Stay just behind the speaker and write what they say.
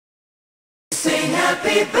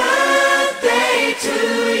happy birthday to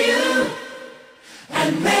you.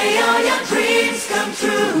 And may all your dreams come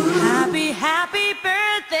true. Happy, happy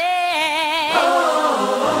birthday.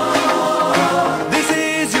 Oh, this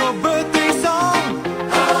is your birthday song.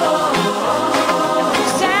 Oh,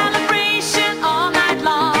 celebration all night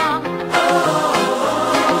long.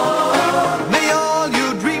 Oh, may all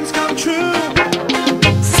your dreams come true.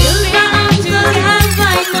 Silver after have I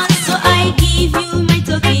not, so I give you my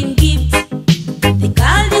token gift. They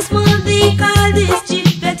call this small, they call this cheap,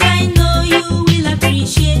 but I know you will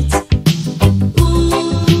appreciate.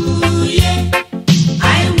 Ooh, yeah,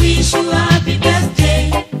 I wish you a happy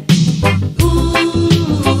birthday.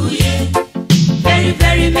 Ooh, yeah, very,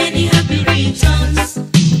 very many happy returns.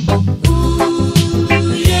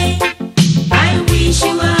 Ooh, yeah, I wish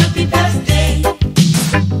you a happy birthday.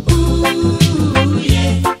 Ooh,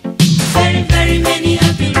 yeah, very, very many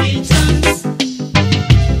happy returns.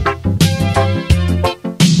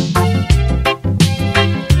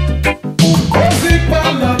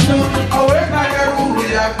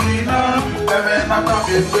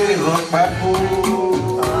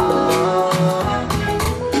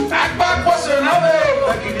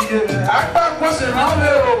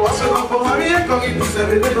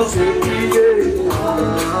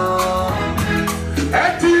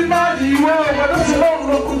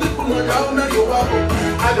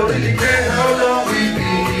 I don't really care how long we be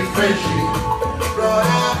friendship,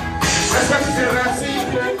 brother.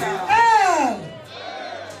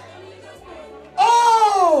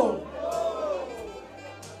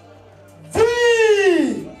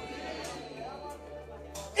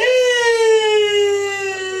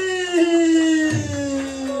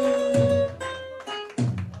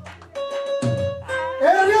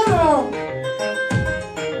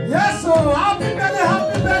 Yes, so happy birthday,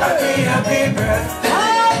 happy birthday. happy birthday.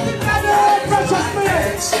 Happy birthday, precious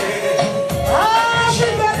man. Happy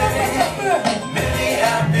birthday, precious man. Many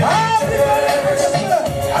happy Happy birthday, precious man.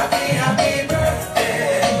 happy, happy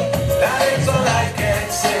birthday. That is all I can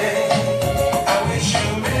say. I wish you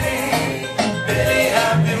many, many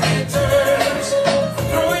happy returns.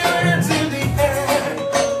 Throw your hands in the air,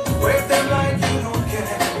 wave them like you don't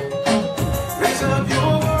care. Raise up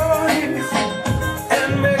your voice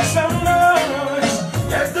and make some noise.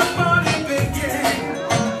 Let the party begin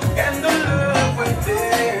and the love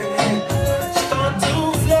within start to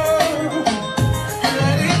flow.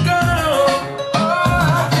 Let it go. Oh,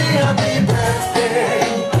 happy, happy birthday.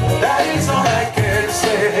 That is all I can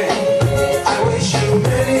say. I wish you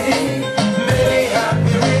many, many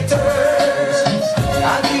happy returns.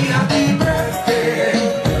 Happy, happy birthday.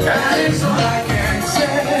 That is all I can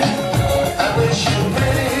say. I wish you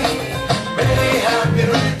many, many happy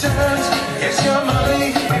returns. Is your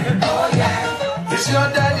mommy here? Oh yeah. Is your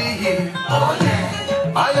daddy here? Oh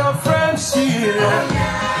yeah. Are your friends here? Oh yeah.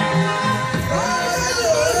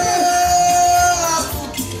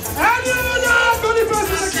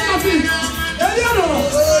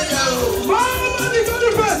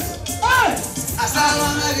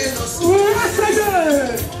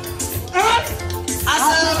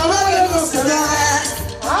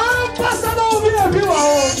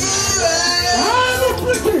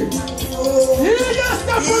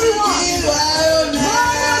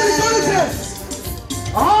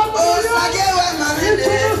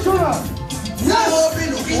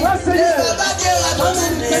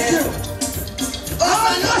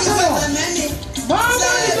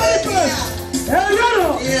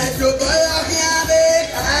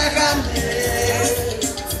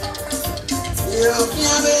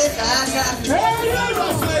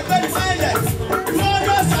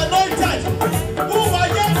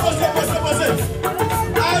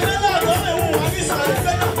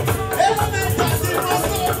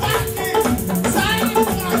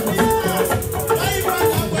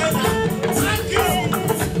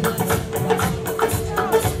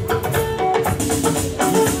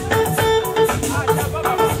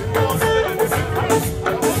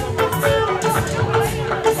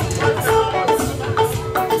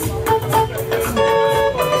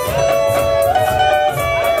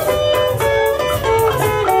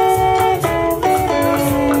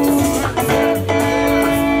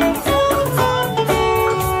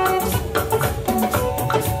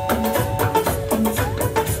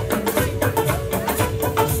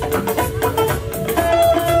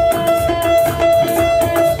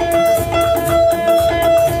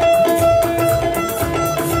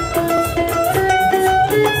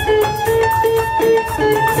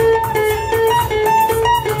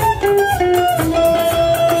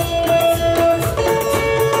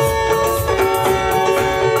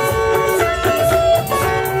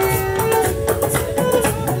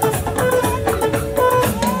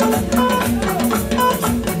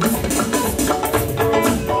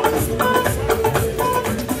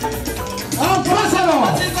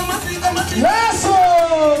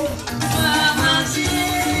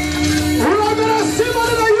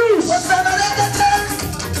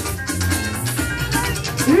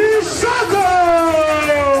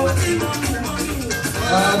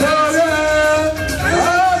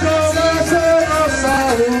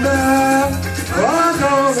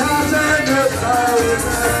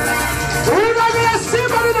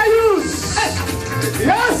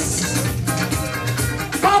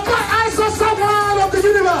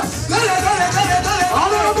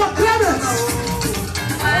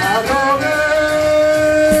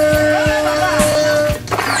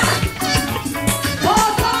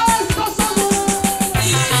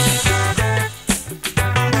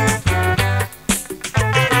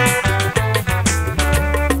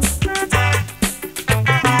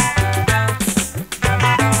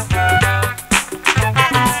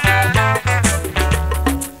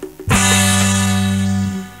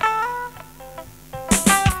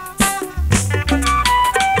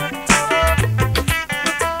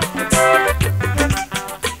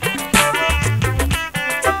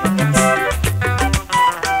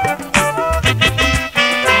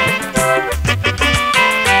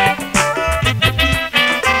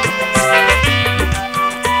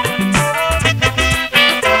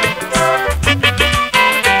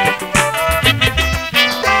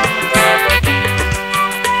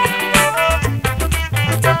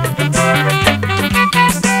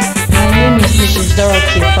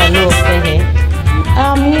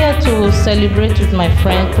 celebrate with my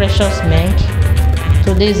friend Precious Meng.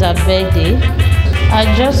 Today is her birthday. I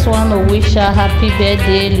just want to wish her happy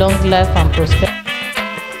birthday, long life and prosperity.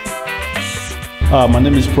 My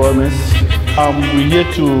name is Promise. We're here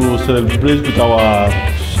to celebrate with our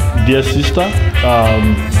dear sister,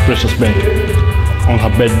 Precious Meng, on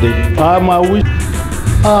her birthday. I wish.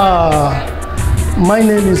 My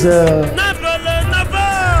name is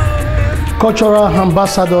Cultural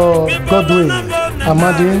Ambassador Godwin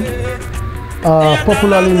Amadi,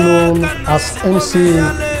 popularly known as MC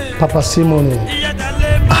Papa Simone.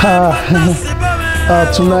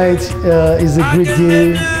 Tonight is a great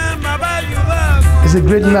day. It's a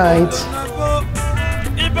great night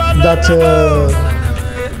that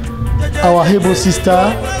our able sister,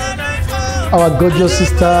 our gorgeous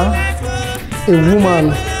sister, a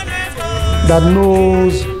woman that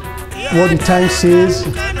knows what the time says,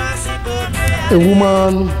 a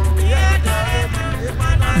woman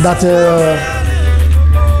that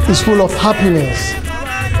is full of happiness.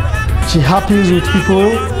 She happens with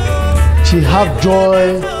people. She has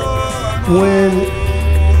joy when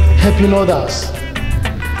helping others.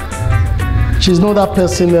 She's not that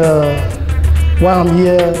person while I'm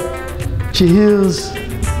here. She is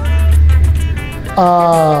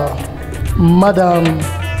Madam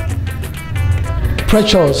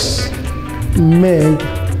Precious Meng,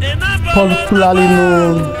 popularly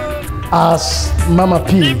known as Mama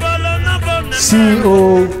P,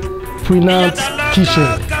 CEO Prenat Kitchen.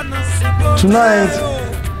 Tonight,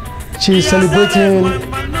 she is celebrating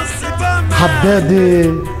her birthday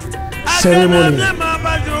ceremony.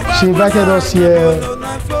 She invited us here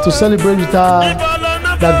to celebrate with her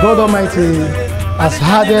that God Almighty has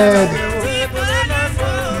added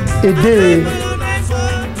a day,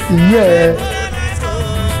 year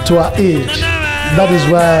to her age. That is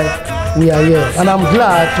why we are here. And I'm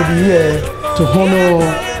glad to be here to honor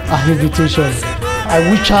her invitation. I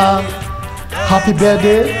wish her happy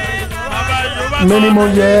birthday, many more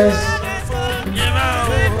years.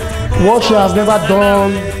 What she has never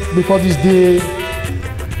done before this day,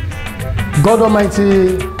 God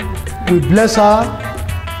Almighty will bless her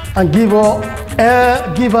and give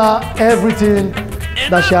her everything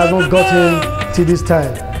that she has not gotten till this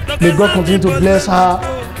time. May God continue to bless her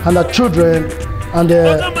and her children and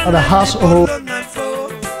the household.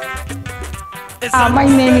 My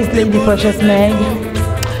name is Lady Precious Meg,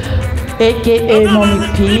 aka Mommy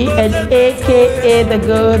P, and aka the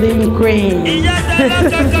Golden Queen.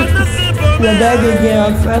 Your baby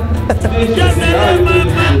girl.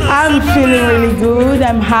 I'm feeling really good.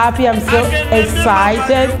 I'm happy. I'm so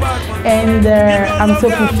excited, and I'm so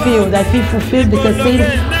fulfilled. I feel fulfilled because seeing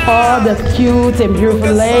all the cute and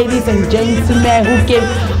beautiful ladies and gentlemen who came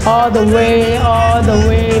all the way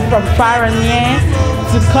from far and near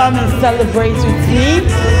to come and celebrate with me.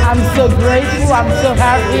 I'm so grateful. I'm so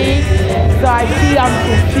happy. So I feel I'm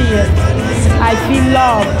fulfilled. I feel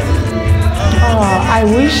loved. I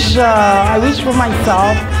wish for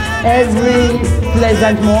myself every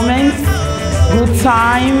pleasant moment, good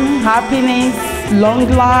time, happiness, long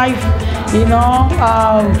life,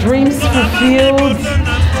 dreams fulfilled.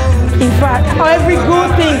 In fact, every good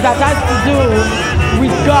thing that has to do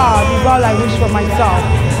with God is all I wish for myself.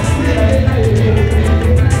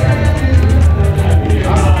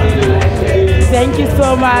 Thank you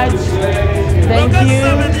so much. Thank you.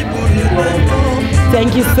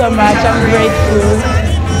 Thank you so much. I'm grateful.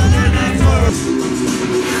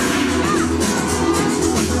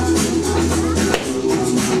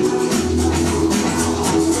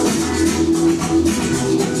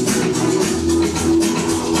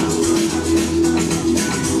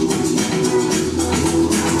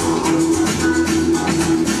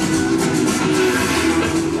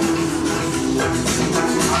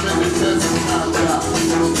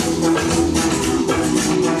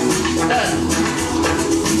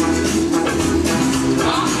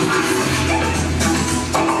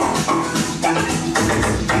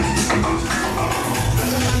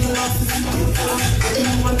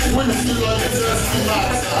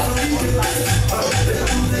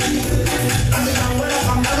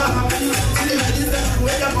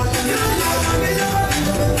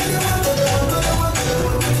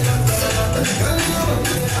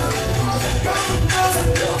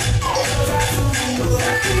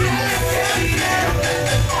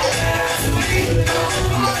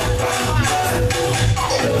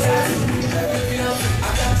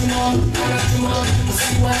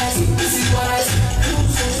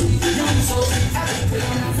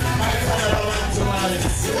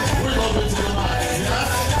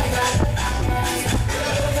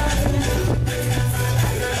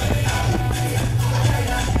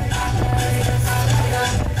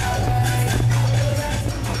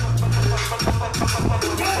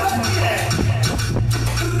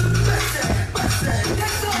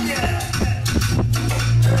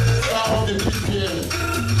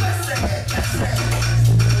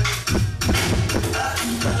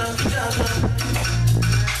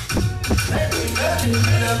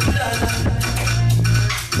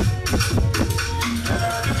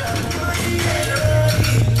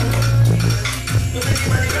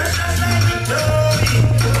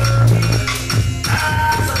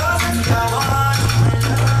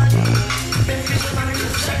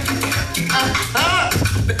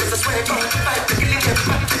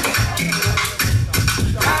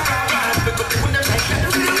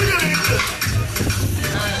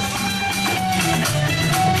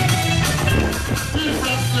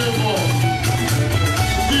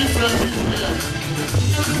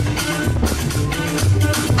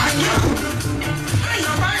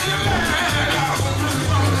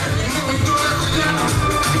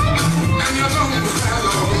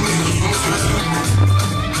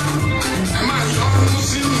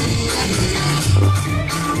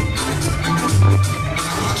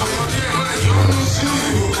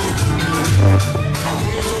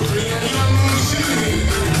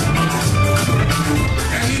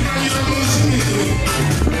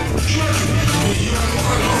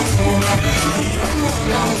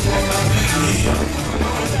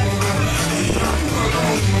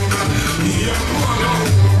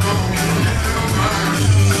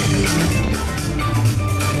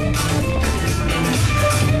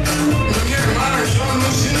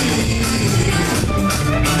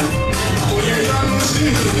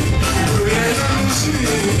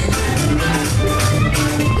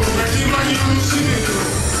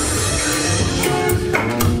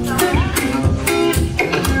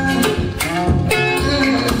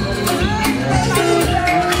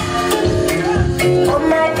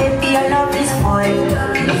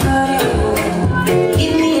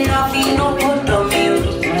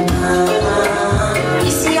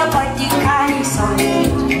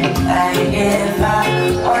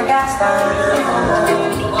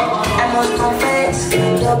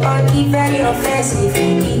 body very offensive.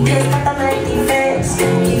 It is not a my defense.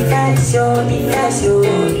 Defense, yo, defense, yo.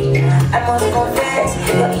 I must confess,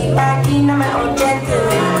 your body not my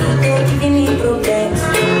objective. It is giving me problems.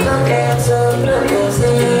 Problems, oh, problems,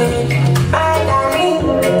 my darling,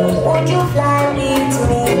 would you fly with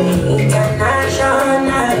me?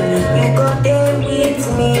 International, you go there with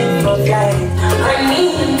me for flight. Honey,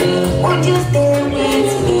 would you stay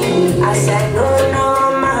with me? As I know no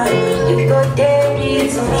man, you go there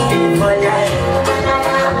with me for life.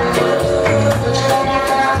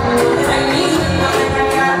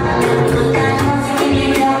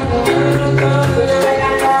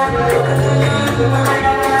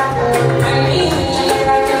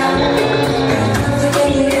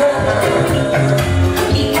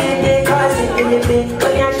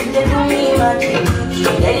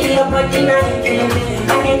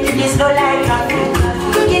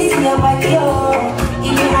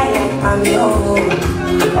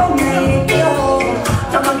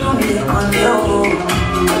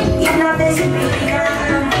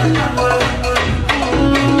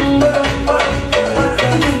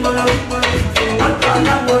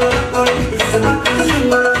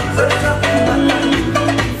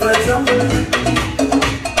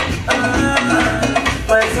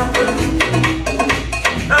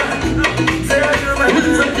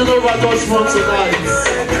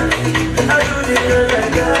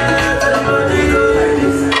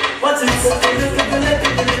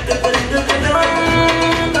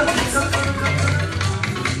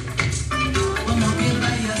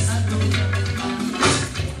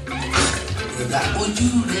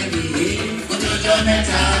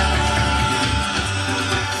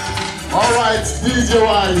 Alright, DJ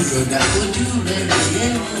Wise.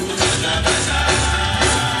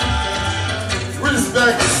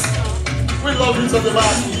 Respect. We love you to the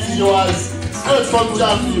back, DJ Wise. Straight from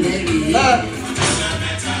Jamaica.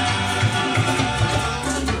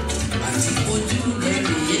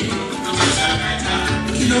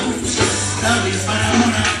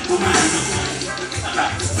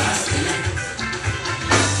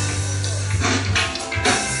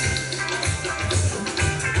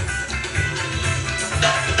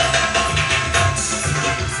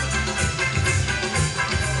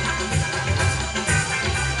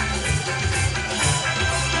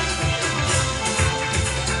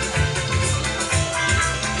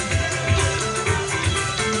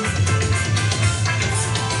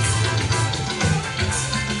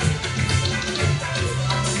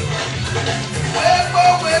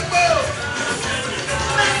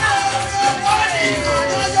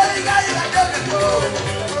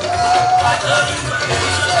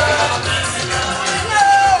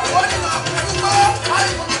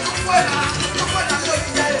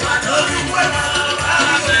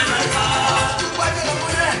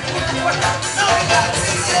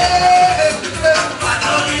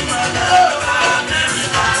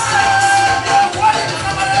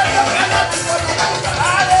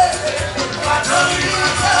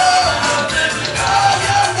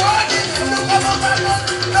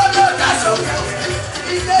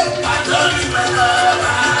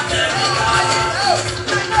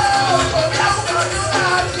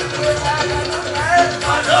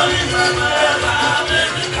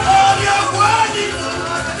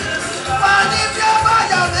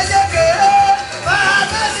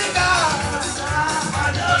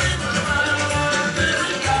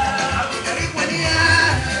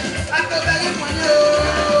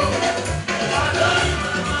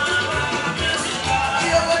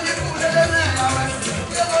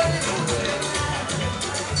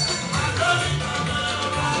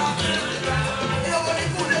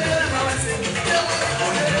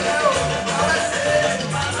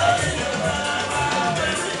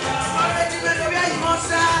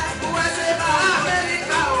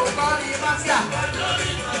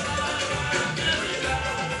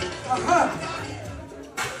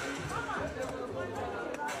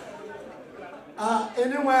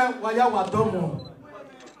 Anywhere where you are domo,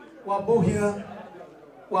 wabuhia,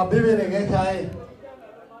 wabibi negekai.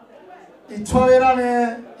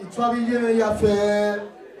 Itwairane, itwabiye ya fe.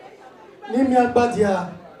 Nimi agbadia,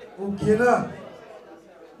 ugina,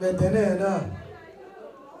 betene na.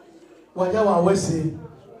 Waya wawesi.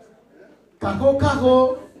 Kako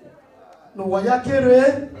kako, no waya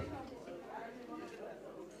kere.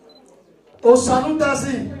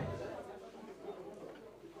 Osanutasi.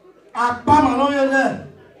 Apama no yene.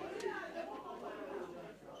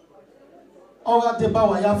 Oga te ba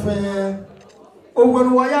waya fe.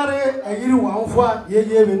 Ogwenu wayare eyiri wa nfa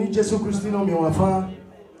yeye be ni Jesu Kristo no mi wa fa.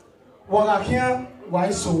 Woga kia wa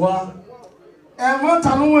isowa. E mo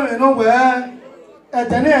tanu we no we. E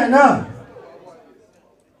tene na.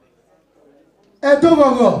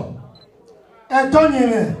 Edogogo,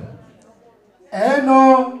 Edonyeme,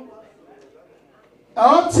 Eno,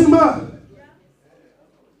 Optima,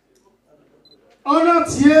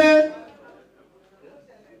 Onatie,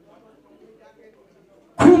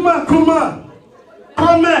 Kuma,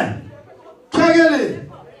 Kome, Kegele,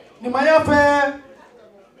 Nimayape,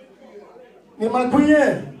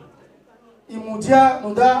 Nimakunye, Imudia,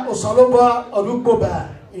 Nuda, Osaloba, Olukboba,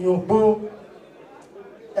 Inyokbo,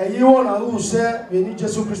 Eyiwo na use, Veni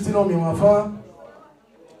Jesu Christi no miwafa,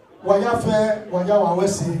 Wayafe,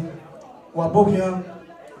 Wawesi, Wabokia,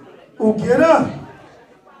 Ukiera,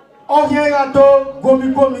 Ohiagato,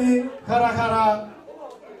 Gomi, Hara,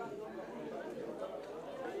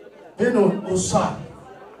 Veno, Usa,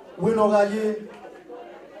 Winogaye,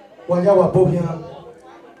 Wabokia.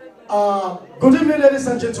 Good evening, ladies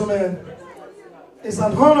and gentlemen. It's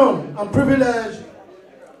an honor and privilege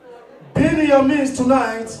being in your midst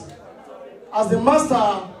tonight as the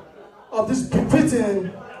master of this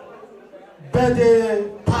befitting birthday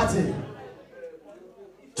party.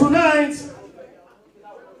 Tonight,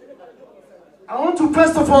 I want to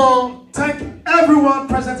first of all thank everyone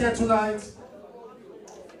present here tonight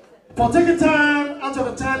for taking time out of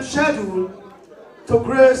the time schedule to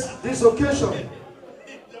grace this occasion.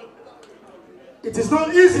 It is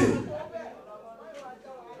not easy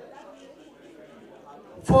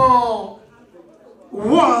for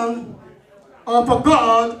one or for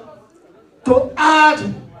God to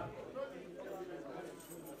add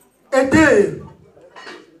a day,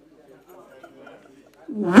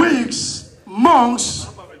 weeks, months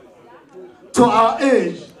to our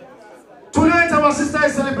age. Tonight our sister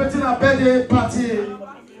is celebrating her birthday party,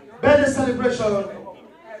 birthday celebration.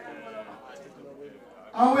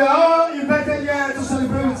 And we are all invited here to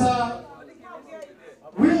celebrate with her.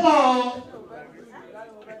 We all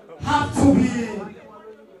have to be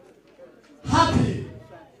happy,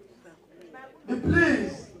 be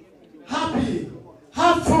pleased, happy,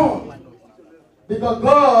 have fun, because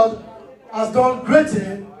God has done great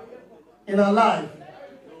things in her life.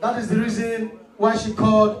 That is the reason why she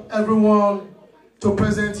called everyone to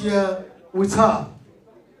present here with her.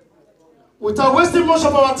 Without wasting much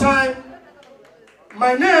of our time,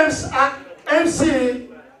 my names are MC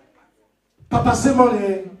Papa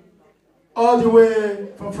Simone, all the way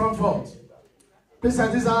from Frankfurt. Please, I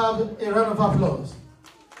deserve a round of applause.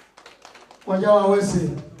 Wajawa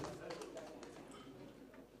Wesi.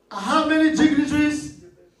 I have many dignitaries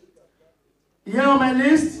here on my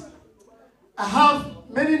list. I have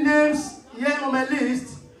many names here on my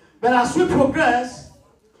list, but as we progress,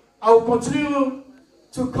 I will continue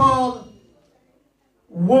to call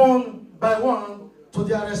one by one to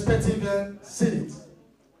their respective seats.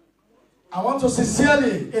 I want to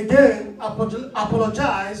sincerely again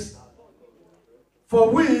apologize for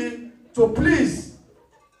we to please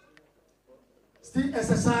still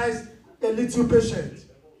exercise a little patience.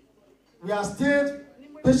 We are still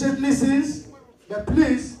patient listeners, but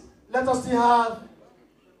please let us still have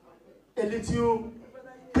a little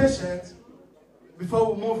patience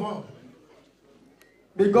before we move on.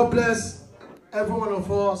 May God bless every one of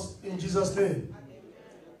us in Jesus' name.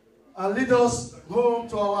 And lead us home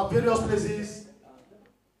to our various places,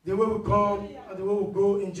 the way we come and the way we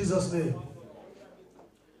go in Jesus' name.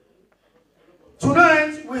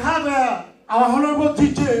 Tonight, we have our honorable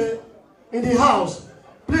DJ in the house.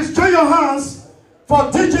 Please join your hands for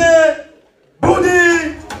DJ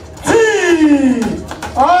Budi T,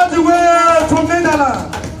 all the way from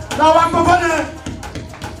Netherlands. Now, I'm going to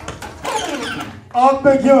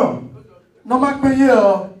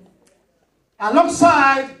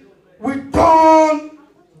alongside with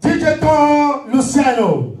DJ Don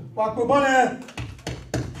Luciano.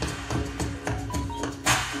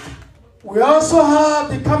 We also have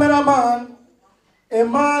the cameraman, a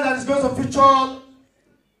man that is going to feature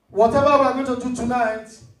whatever we are going to do tonight,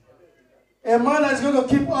 a man that is going to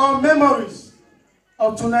keep our memories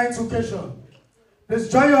of tonight's occasion. Please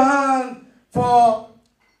join your hand for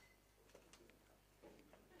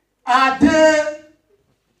Ade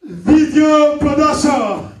Video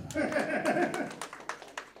Production.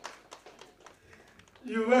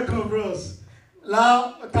 You're welcome, bros.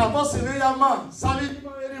 La Kabosile Yama,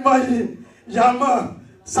 Savi Yama,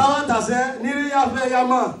 Sawa Daze, Niri Yave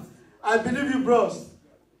Yama. I believe you, bros.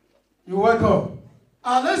 You're welcome.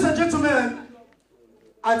 Ladies and gentlemen,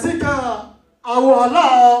 I think I will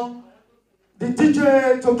allow the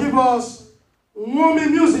DJ to give us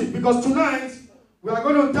warming music, because tonight we are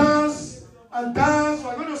going to dance and dance. We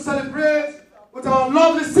are going to celebrate with our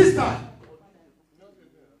lovely sister,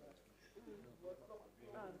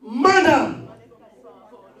 Madam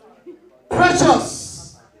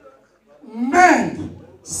Precious Man.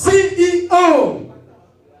 Oh,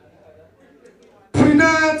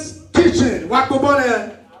 Prenat Kitchen.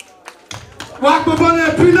 Wakobone,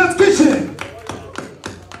 Prenat Kitchen.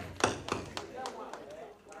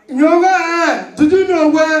 Yoga, did you know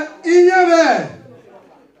where in your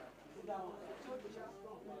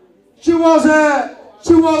She was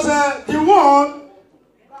the one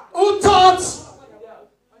who taught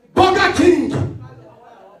Burger King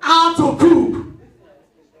how to cook.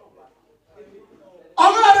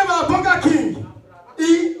 Over Burger King,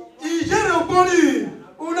 he a body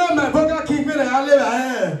who know my Burger King when I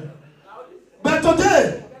live. But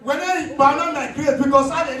today, when I migrate,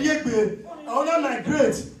 because I didn't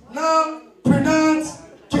migrate, now Prenat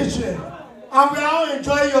Kitchen, and we are all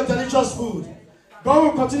enjoying your delicious food. God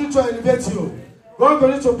will continue to elevate you. God will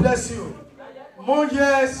continue to bless you. More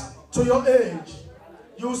years to your age.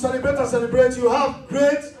 You will celebrate and celebrate. You have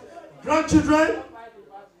great grandchildren,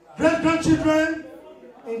 great grandchildren,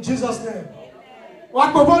 in Jesus' name.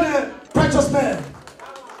 Wakobone, precious man.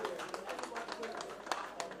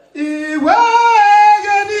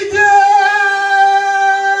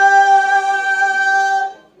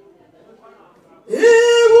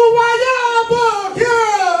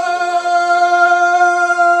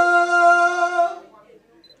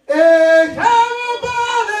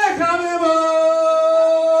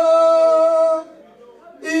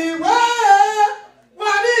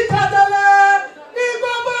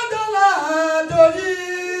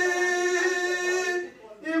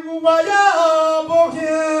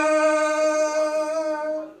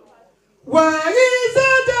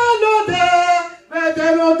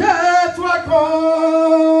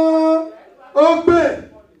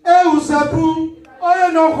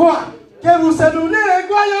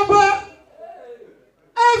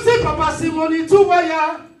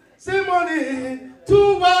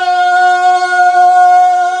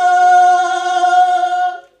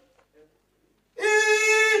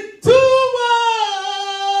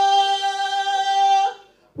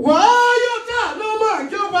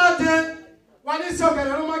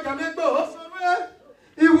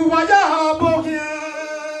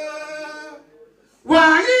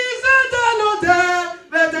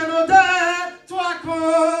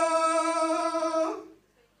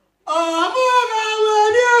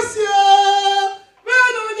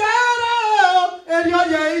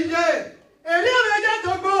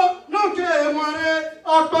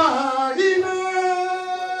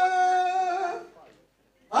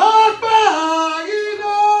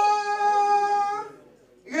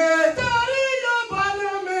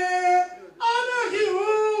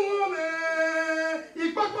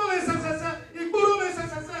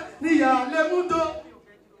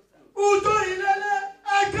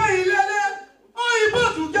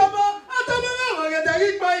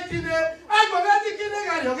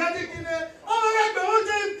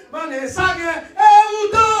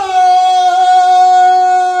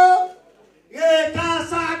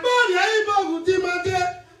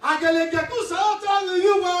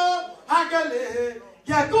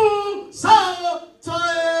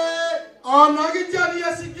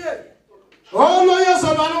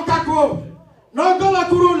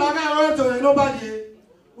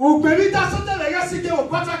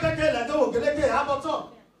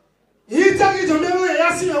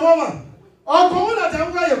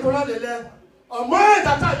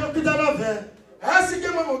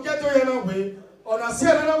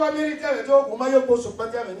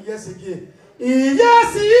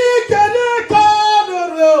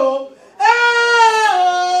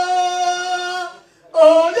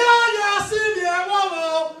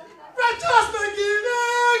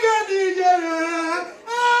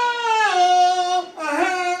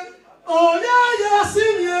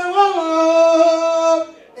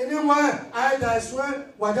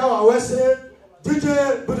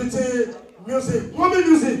 DJ Budity music, mommy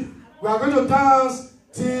music. We are going to dance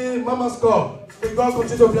till Mama's call. May God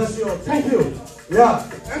continue to bless you. Thank you. Yeah.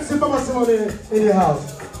 MC Mama Simone in the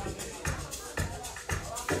house.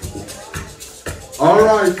 All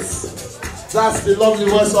right. That's the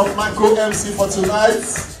lovely words of Michael MC for tonight.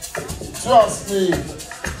 Trust me.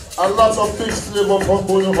 A lot of fish flavor from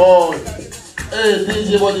Bono Hall. Hey,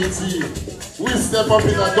 DJ Budity. We step up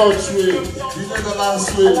in a Dutch way, the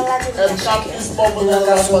Netherlands way, and cap this bomb in the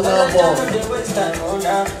last one album.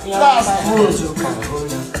 Last fruit.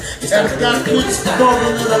 And cap this bomb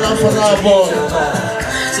in the last one album.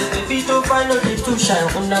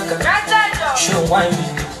 Show why me.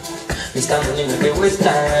 Mr. Money no dey waste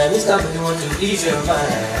time. Mr. Money want to ease your mind.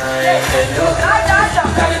 Carry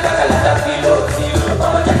back a lot of kilo.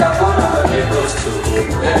 Mama take a phone and go to.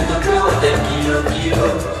 Let me know what them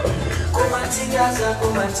kilo. Come on. Kumatingaza,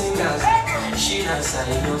 kumatingaza. Shina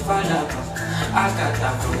sayo falapa.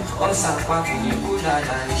 Akataku, osakwa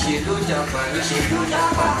kunikudala. Ishilujapa.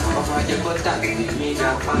 Omajekota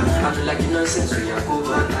kulimigapa. I don't like nonsense with your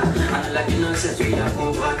kubata. I don't like nonsense with your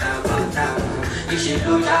kubata.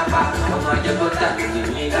 Ishilujapa. Omajekota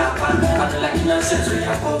kulimigapa. I don't like nonsense with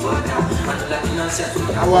your kubata. I don't like nonsense with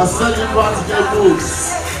your kubata. Our celebrant get books.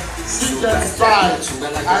 She gets style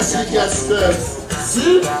and she gets steps.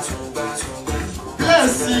 See?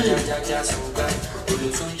 Bless you.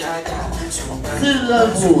 Feel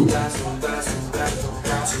level.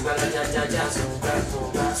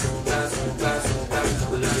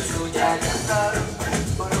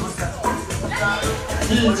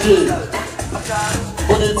 DJ,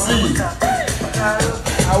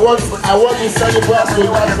 I want to celebrate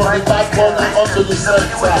with that from the back corner onto the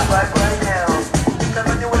center.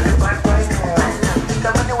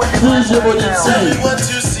 DJ, What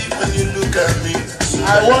you see when you look at me.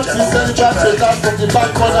 I want to celebrate with that from the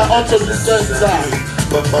back corner onto the center.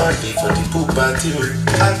 But body for the poop party.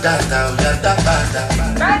 I got now, ya da bada.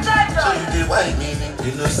 So you the white meaning,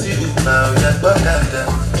 you know see it now, ya bagada.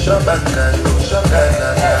 Shobanga, shobanga,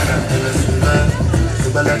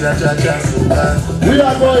 we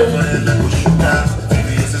are going.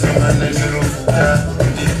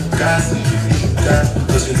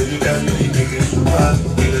 Cause you know you can really make it super.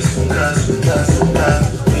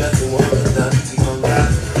 We have to walk with that, to come back.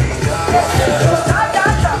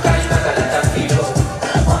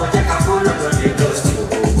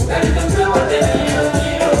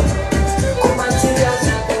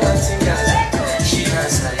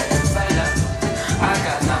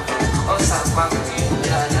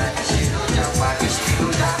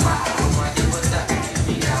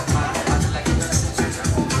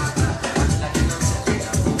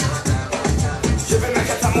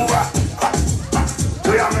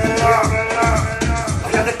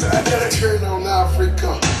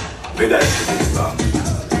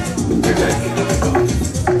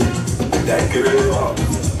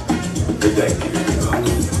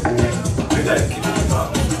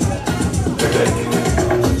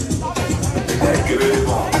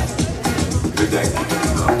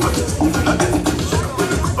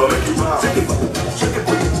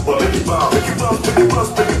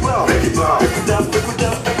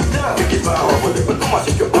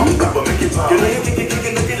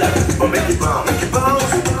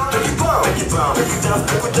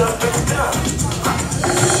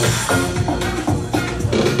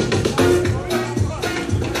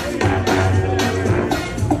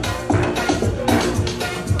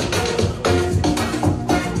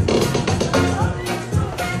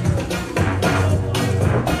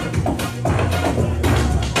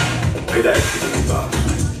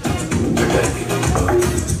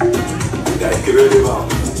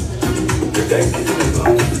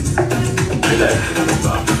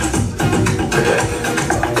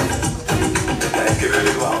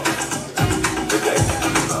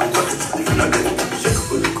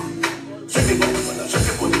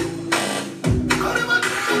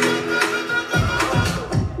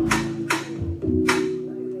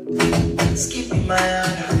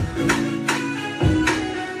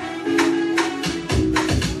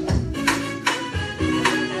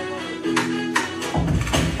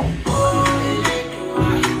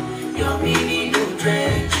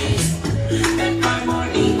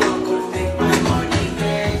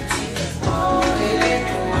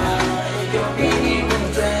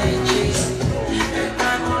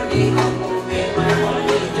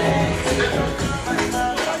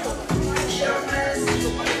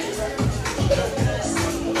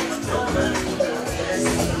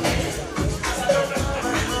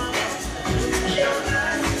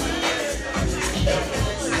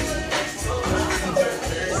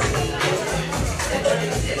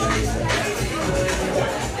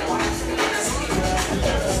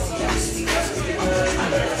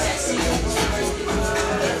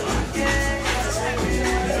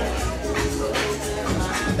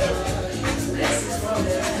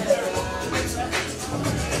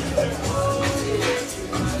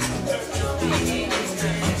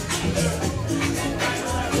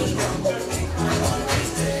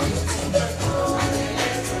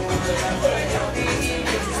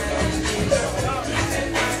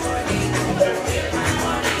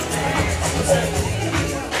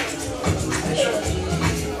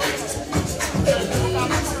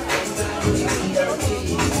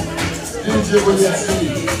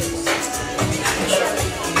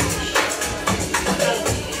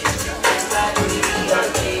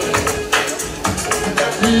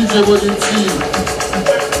 DJ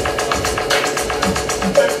Volunteer.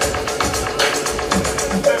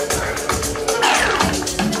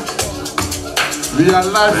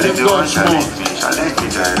 Realizing God's more. Challenge me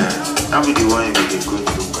direct. I'll be the one you make a good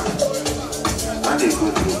looker. Not a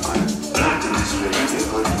good looker. Not in this way, not a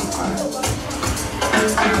good looker.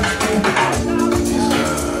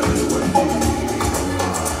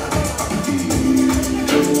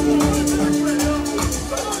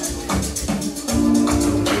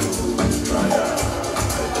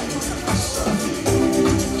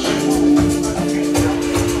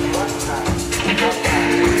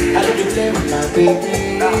 I love to play with my baby.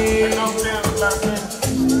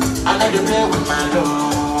 I love to play with my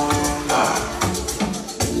love.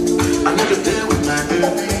 I love to play with my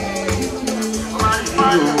baby.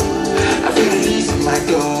 I feel release in my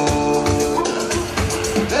daughter.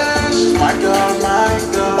 Yes, my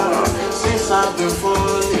girl. Since I've been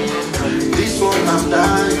falling, this one I'm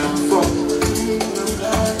dying for.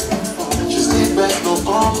 She's the best, no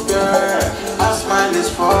compare. Her smile is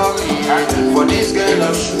for me. For this girl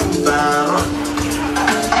of sugar.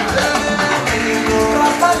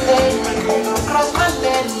 Cross my lane,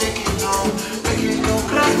 make you know,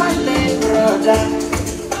 cross my lane, brother.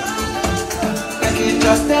 Make it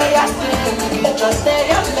just stay your lane, make it just stay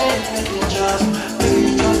your lane, make it just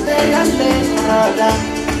stay your lane, brother.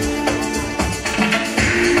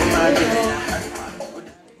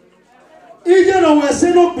 Ije no wese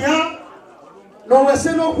no pia, no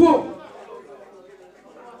wese no ku.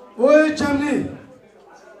 Oye Germany,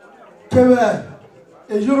 kebe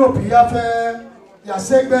e Europe ya fe ya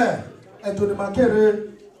segbe e to ni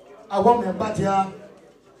makere awon me batia.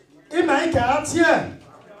 Ima ike atie.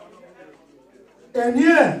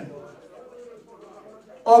 Enie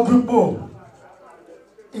ogugbo.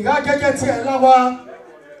 Iga gege ti e lawa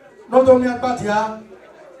no do mi batia.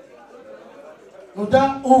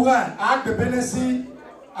 Nuda uga agbe benesi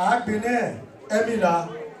agbene emira.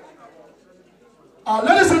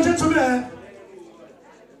 Ladies and gentlemen,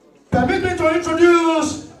 permit me to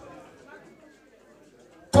introduce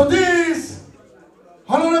to this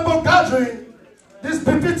honorable gathering, this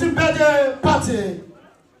befitting birthday party,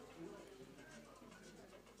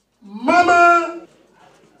 Mama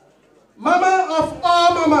of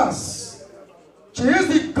all mamas. She is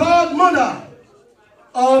the godmother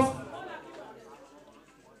of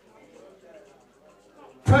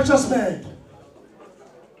Precious Meg.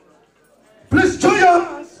 Please join your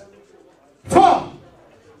hands for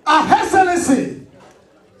Her Excellency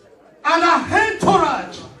and her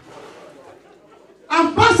entourage,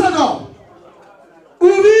 Ambassador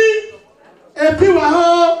Ubi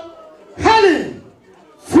Epiwaho Helen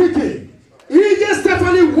Frike, Ije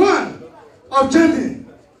Stephanie 1 of Jenny,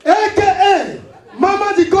 aka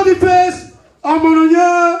Mama the Golden Face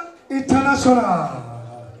Omononya International.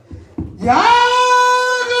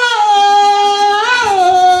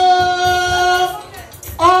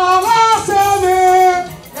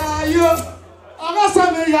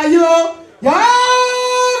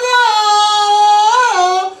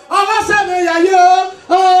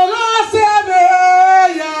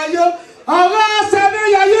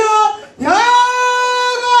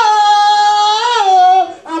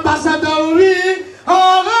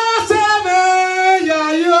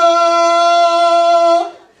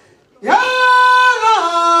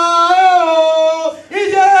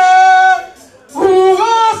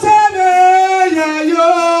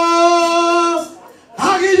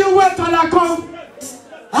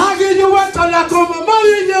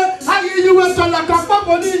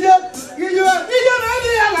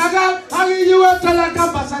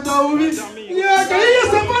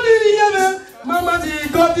 Mama di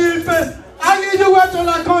Golden Face, you went to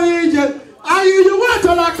la con, you went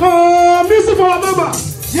to la con, music for mama.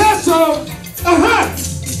 Yes, sir.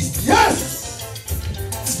 Yes.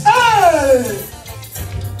 Hey.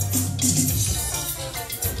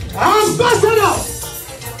 Ambassador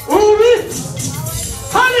Ubi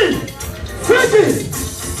Honey Freaky.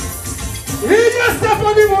 He just stepped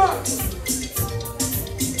on the one.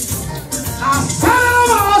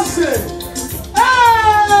 Assalamu alaikum.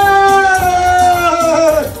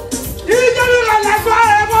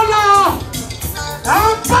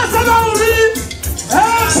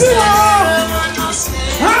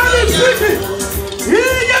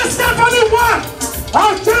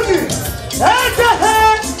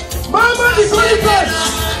 Mama the Golden Face,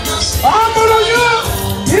 Omononya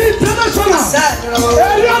International.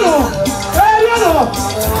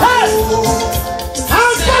 Hey,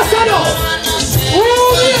 Ambassador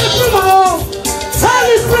Ubi Epiwaho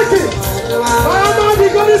Helen Frike, Mama the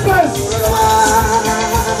Golden Face.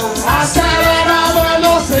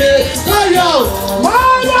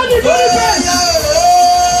 Mama the Golden Face.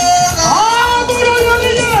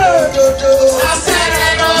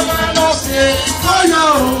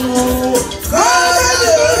 Go!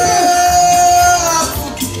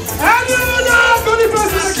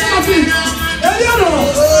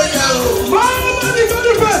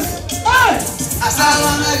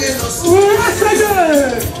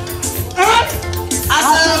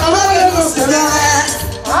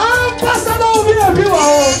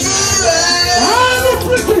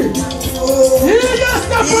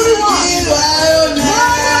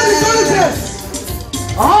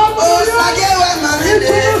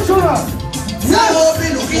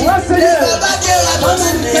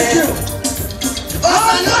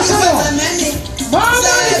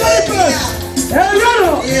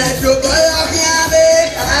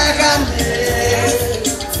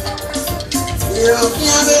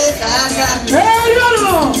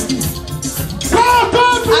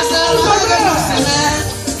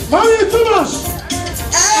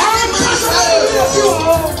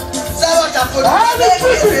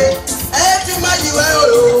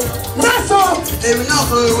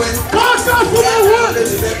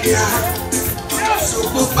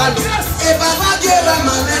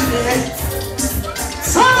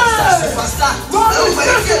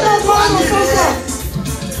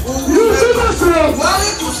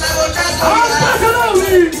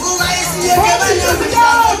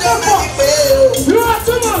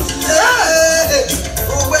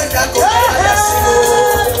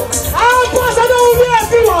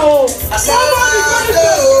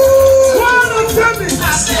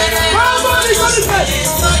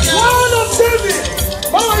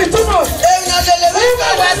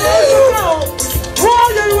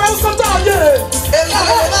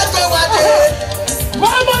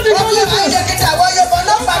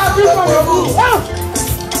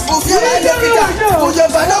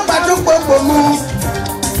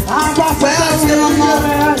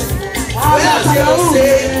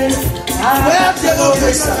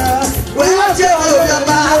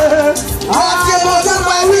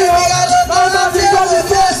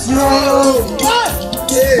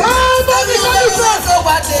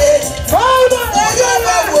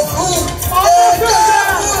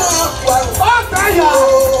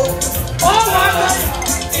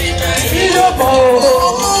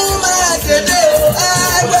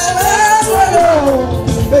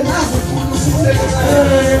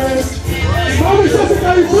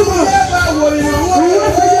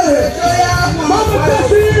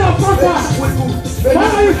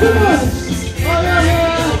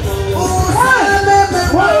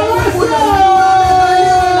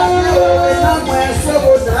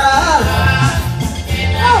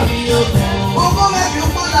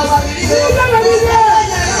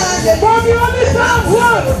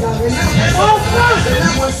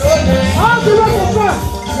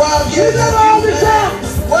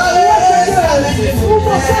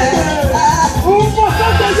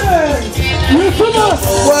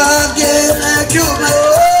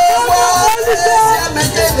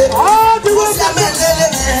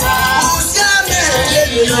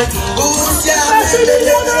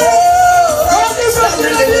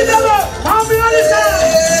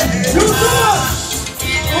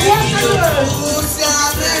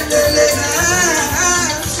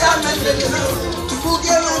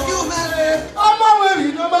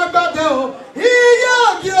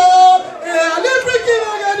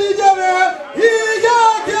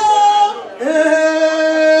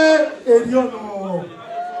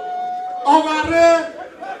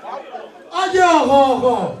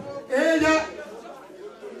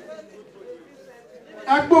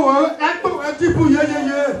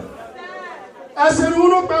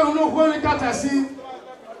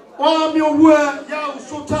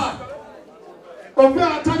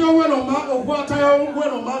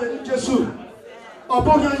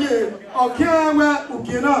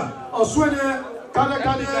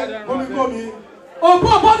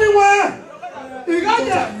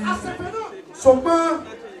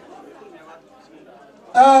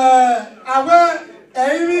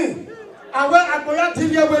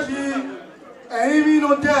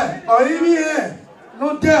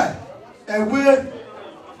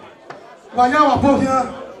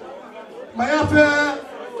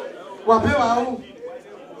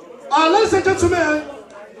 Ladies and gentlemen,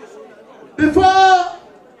 before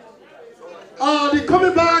the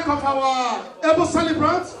coming back of our able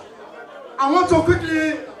celebrants, I want to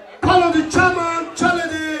quickly call on the chairman,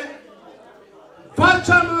 chairlady, vice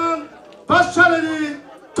chairman, vice chairlady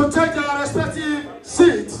to take their respective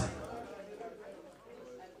seats.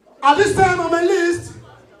 At this time on my list,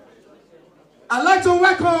 I'd like to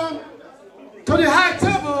welcome to the high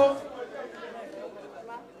table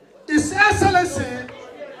His Excellency,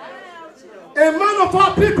 a man of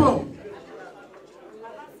our people.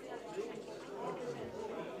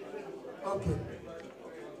 Okay.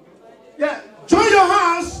 Yeah, join your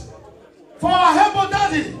hands for our humble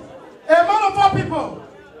daddy, a man of our people,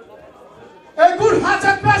 a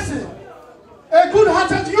good-hearted person, a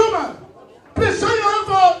good-hearted human. Please join your hands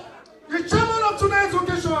for the chairman of tonight's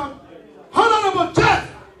occasion, Honorable Jeff,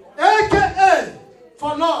 aka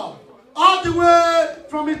for now, all the way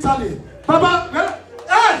from Italy. Baba,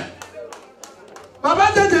 hey!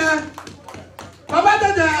 Baba Dede! Baba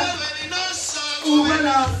Dede!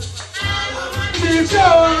 Uwena! Daddy Joe,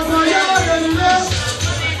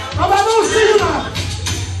 Baba, don't see you now.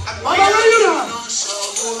 Baba, where you now?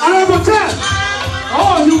 And I go tell.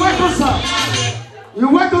 Oh, you welcome, sir. You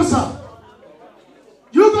welcome, sir.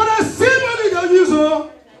 You gonna see money they use,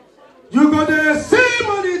 oh. You gonna see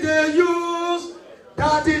money they use.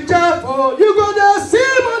 Daddy Jeff, you gonna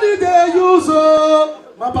see money they use, oh.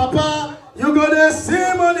 My papa, you gonna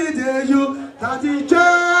see money they use. Daddy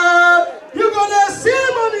Jeff, you gonna see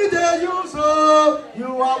money they use, oh.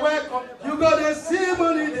 You are welcome. You gonna see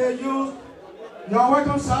money they use. You are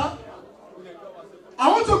welcome, sir. I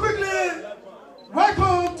want to quickly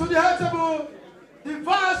welcome to the head table the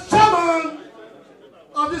vice chairman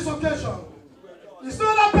of this occasion. It's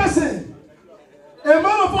not that person, a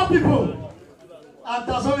man of all people. And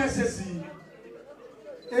that's all necessary.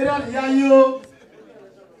 Era Yayo.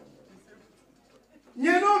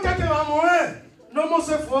 You know, Kakewamoe, no more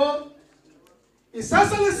se for. His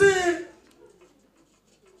Excellency,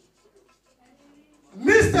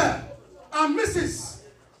 Mr. and Mrs.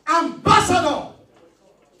 Ambassador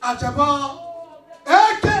Ajaba,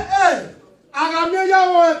 aka Agamiya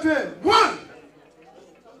one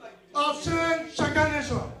of Shaka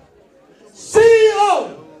Nation,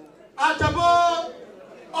 CEO Ajaba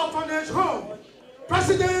Orphanage Home,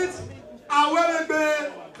 President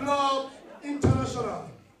Awelebe Club International.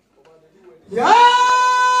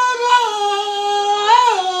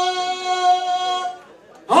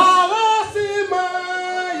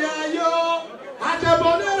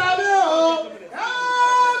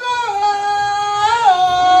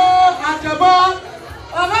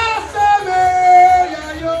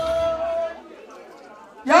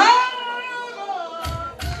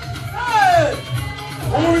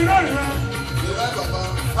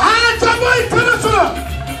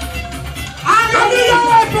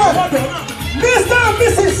 Mr. and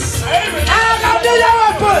Mrs.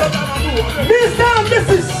 Mr. and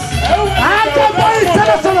Mrs. Ajabo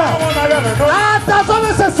International.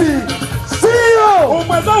 CEO.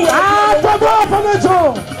 Ajabo Orphanage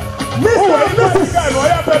Home. Mr. and Mrs.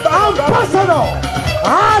 Ambassador.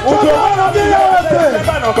 Ajabo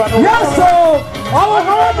Yes, sir. Our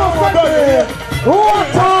government.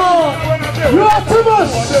 You are too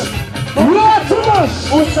much. You are too much.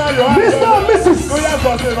 Mr. and Mrs.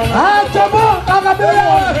 Ajabo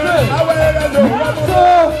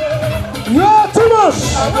you are too much.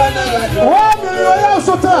 1 million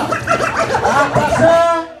sota.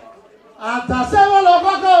 Atase wolo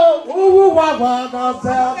koko. Uwu wagwa no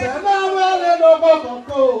se na wele no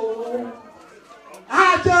koko.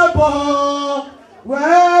 Ajabo we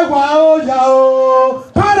wa o ya o.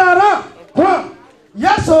 Parara.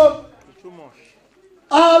 Yes sir.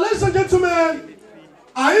 Ladies and gentlemen,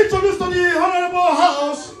 I introduce to the Honorable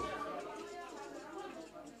House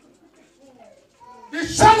the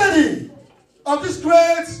charity of this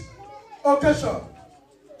great occasion.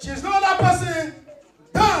 She is no other person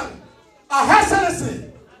than Her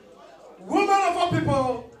Excellency, woman of all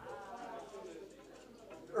people,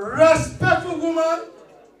 respectful woman,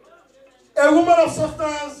 a woman of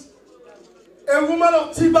substance, a woman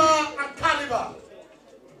of tiba and caliber.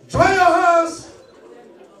 Join your hands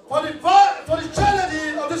for the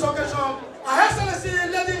charity of this occasion. Her Excellency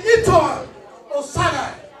Lady Itoan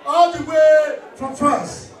Osaga, all the way from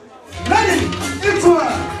France. Lady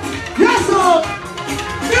Itoan, yes sir,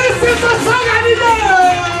 this is Osaga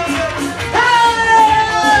Nide. Hey,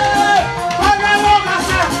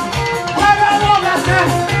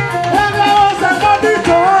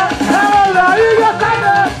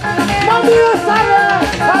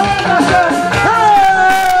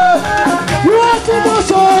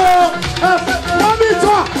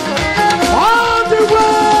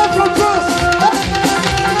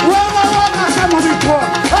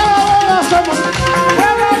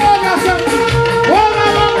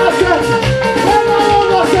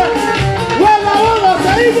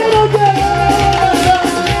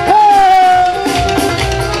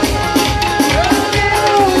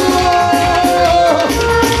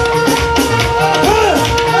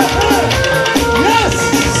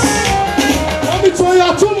 you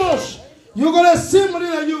are too much. You're going to see money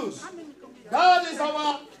they use. That is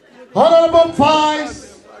our honorable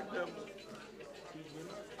prize,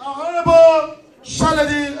 our honorable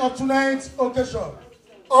charity of tonight's occasion,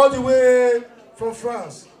 all the way from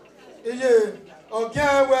France. Again,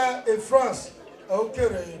 we're in France.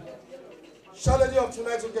 Okay, charity of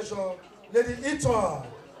tonight's occasion, Lady Itoan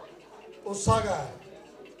Osaga,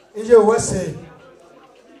 USA.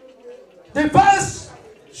 The best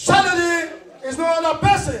charity is no other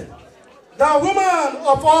person. The woman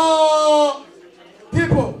of all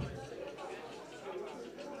people,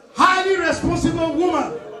 highly responsible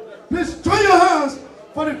woman. Please join your hands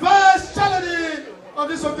for the first charity of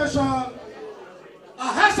this occasion,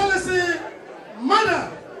 Her Excellency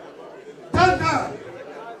Mana Danda,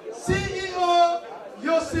 CEO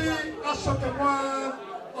Yossi Ashokewan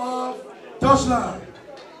of Deutschland.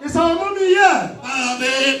 It's our money here.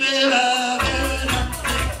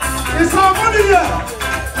 It's our money here.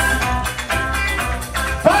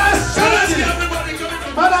 First charity,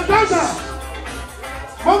 Madam Danda.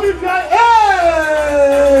 Mommy fly,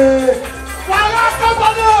 hey! Wala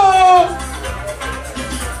kabano!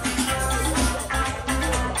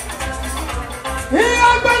 Iya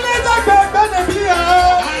bani da bani biya.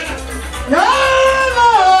 Ya la.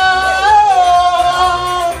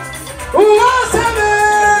 Uwa sene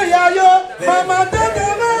ya yo, mama dede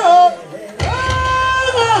no.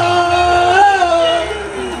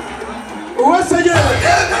 Uwa sene.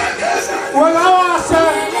 Wala wa se.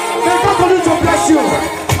 They don't need to bless you.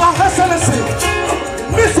 Her Excellency,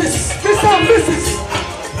 Mrs. Mr. and Mrs.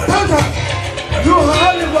 Tanda, you are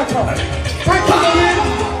highly welcome. Thank you, Mommy.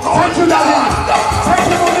 Thank you, Daddy. Thank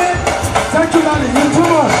you, Mommy. Thank you, Daddy. You're too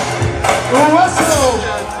much. Oh,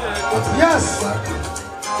 yes.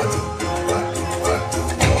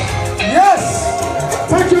 Yes.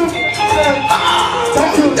 Thank you.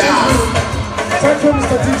 Thank you. Thank you,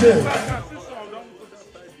 Mr. DJ.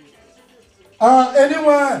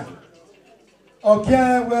 Anyone?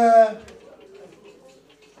 Okay, where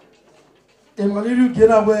in my little get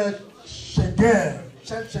away, check.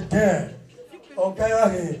 Okay,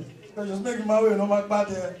 I just making my way, no matter what.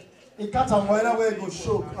 It can't have one way go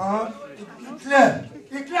show. It's clear.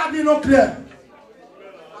 It clear, be not clear.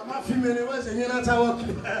 I'm not feeling anyway, so you're not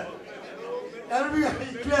clear. Everything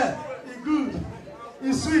is clear, it's good,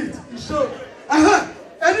 it's sweet, it's show.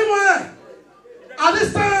 Anyway, at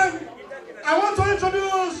this time, I want to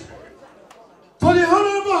introduce to the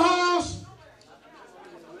Honorable House,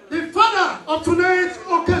 the father of tonight's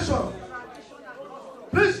occasion.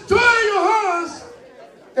 Please join your hands.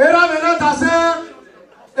 Era Menatase,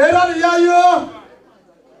 Era Yayo,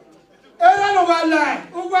 Era Novale,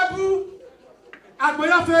 Uwebu,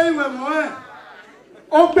 Agboya Fei Wemoe,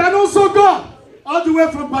 Ogbenu Sogo, all the way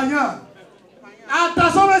from Banyan. And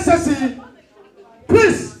Tasome Sesi,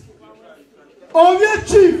 please, Oye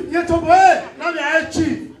Chief, Yetoboe, now the head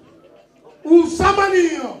chief.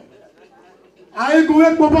 Usamaniyo. I go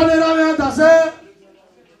and Bobanera Dase.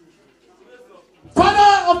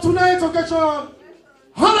 Father of tonight's occasion,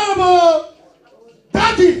 Honorable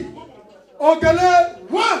Daddy Ogele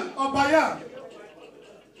one of Bayan.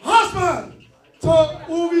 Husband to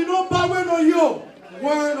Uvino Baweno Yo,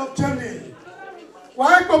 one of Germany.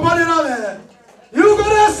 Why Bobanera there? You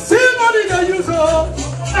gonna see money that you saw?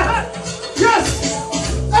 Yes.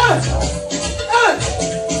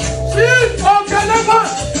 Chief of Galema.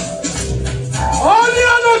 Only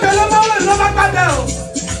on the Galema will never go down.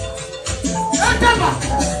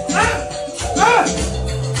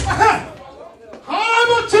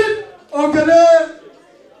 Honorable Chief of Galema.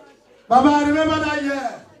 Baba, I remember that year.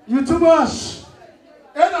 You too much.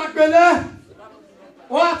 And Akbele.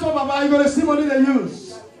 What, Baba, you going to see money they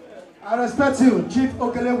use? I respect you, Chief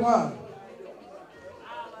Ogele one.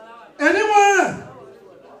 Anyone?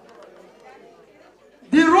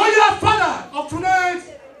 The royal father of tonight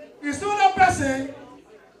is not a person,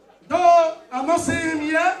 though I'm not seeing him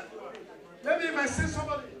here. Maybe if I see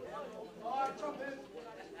somebody.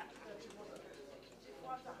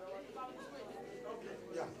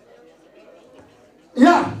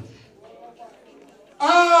 Yeah.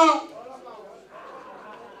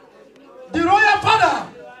 The royal father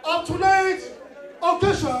of tonight's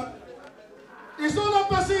occasion is not a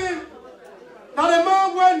person that a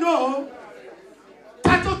man well known.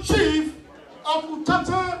 Title Chief of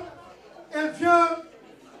Utata Evian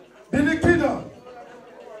Benin Kingdom.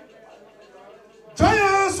 Join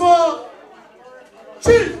us for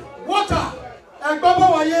Chief Water and Baba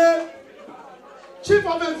Waye, Chief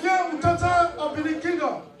of Evian Utata of Benin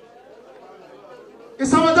Kingdom.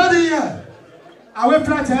 It's our daddy here. I will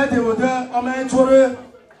fly to head over there. I'm a tour.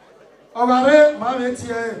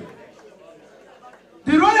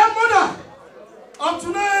 The royal mother of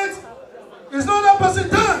tonight is not a person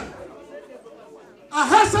done.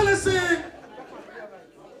 Her Excellency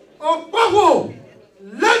of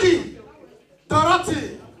Lady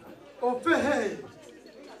Dorothy Ofehe,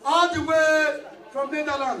 all the way from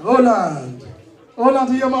Netherlands. Holland,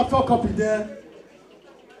 you have my copy there.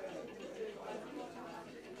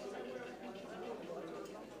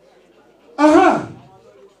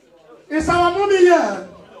 It's our mommy here,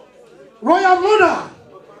 royal mother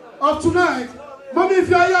of tonight. Mommy, if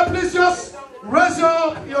you are here, please just raise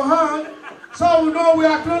your hand so we know we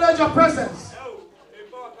acknowledge your presence.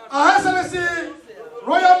 Her Excellency,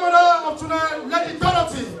 tonight, Lady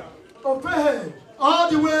Dorothy Opehe, all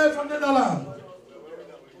the way from Netherlands.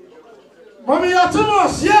 Mommy, you're too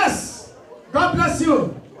much. Yes. God bless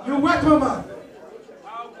you. You're welcome, man.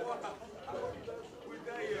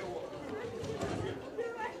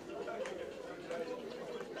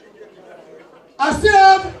 I still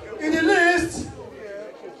have in the list.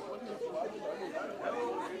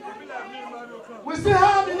 We still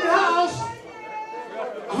have in the house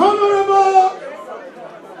Honorable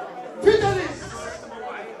Fidelis,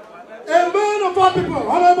 a man of our people.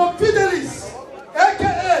 Honorable Fidelis,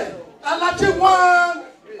 aka Alachi one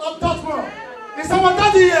of Dortmund. It's our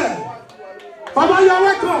daddy here. Baba, you are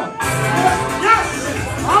welcome. Yes,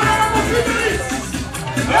 Honorable Fidelis.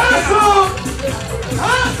 Yes, sir.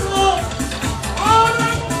 Yes, sir.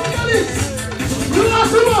 You are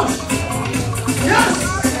too much. Yes.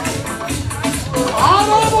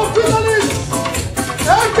 Honorable Fidelis,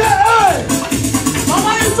 aka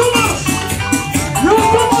Mama, you too much. You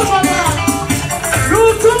too much, Mama. You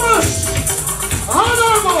too much.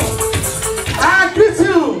 Honorable, I greet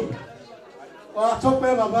you. Oh, I talk me,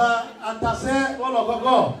 Baba, and I say, all of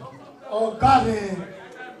go. Oh, God, you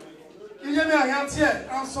me a hand here,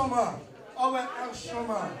 and summer. Oh, and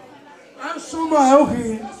summer. I'm Shuma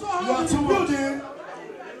Elhi. You are to building.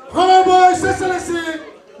 Honorable His Excellency,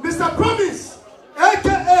 Mr. Promise,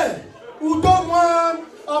 aka Udon one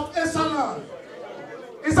of Esala.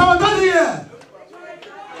 It's our daddy here.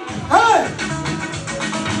 Hey!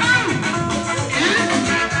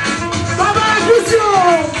 Baba, I greet you.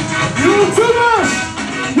 You too much.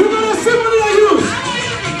 You're gonna see money I use.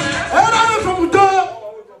 And I'm from Udon.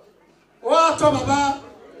 What, Baba?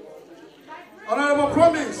 Honorable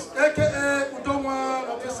Promise, aka Udonwa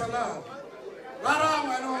of Esala.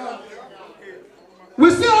 We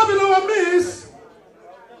still have in our midst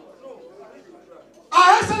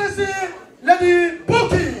Our Excellency Lady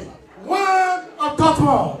Bookie, one of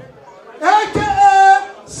Dortmund, aka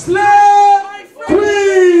Slay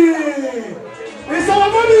Queen. It's our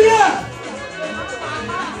mommy here.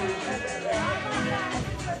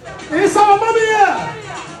 It's our mommy here.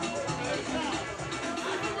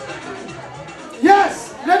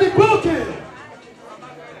 Yes, Lady Bookie,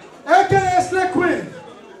 aka Slay Queen.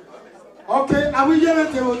 Okay, are we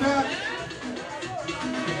hearing the there?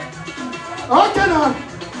 Okay now.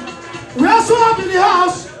 We also have in the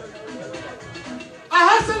house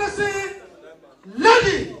Our Excellency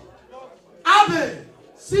Lady Abe,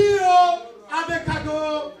 CEO Abe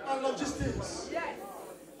Cargo and Logistics. Yes.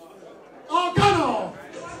 Organo.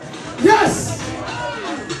 Yes.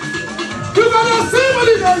 You gonna see what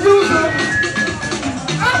they use it.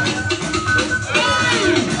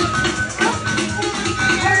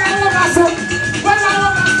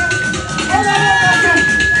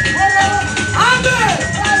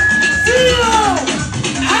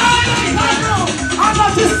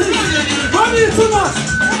 Too much.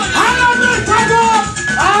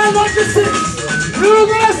 You're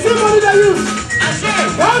gonna see money they use.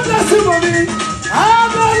 God bless you, money.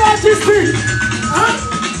 I'm not logistics.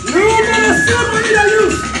 You're gonna see money they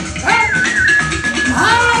use.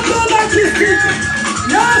 I'm not logistics.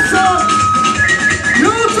 Yes, sir.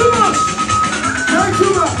 You're too much. Thank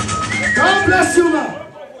you, man. God bless you, man.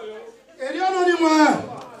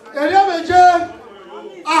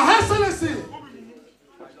 Our Excellency,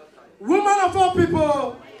 woman of all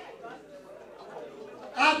people,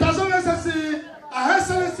 Our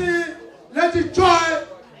Excellency Lady Joy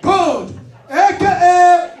Gold,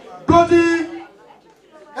 aka Godi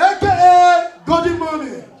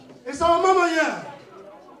Mommy. It's our mama here.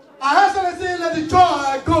 Our Excellency Lady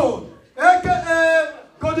Joy Gold, aka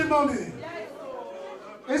Godi Mommy.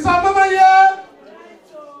 It's our mama here.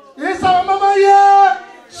 It's our mama here.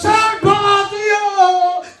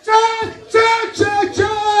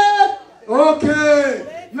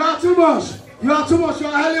 Okay, you are too much. You are too much. You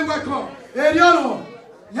are highly welcome. Eliano.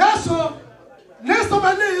 Yes, sir. Next on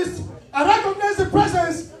my list, I recognize the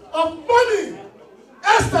presence of Mommy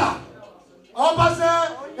Esther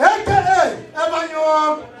Obase, aka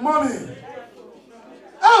Evanyo Mommy.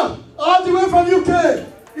 Oh, all the way from UK.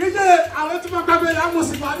 I went to my baby. I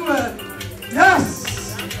must be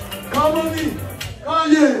yes. Come on me. Come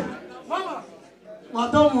here. Mama.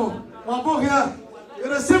 Madame. Mabo here. You're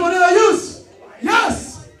the same money I use. Yes.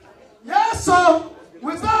 Yes, sir.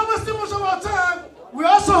 Without wasting much of our time, we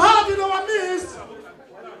also have in our midst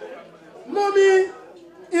Mommy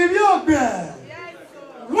Iliogbe,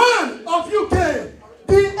 one of UK,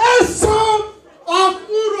 the son of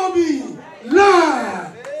Urobi. La.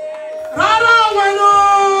 Rara Wano.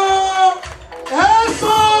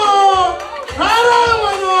 Eso. Rara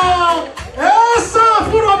Wano. Eso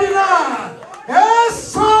Urobi la.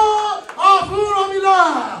 Eso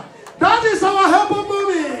our humble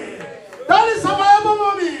mommy. That is our humble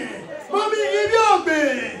mommy. Mommy Ibiobe.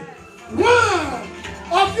 One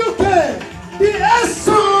of UK. The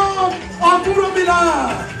son of Urumila.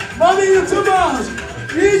 Mommy, you too much.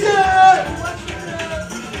 DJ.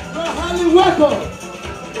 You're highly welcome.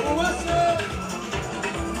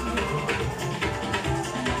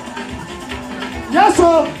 Yes,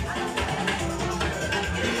 sir.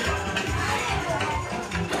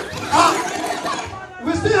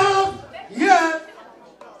 We still have here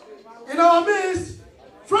in our midst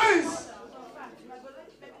friends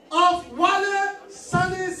of Wale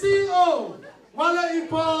Sunny CEO, Wale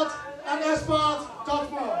Import and Export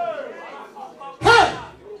Government. Hey,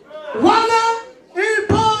 Wale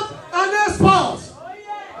Import and Export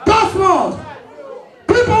Government.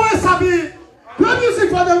 People will sabi play music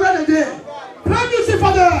for the wedding day. Play music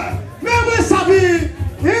for the men will sabi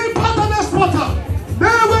import and exporter.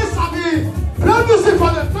 Men will sabi play music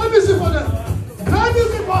for them. Play music for them. Play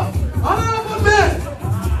music for honorable men.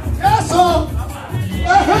 Yes, sir.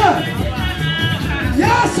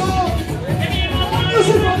 Yes, sir. Play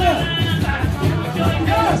music for them.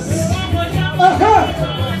 Yes.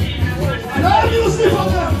 Play music for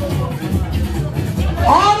them.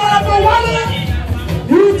 Honorable Wale,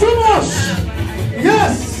 you too much. Yes.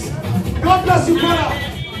 God bless you, brother.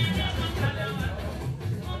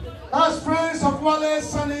 As friends of Wale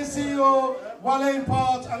Sunny CEO, Wale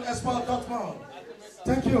Import and Export Government.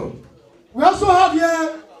 Thank you. We also have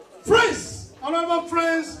here friends, honorable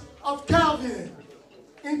friends of Calvin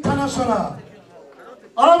International.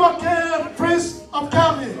 Honorable friends of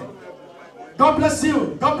Calvin. God bless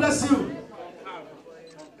you. God bless you.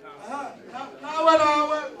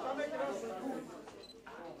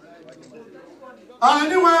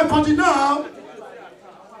 Anyway, for the now,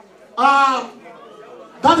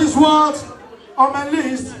 that is what on my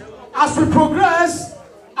list. As we progress,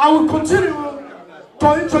 I will continue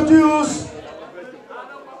to introduce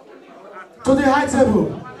to the high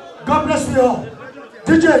table. God bless you all.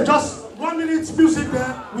 DJ, just 1 minute music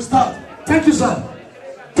there, we start. Thank you, sir.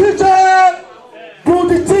 DJ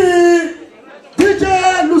Buditi,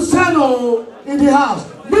 DJ Luciano in the house.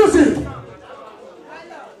 Music.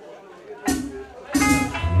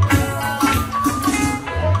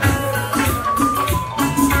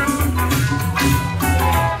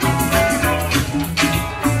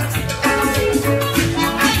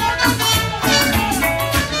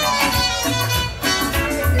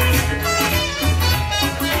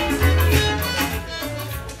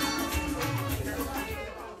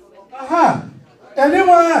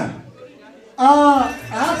 Anyone? I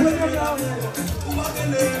have to go down here.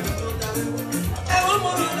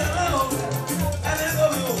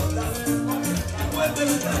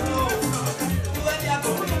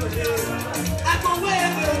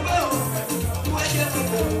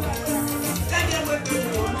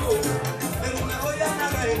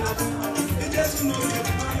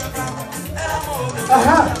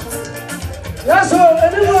 Yes, sir.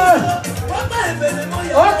 Anyone?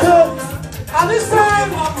 Okay. And this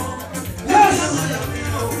time, yes.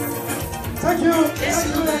 Thank you,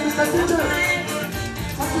 Mr. DJ.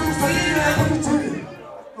 Thank you, Mr. DJ.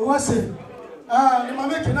 What's it? The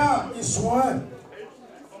mama kina is one.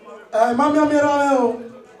 Mama mira,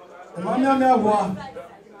 mama mira wa.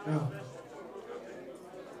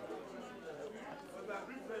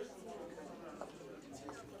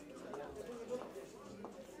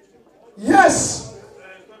 Yes.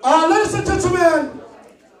 Ladies and gentlemen,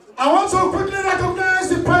 I want to quickly recognize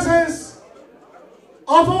the presence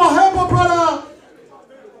of our humble brother,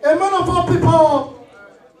 a man of our people,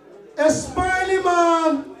 a smiling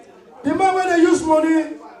man, the man when they use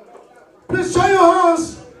money. Please show your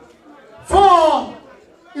hands for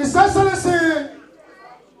His Excellency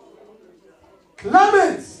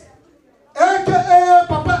Clement, aka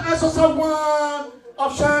Papa Esosa1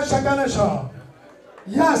 of Shaganesha.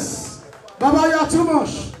 Yes, Baba, you are too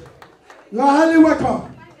much. You are highly welcome.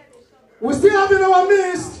 We still have in our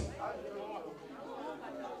midst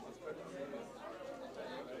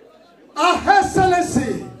Her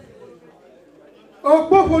Excellency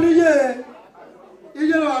Okpokoliye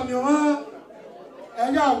Iyelo Amiwa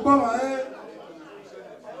Eya Ogboma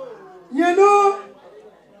Yenu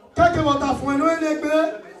Keke Wata Fun Enu Enegbe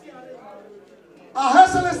Her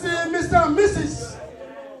Excellency Mr. and Mrs.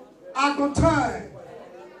 Agontine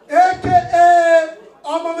aka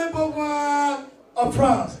Omomebo of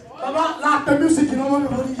France. Baba, la music in all the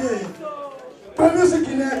music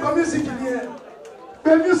in there, music in here,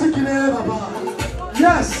 music in here, Baba.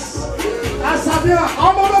 Yes, Asabia,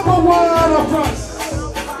 I'm on the one of France.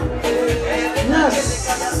 Yes.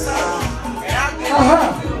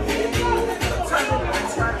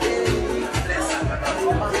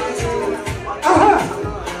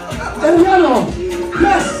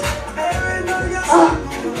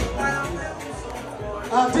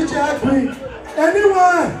 free.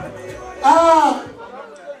 Anyone?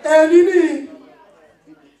 Enini,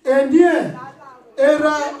 Endie,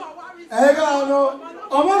 Era, Egano,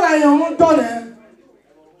 Omara Yontone,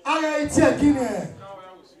 Aga Kine,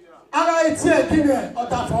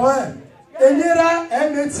 Otafoe, Enira,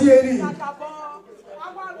 Emetieri.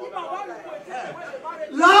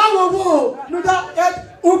 Là, nous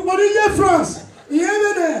avons France,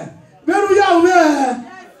 Yémen, Berouya,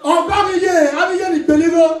 encore Avier,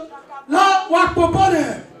 Beligo, là, Wakopone,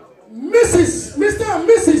 Mrs. Mr. and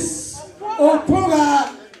Mrs. Opoga,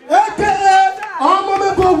 aka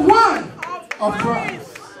Honorable One of France.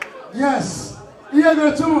 Yes, here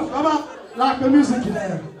go too, Baba, like the music in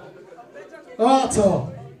there.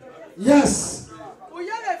 Oh, yes.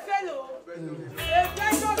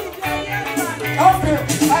 Okay,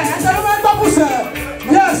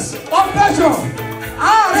 yes, of pleasure.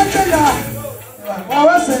 What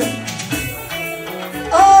was it?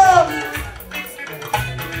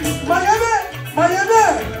 Miami,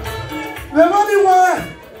 the money one.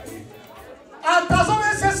 And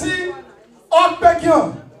Tasman says, Okpekyo,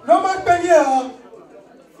 no man Peggy,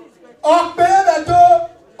 Okpedo,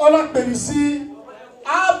 Olak Baby,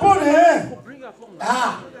 Abone,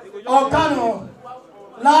 Okano,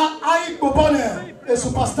 La Ai Bobone, a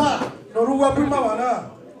superstar, Norua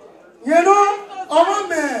Primavana. You know, our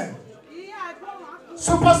man,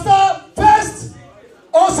 superstar first,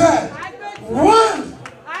 also, one.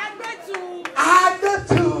 I get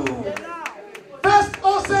to first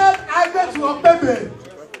also I get to a baby.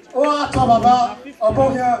 Oh, Tababa,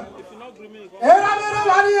 Aboya. Era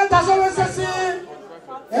Maria Tasman Sessi,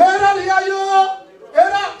 Era Yayo,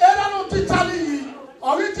 Era no Titali,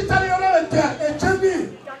 or Italy a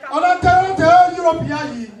champion, or a terrible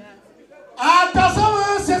European. At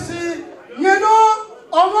Tasman Sessi, you know,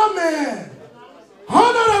 our man,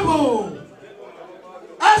 Honorable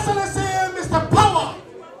Excellency Mr. Power,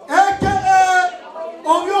 aka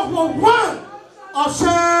one of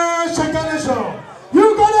Shake.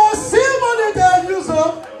 You gonna see money they use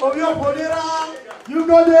of your Ponera. You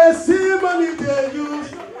gonna see money they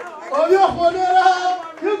use of your Ponera.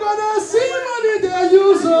 You gonna see money they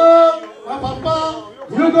use Papa.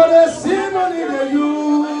 You gonna see money they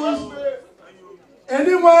use.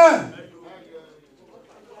 Anyone,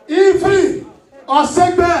 if or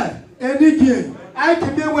segment, any game, I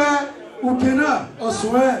can be where Ukena or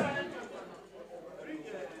swear.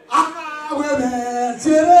 I will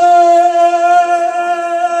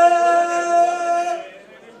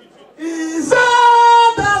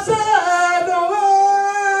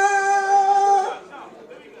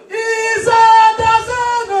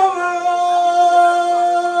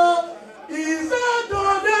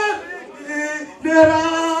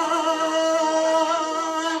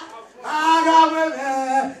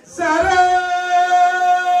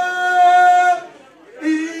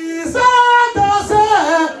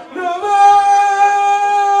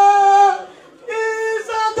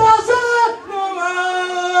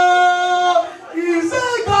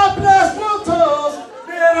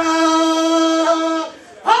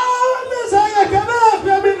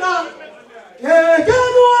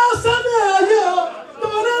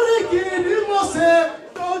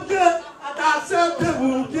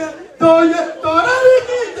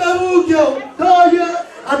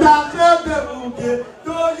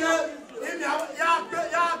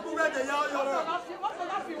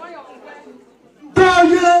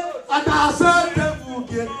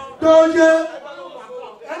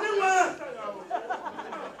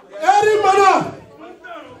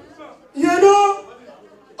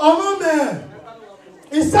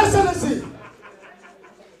His Excellency,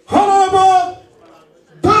 Honorable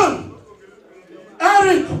Don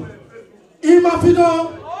Eric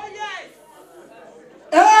Imafido,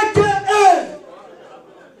 aka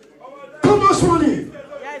Thomas Money,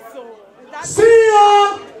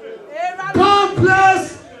 CEO, God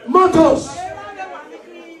Bless Motors,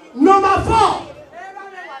 number 4,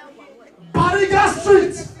 Bariga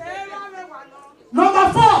Street,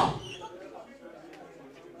 number 4,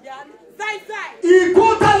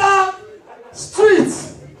 Ikotala Street,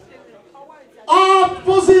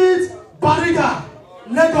 opposite Bariga,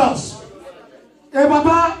 Lagos. Hey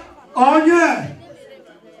Baba, Onye,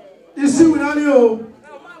 is he with you?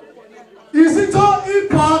 Is it all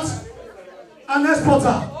import and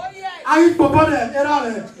exporter? I import it,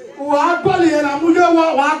 erale. Wakwali era muyo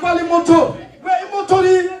wakwali moto. We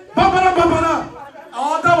motori babara.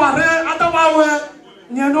 Adawa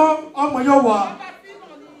nyeno omoyo wa.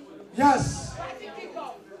 Yes.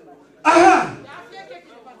 Aha.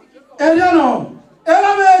 Eliano.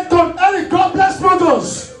 Elame Don Eric, God Bless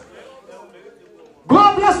Motors.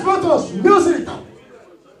 God Bless Motors. Music.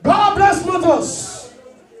 God bless mothers.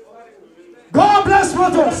 God bless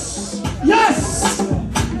mothers. Yes.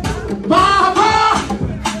 Baba.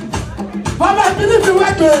 Baba, I believe you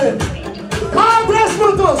work it. God bless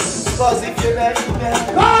mothers. Because if you're ready,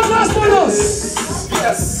 God bless mothers.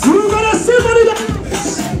 yes. You're gonna see money that.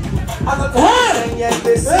 Hey.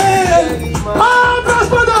 God bless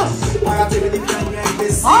mothers.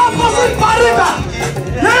 Opposite Pariga.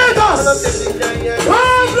 Lagos.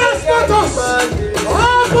 God bless mothers.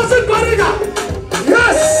 Opposite Pariga.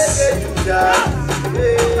 Yes.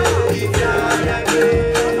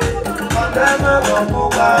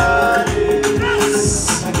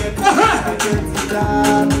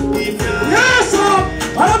 Yes, sir.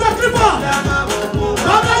 Another clipper.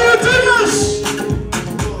 Another YouTubers.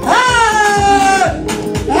 Hey,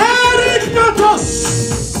 Eric Motos.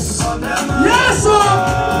 Yes, sir.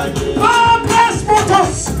 God bless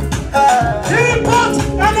Motos. Import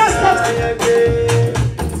and export.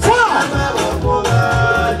 4.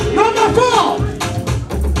 Number 4.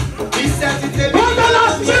 Gondola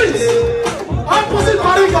Street. Opposite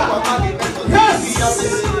Mariga. Yes.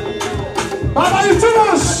 Baba, you too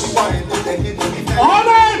much.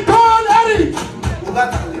 Honor God, Eric.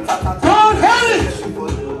 God, Eric.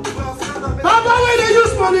 Baba, when they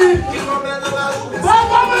use money.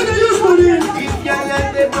 Baba, when they use money. Hey,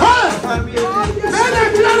 then they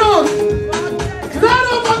clear up. Clear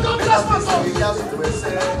up and God bless myself.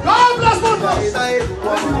 God bless myself.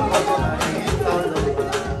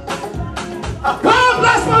 God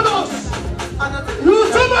bless myself. You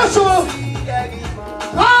too much.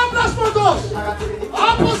 God bless myself.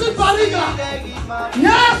 Opposite Bariga.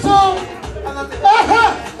 Yes, sir.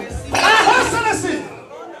 Excellency.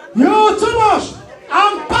 You too much.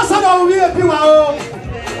 Ambassador will be a people.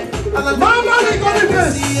 Mama the God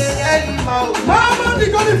face. Mama the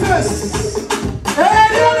God face. Hey,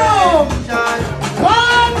 you know.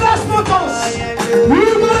 God bless mothers.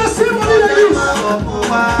 We're gonna see money they use.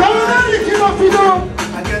 Don't let it keep up, you know.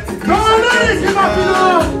 Don't let it keep up, you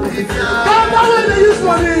know. Don't let it use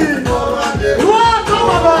money. You are come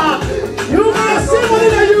about. You're gonna see money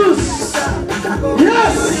they use.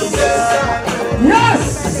 Yes. Yes.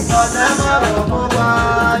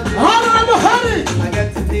 Honorable Harry.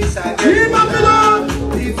 Keep up, you know.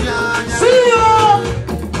 See you.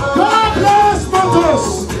 God bless mothers.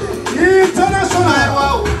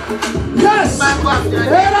 International. Yes.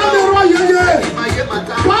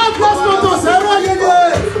 God bless mothers.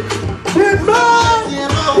 The man,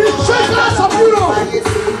 the checkers of Europe.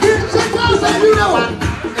 The checkers of Europe.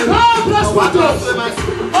 God bless mothers.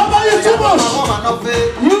 Over you too much.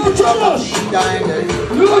 You too much.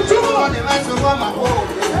 You too much.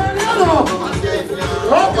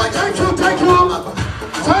 Okay, thank you, thank you.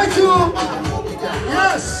 Thank you.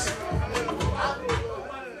 Yes.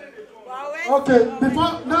 Okay,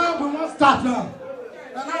 before now we won't start now.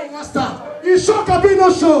 Now we won't start. It's shock or be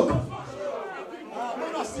no shock.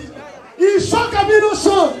 It's shock or be no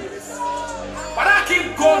shock. But I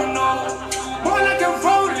keep going on. More like a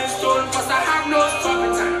rolling stone, cause I have no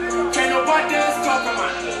stopping time. Can nobody stop me,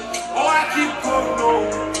 man? Oh, I keep going on.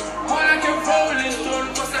 More like a rolling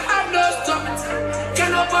stone, cause I have no stopping time.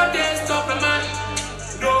 Can nobody stop me, man?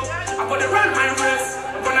 No, I'm gonna run my race.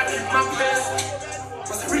 I'm gonna keep my place.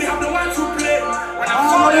 Cause I really have no one to play. When I'm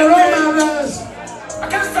falling, I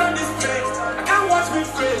can't stand this place. I can't watch me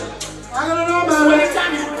fail. I'm gonna know my way.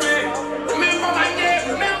 Anytime you play, remember my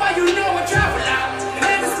name. Remember you know a traveler. The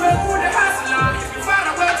name is where who the hustler. If you find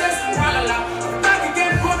a way, just walala. Back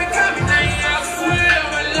again, for me coming. I swear of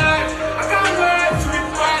my life. I can't wait to be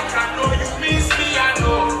back. I know you miss me. I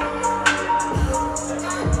know.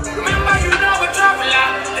 Remember you know a traveler.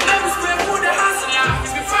 The name is where who the hustler.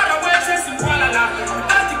 If you find a way, just walala.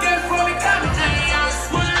 Back again, for me coming. I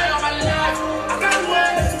swear of my life. I can't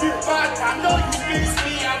wait to be back. I know you miss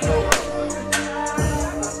me. I know.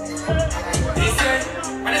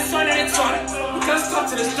 We can't stop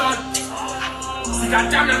to the sun. See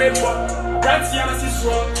that damn na me what? Right here na see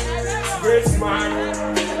so. Great man.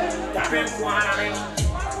 That been one I mean.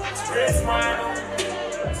 Great man.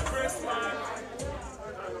 Great man.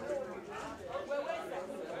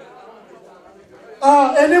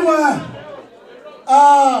 Anyway.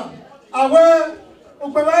 Our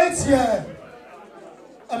here.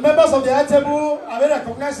 Members of the table, I will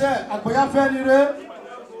recognize Akoya Fenire.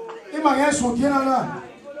 Imagine Sokina.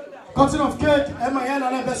 Cutting of cake, and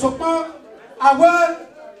Besokma, our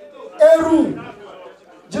Eru.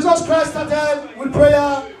 Jesus Christ started with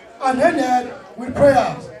prayer and ended with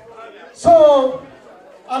prayer. So,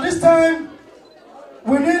 at this time,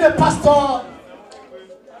 we need a pastor,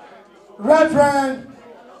 Reverend,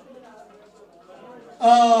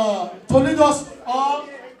 to lead us all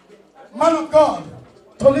man of God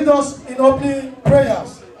to lead us in opening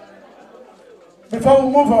prayers before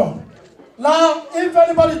we move on. Now, if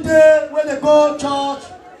anybody there when they go church,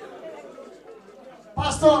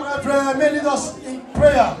 pastor, reverend, may lead us in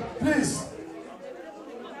prayer, please.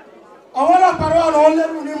 I want to parole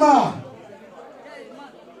on.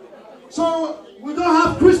 So we don't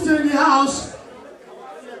have Christian in the house.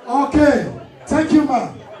 Okay, thank you,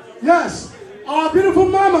 ma. Yes, our beautiful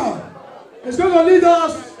mama is going to lead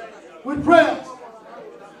us with prayers.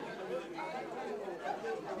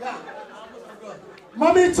 Yeah.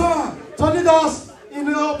 Mommy turn to lead us in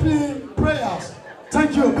the opening prayers.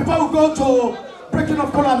 Thank you. Before we go to breaking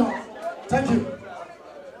of Colano. Thank you.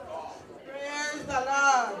 Praise the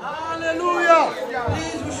Lord. Hallelujah.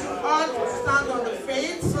 Please, we should all stand on the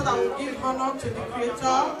faith so that we give honor to the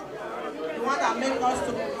Creator, the one that made us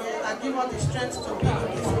to be here, that give us the strength to be in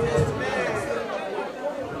this place today.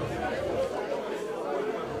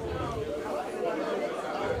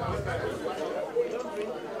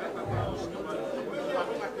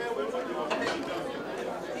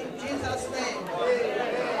 In Jesus' name.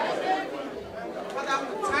 Father,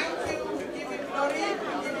 we thank you, we give you glory,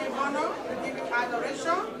 we give you honor, we give you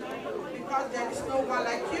adoration, because there is no one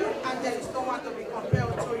like you and there is no one to be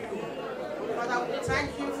compared to you. Father, we thank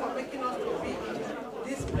you for making us to be in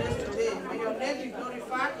this place today. May your name be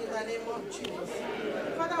glorified in the name of Jesus.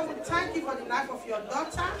 Father, we thank you for the life of your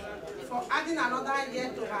daughter, for adding another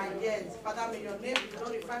year to her years. Father, may your name be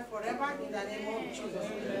glorified forever in the name of Jesus.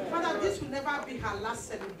 Father, this will never be her last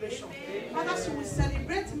celebration. Father, she will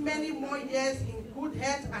celebrate many more years in good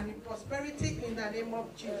health and in prosperity in the name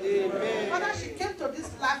of Jesus. Amen. Father, she came to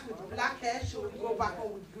this life with black hair. She will go back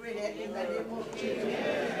home with gray hair in the name of Jesus.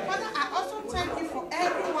 Father, I also thank you for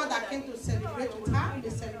everyone that came to celebrate with her.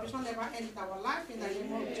 The celebration never ends our life in the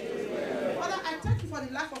name of Jesus. Father, I thank you for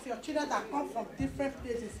the life of your children that come from different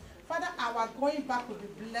places. Father, our going back will be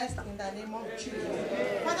blessed in the name of Jesus.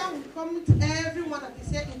 Father, we commit everyone that is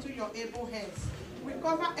here into your able hands. We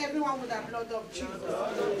cover everyone with the blood of Jesus.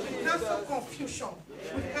 We cancel confusion.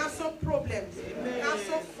 We cancel problems. We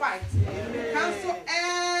cancel fights. We cancel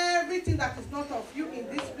everything that is not of you in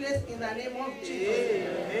this place in the name of Jesus.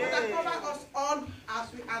 Father, cover us all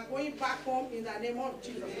as we are going back home in the name of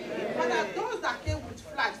Jesus. Father, those that came with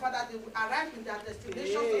flights, Father, they will arrive in their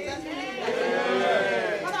destination successfully in the name of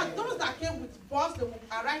Jesus. Father, those that came with bus, they will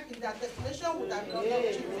arrive in their destination with the blood of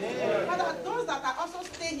Jesus. Father, those that are also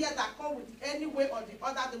staying here that come with any way or the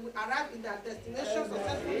other, they will arrive in their destination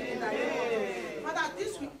successfully in the name of Jesus. Father,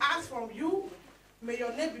 this we ask from you. May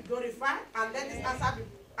your name be glorified and let this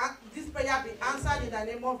prayer be answered in the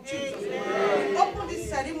name of Jesus. We open this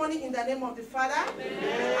ceremony in the name of the Father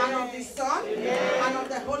and of the Son and of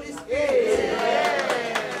the Holy Spirit.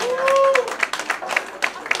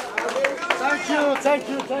 Thank you, thank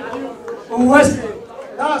you, thank you. Wesley,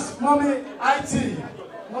 that's Mommy IT.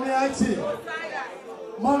 Mommy IT.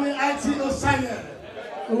 Mommy IT Osanya.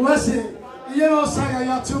 Wesley, you know Osanya,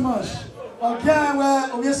 you're too much. Okay,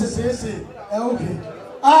 well, okay.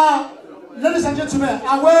 Ladies and gentlemen, I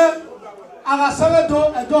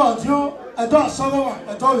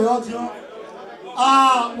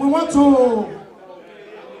we want to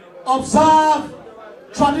observe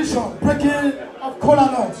tradition, breaking of kola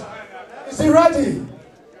nut. Is he ready?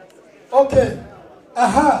 Okay.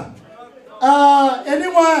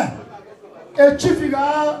 Anyone? A chief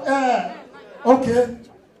figure? Okay.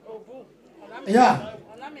 Yeah.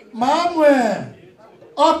 Mamwe.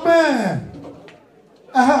 Open.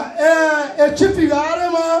 A chief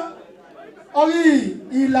figure? Ori,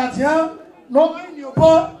 il a tient. No, il n'y a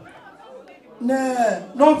pas.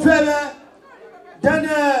 Non fait. Then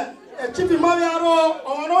a chief figure,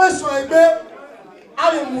 on a so a bit.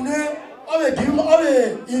 Ave mune, ave kim,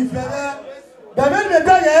 ave ifere. Bebe me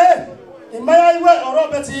pege. Imaya iwe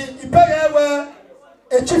orobeti, ipege we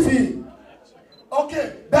a chiefy. Okay,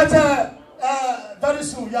 better. Very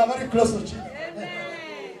soon, you are very close to chief.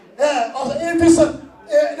 Also, in this,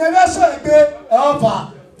 never so a bit.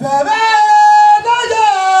 Opa, bebe na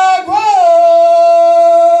yago,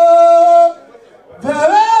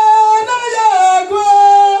 bebe na yago.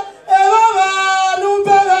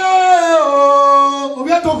 We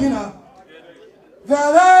are talking now.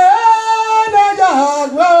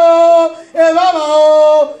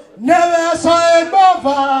 Never saw a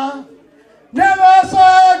buffer. Never saw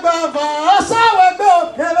a buffer. I saw a bill.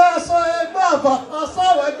 Never saw a buffer. I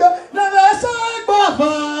saw a bill. Never saw a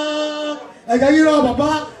buffer. I got you over, Papa.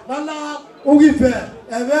 Nana, Ugife.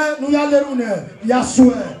 Eve, Nuyalerune,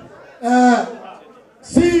 Yasue.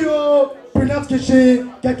 CEO, Prenat Kishi,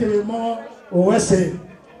 quelques éléments au SA.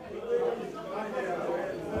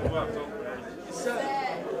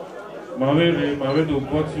 my way to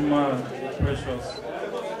Baltimore,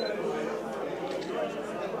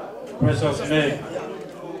 precious Meg.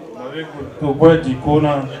 My way to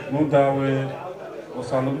Boydicona, Mudawe,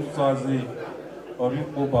 Osalum Sazi,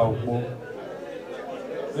 Oripo Baupo.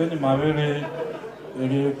 Then my way,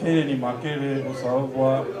 Kay, Makere,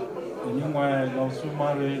 Osalva, Nima, no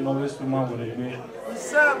Sumari, no Suma with a bit.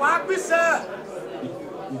 Sir, what we say?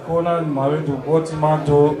 Icona married to Baltimore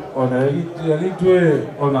on a little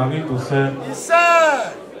on a little set.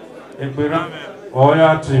 Sir, a Berame,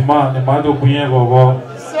 Oya Trima, the Mado Puyago,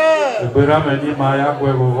 sir, a Berame, the Maya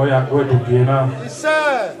Guego, go to Gena.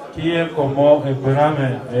 sir, Kie como a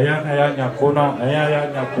Berame, Aya Yakona,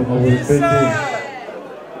 Aya Yakuno will pay.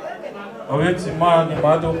 Oyetima, the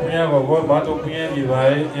Mado Puyago, Mado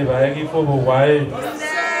Puyago, if I give for Hawaii.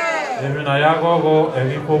 Even Ayago, a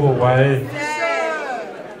give for Hawaii.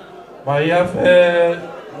 Maria fait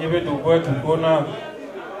niveau de quoi tout connaît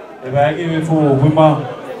et va arriver pour vraiment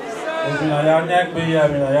et puis il y a un peu il y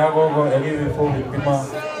a gogo arriver pour vraiment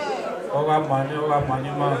on va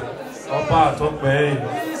maniement on part au pays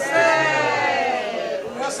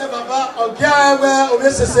merci baba on vient on vient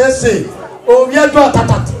cesser on vient toi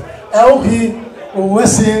tatat et ok on va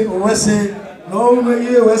c'est non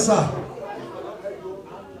mais ouais ça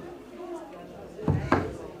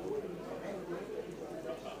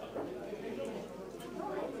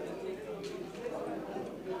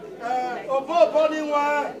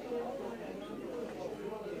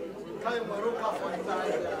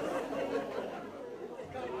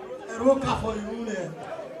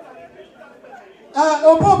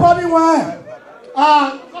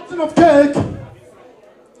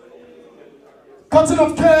cutting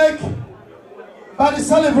of cake by the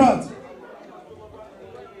celebrant.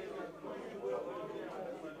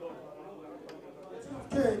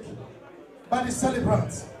 Cake by the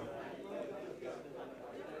celebrant.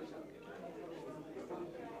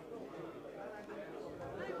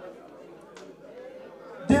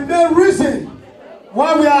 The main reason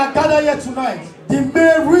why we are gathered here tonight, the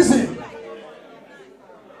main reason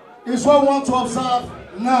is what we want to observe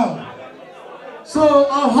now. So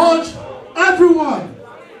I urge everyone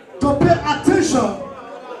to pay attention.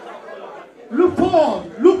 Look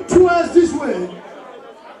forward, look towards this way.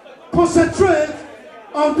 Concentrate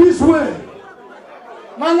on this way.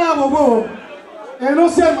 Malabobo, and no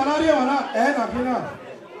say malaria and Akina.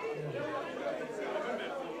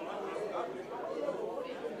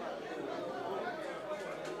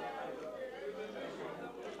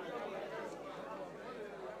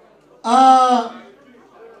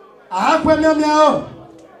 Miao.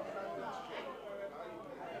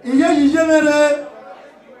 Iye yijemere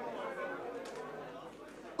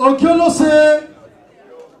Okiolose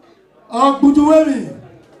Ogbuduwemi.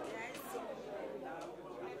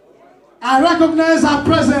 I recognize our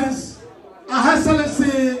presence, Her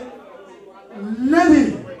Excellency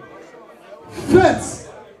Lady Faith,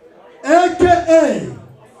 aka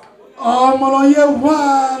Omoloye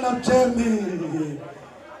one of Germany.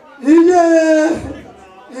 Iye.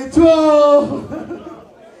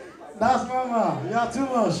 That's mama. You are too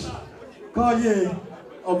much. Call ye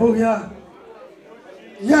Obugia.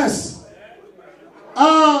 Yes.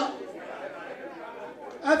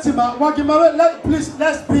 Etima, please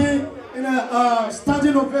let's be in a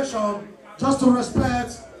standing ovation just to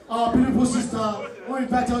respect our beautiful sister who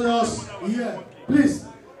invited us here. Please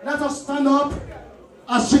let us stand up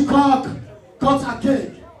as she cuts a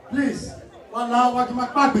cake. Please.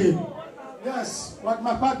 Yes,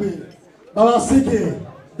 Wakimakpagbe, Baba Sike,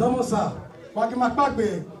 Domosa,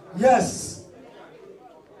 Wakimakpagbe, yes.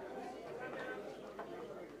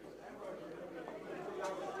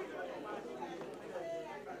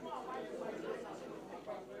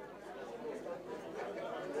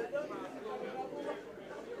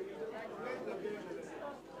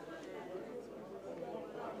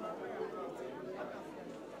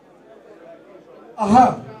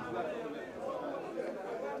 Aha.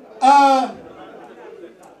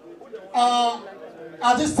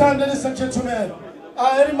 At this time, ladies and gentlemen,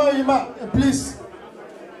 please,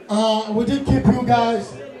 we did keep you guys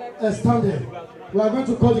standing. We are going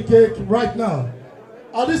to cut the cake right now.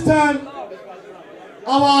 At this time,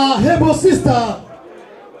 our Hebo sister,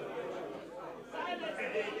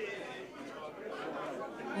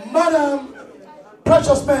 Madam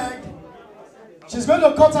Precious Meg, she's going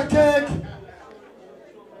to cut a cake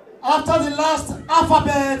after the last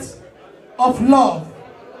alphabet of love.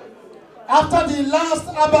 After the last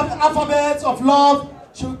alphabet of love,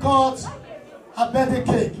 she'll cut her birthday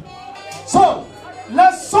cake. So,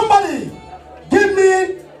 let somebody give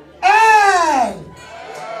me L.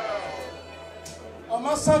 On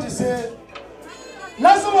my son, he said,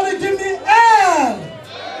 Let somebody give me L.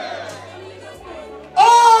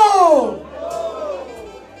 O.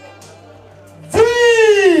 V.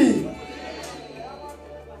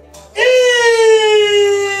 E.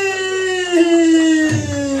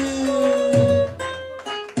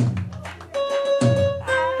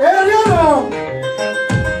 Ariana.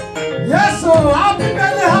 Yes, so happy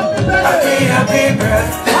birthday, happy birthday. Happy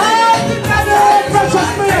birthday. Happy birthday,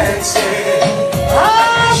 precious man.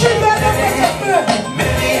 Happy birthday, precious man.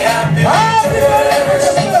 Many happy Happy birthday,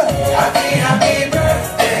 precious man. happy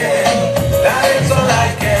birthday. That is all I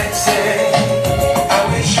can say. I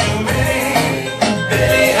wish you many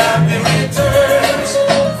happy returns.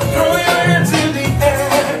 Throw your hands in the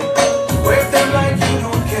air. Wave them like you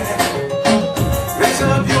don't care. Raise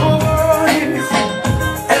up your voice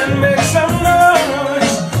and make some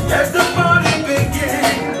noise. Let the party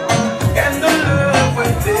begin. And the love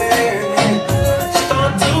within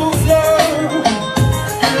start to flow.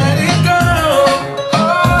 Let it go. Oh,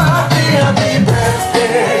 happy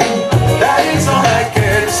birthday. That is all I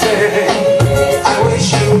can say. I wish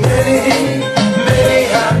you many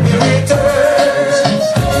happy returns.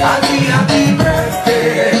 Happy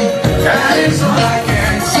birthday. That is all I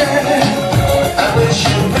can say. I wish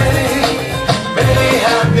you many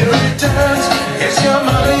happy returns. Is your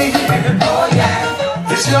mommy here? Oh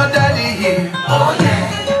yeah. Is your daddy here? Oh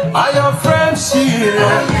yeah. Are your friends here?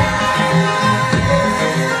 Oh yeah.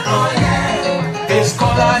 Oh yeah. Is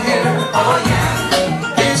Kola here? Oh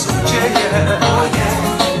yeah. Is Uche here? Oh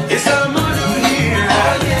yeah. Is Amadu here?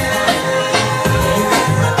 Oh yeah.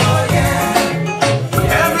 Oh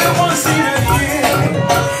yeah. Everyone's here.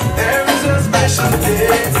 There is a special day.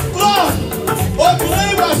 Lord,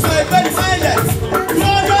 obìnrin wà sọ ẹgbẹ́ ní fẹ́lẹ̀,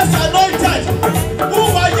 glorious anointed, who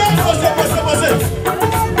wà yẹ pọ̀sẹ̀pọ̀sẹ̀pọ̀sẹ̀.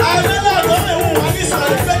 Àdínlá àdánwò ìhùn wà ní sọ̀rọ̀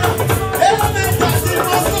ìfẹ́ náà. Ẹlẹ́mẹ̀ta ti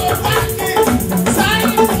mọ sọ báńkì, sáyìn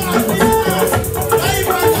fún àdínlá, láyé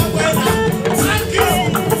bá àgbẹ̀ náà, thank you.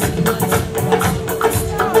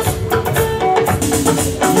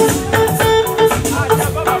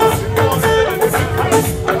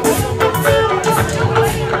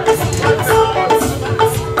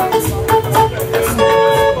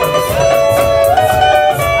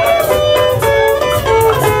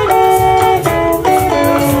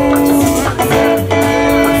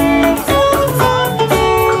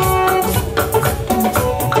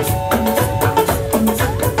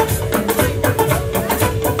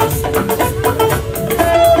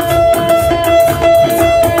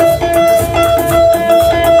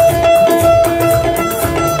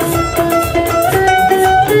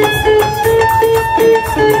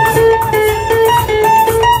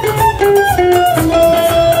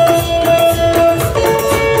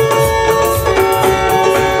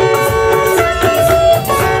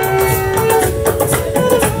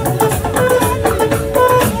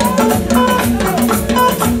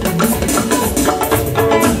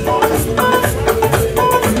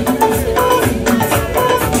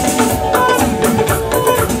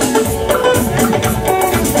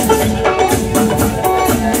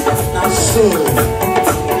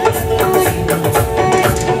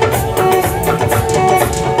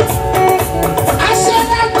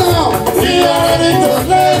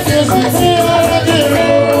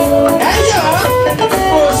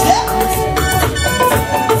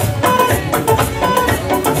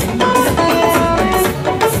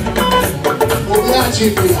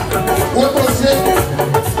 What was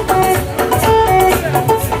it?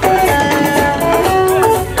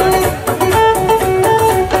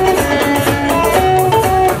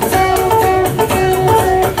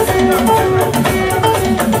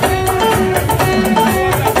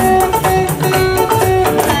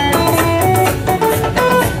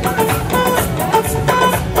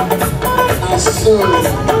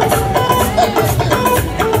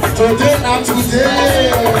 Today, not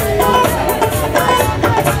today.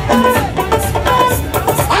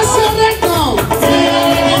 I said that now.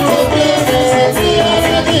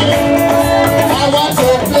 I want to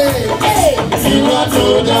play. Hey, you want to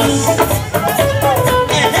dance.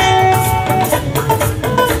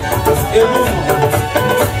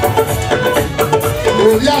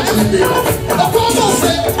 Oh, yeah, Jimmy. I want to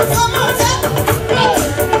say, come on,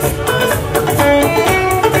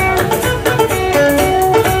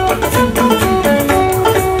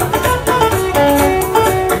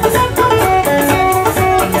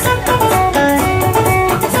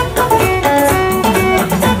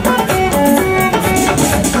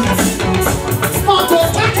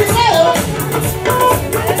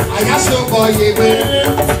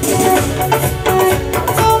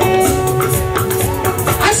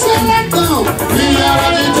 I said let go. We are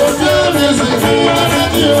ready to do music.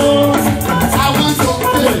 I want to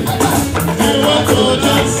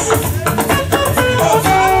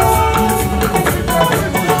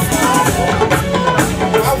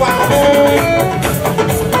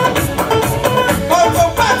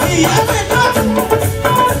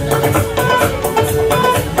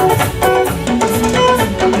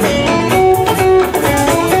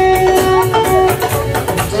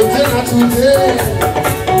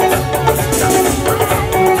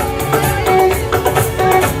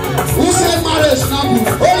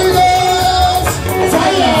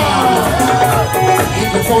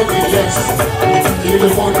the funny yes, keep the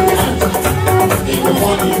funny hand, keep the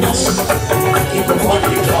funniness, keep the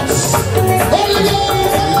funny cuts. Holy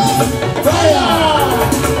Ghost!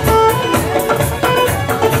 Fire!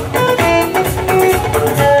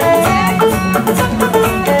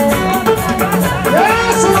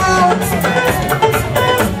 Yes, Lord.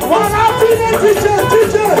 One happy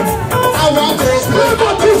teacher. I want to explain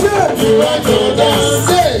Never teacher. you want to dance.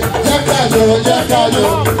 Say, yakayo, yakayo,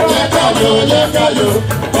 yakayo, yakayo.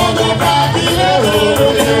 Ọmọ bàbí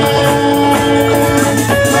lẹ́rọ̀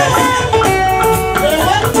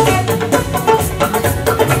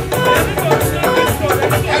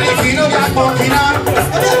ẹni kì í ló bá pọ̀ kìnnà.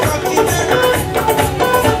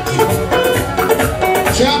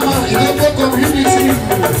 Chairman, Ilé community.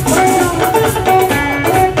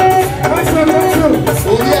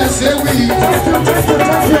 Orí ẹsẹ̀ wí.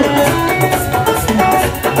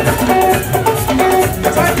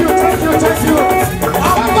 Thank you.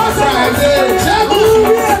 Bàbá Friday, ṣẹ́gun.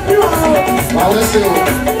 Báwo ṣe o?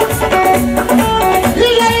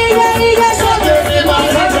 Ilé sọ́dọ̀ ní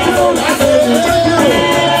bàbá tó láti ojú.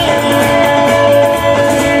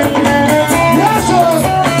 Yes, sir.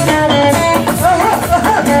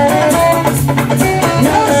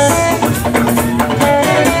 Yes.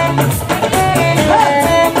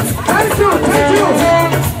 Thank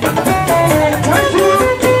you.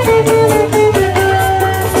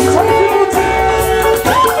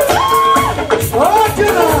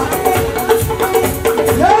 Okay, now.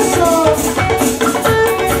 Yes, sir.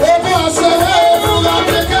 Bàbá ṣẹ̀wá ìlú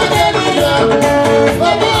láti kéde nìyẹn.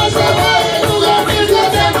 Bàbá ṣẹ̀wá ìlú láti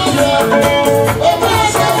kéde nìyẹn. Bàbá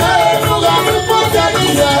ṣẹ̀wá ìlú láti kéde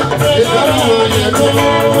nìyẹn. Ìjọba òye tó.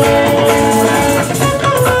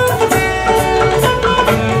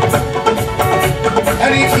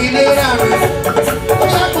 Ẹni kì í lé rà mí. Ó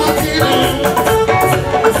yẹ kó kí ni.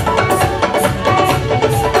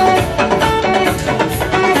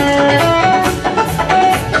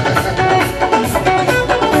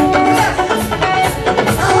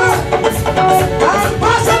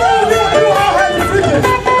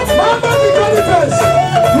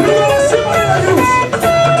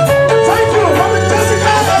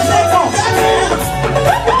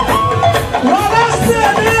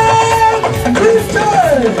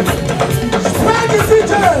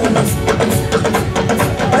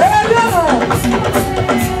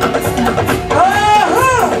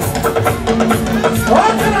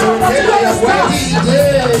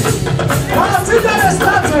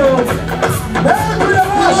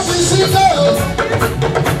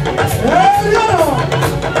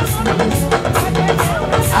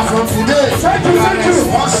 From today, Thank you.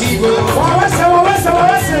 responsible.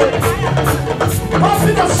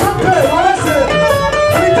 Nothing of champagne.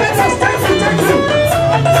 Thank you.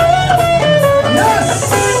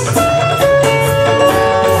 Yes.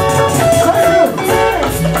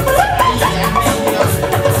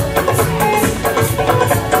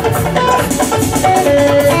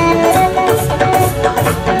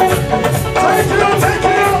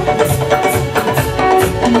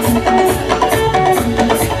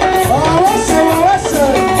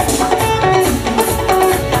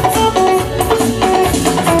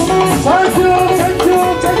 Thank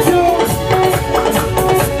you.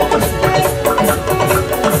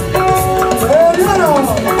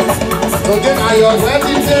 Today na your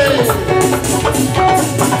wedding day.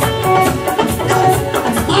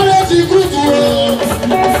 Marriage is good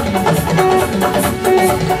o.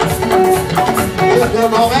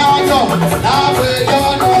 Ìgbọ̀nà mẹ́ọ̀jọ̀ láàbẹ̀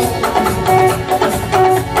yọ̀nà.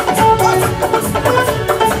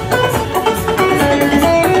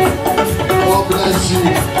 God bless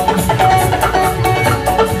you.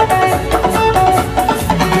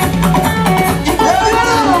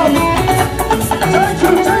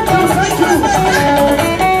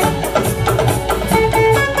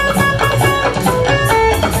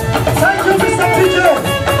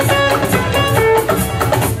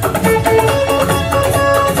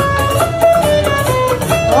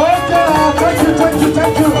 Okay.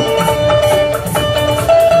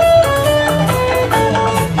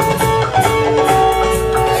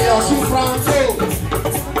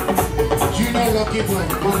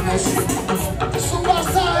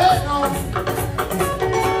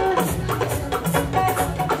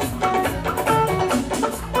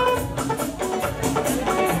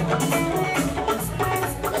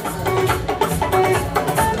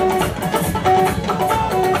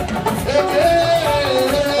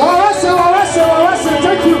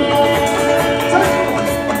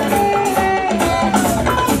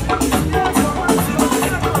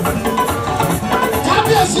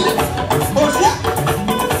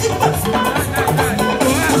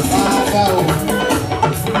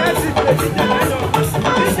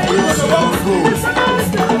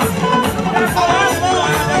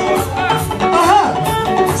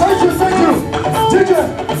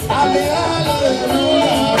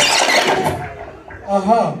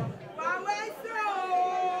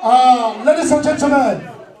 Ladies and gentlemen,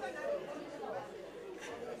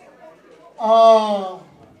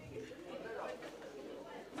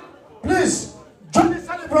 please join the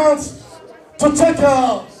celebrants to take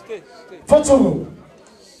a photo,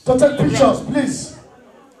 to take pictures, please.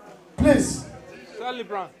 Please.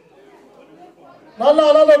 Celebrant. No,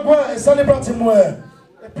 a celebrant him a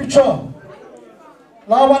picture.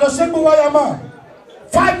 Now, when I say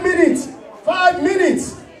 5 minutes. 5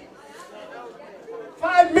 minutes.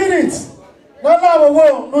 5 minutes.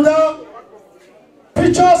 No,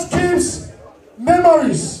 pictures keeps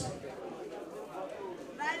memories.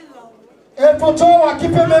 A photo will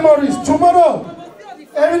keep memories. Tomorrow,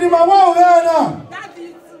 a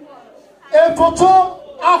photo,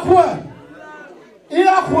 a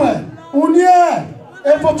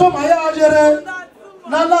photo,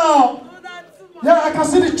 now, yeah, I can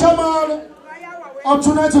see the chairman of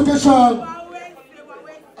tonight's occasion.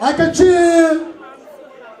 I can see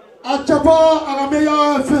Achaba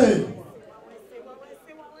Arameya Fe.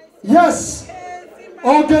 Yes.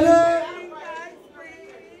 Ogele.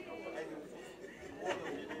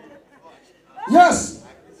 Yes.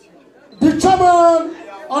 The chairman,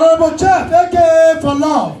 Honorable Jeff, aka for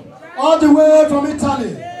love, all the way from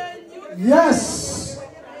Italy. Yes.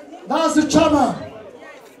 That's the chairman.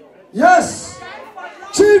 Yes.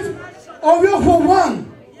 Chief of Yoko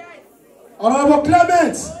One, Honorable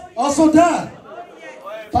Clement, also there.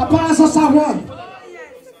 Papa also one.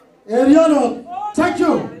 Ariano, thank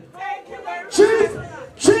you. Chief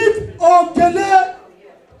Ogele,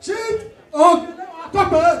 Chief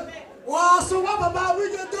Ogele. So what about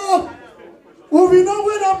we get do? We know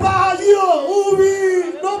we don't buy you. We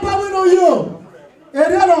don't buy you.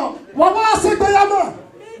 Ariano, what was it?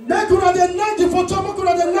 They could have the 90 for Tomo, could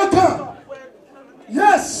have the knocker.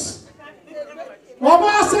 Yes. What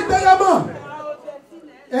was it?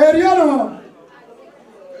 Ariano.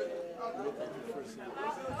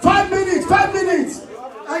 5 minutes, 5 minutes.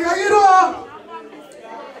 I got you.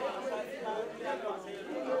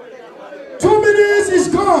 2 minutes is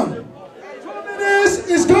gone. 2 minutes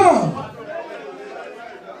is gone.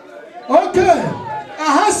 Okay. I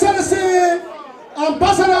have to say,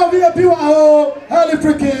 Ambassador of VIP, Harley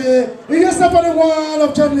Fricky. He is number 1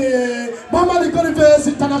 of Germany. Mama the Conifes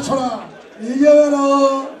International.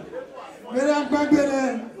 Yellow. Madam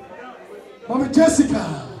Bagwene. Mommy Jessica.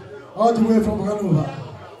 All the way from Hanover.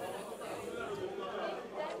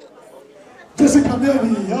 Jessica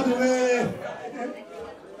baby, all the way.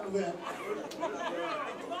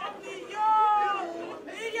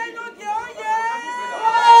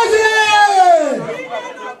 Oh yeah!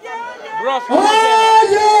 Oh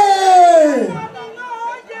yeah!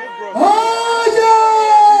 Oh yeah!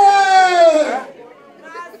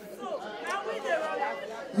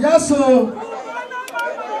 Yes sir.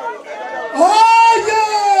 Oh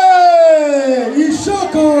yeah!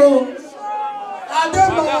 Ishoko.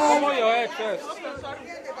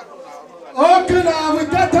 Okay, now we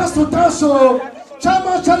get dance to dance. So,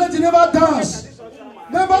 Chairman Challenge never dance.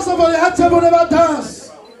 Members of the head table never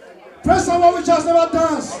dance. President which has never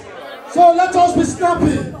dance. So let us be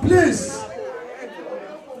snappy, please.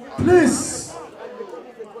 Please.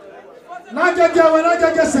 Nagege when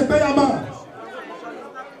Nagege Sebeyama.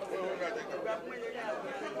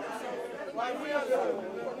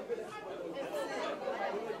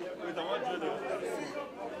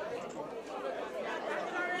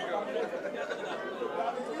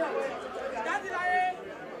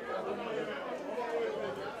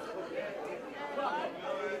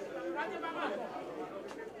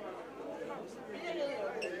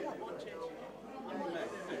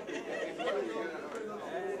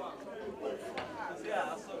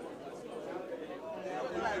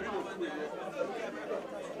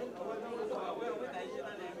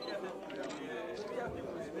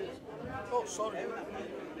 Oh, sorry.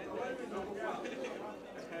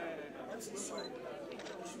 I'm so sorry.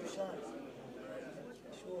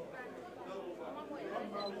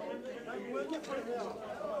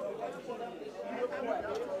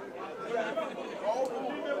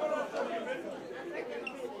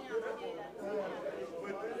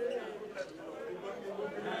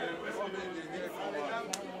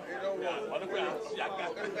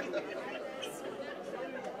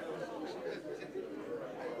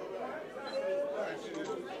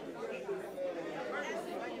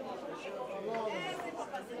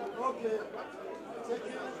 Okay.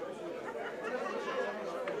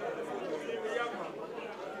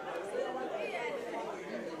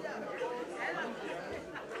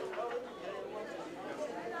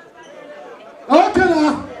 Okay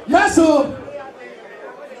now. Yes sir.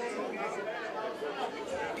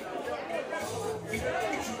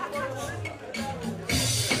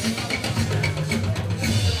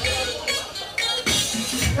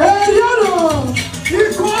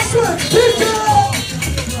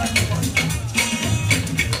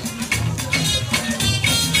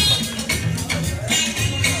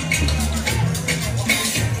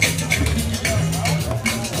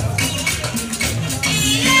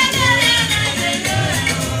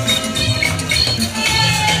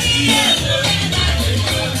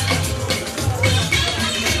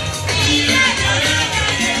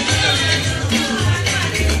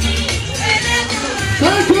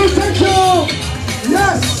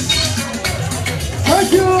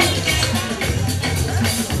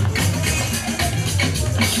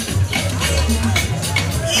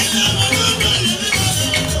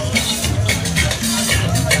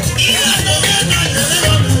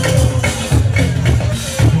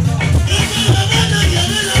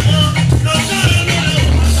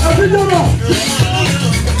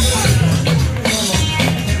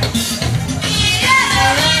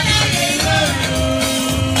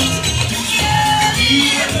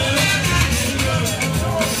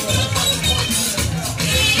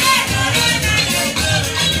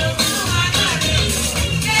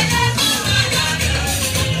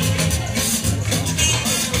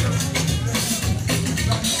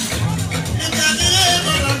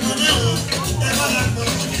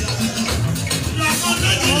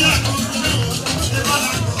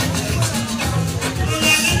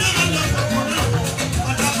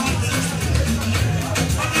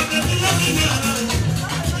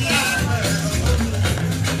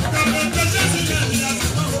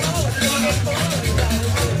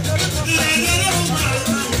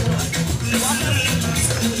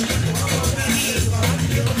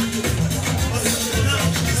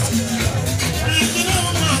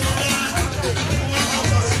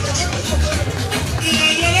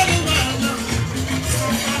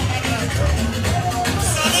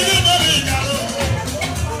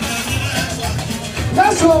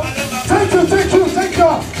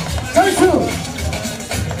 Thank you.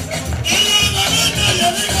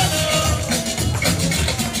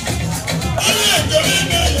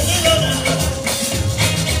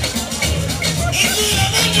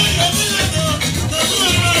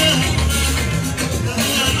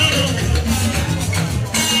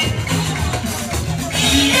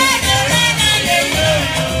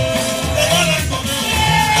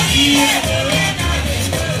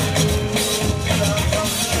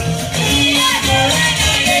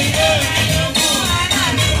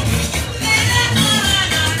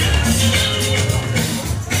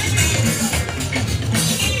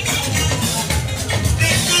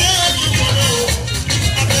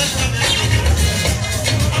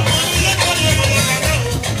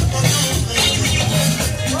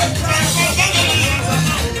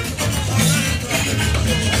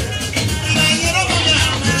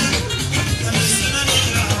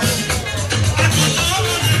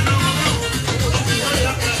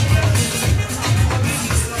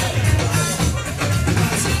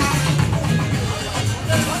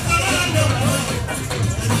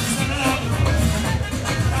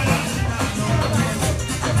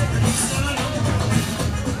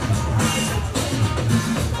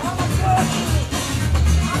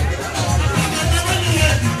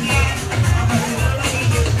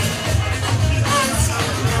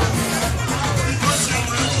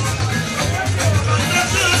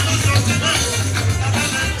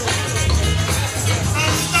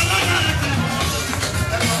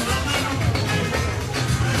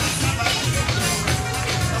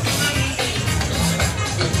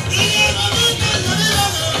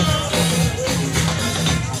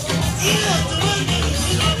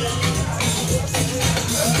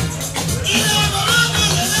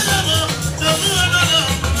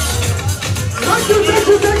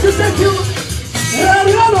 Thank you.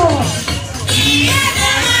 Ariano.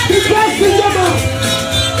 The best in Jama.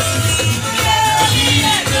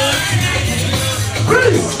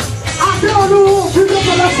 Please, I tell you, give them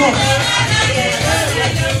a lesson.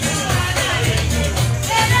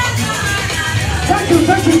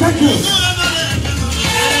 Thank you.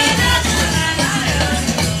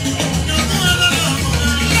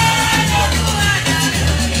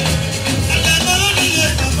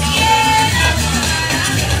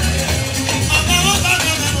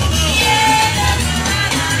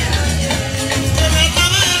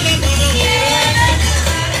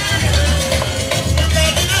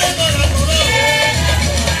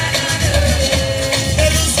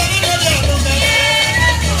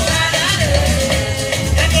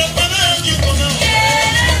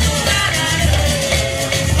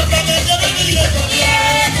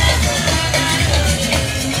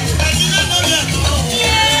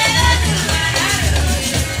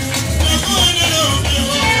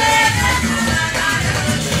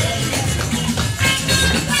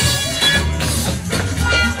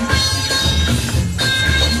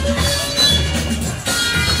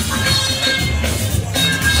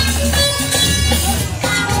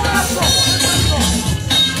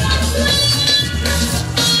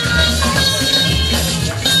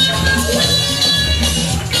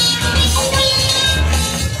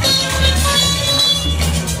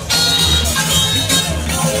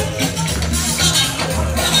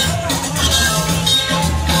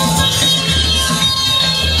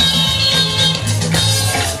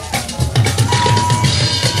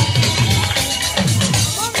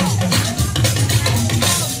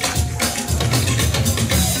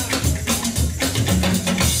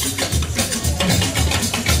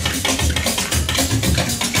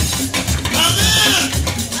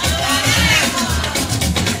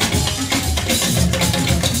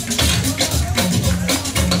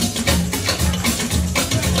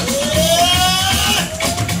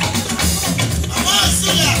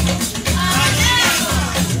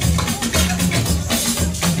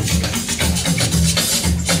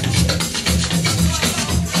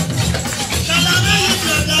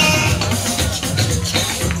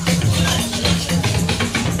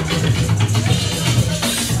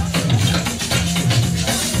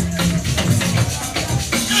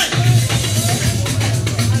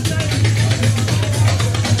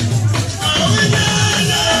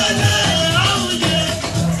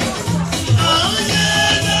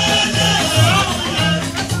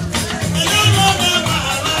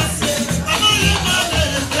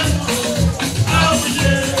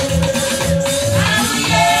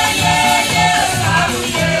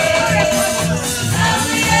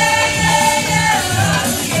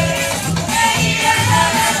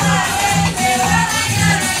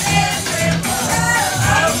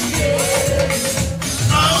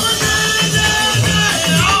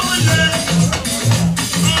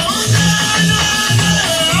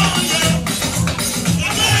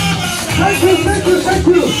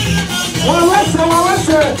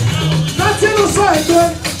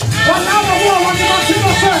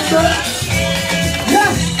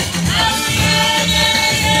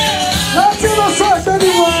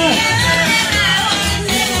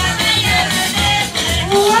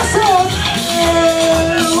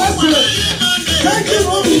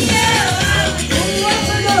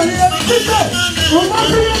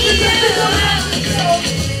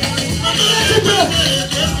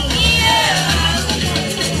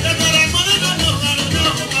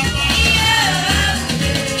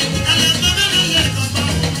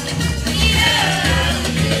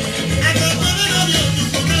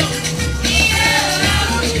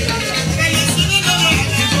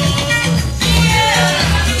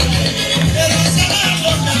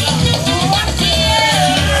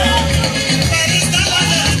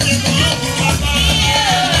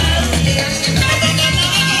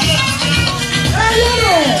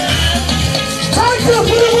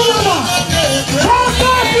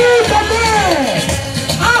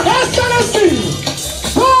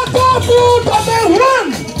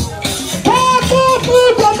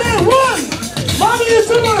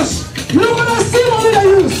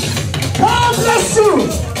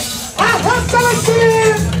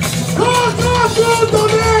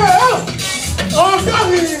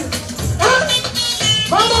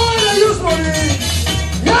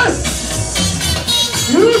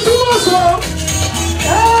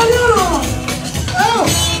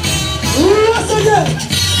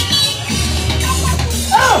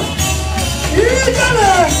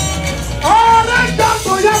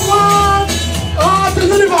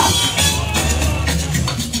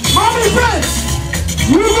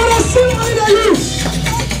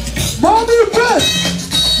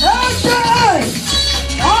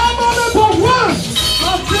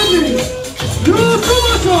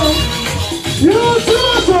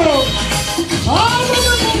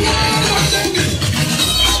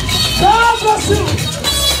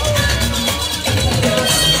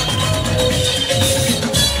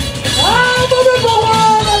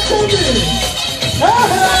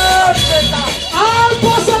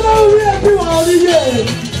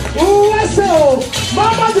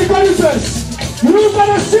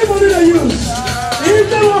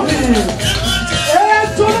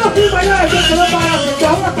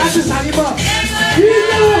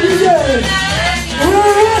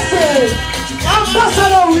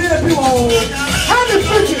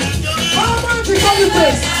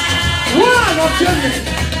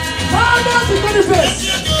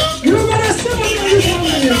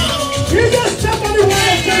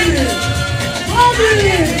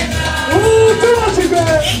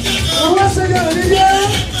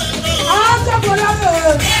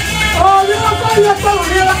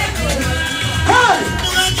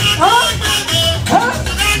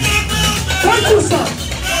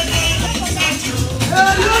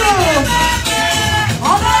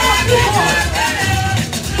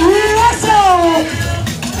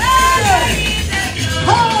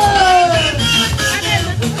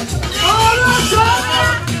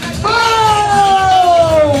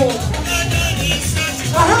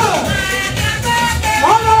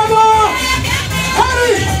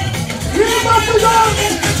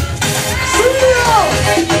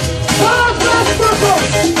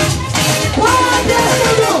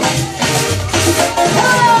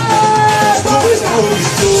 Hey!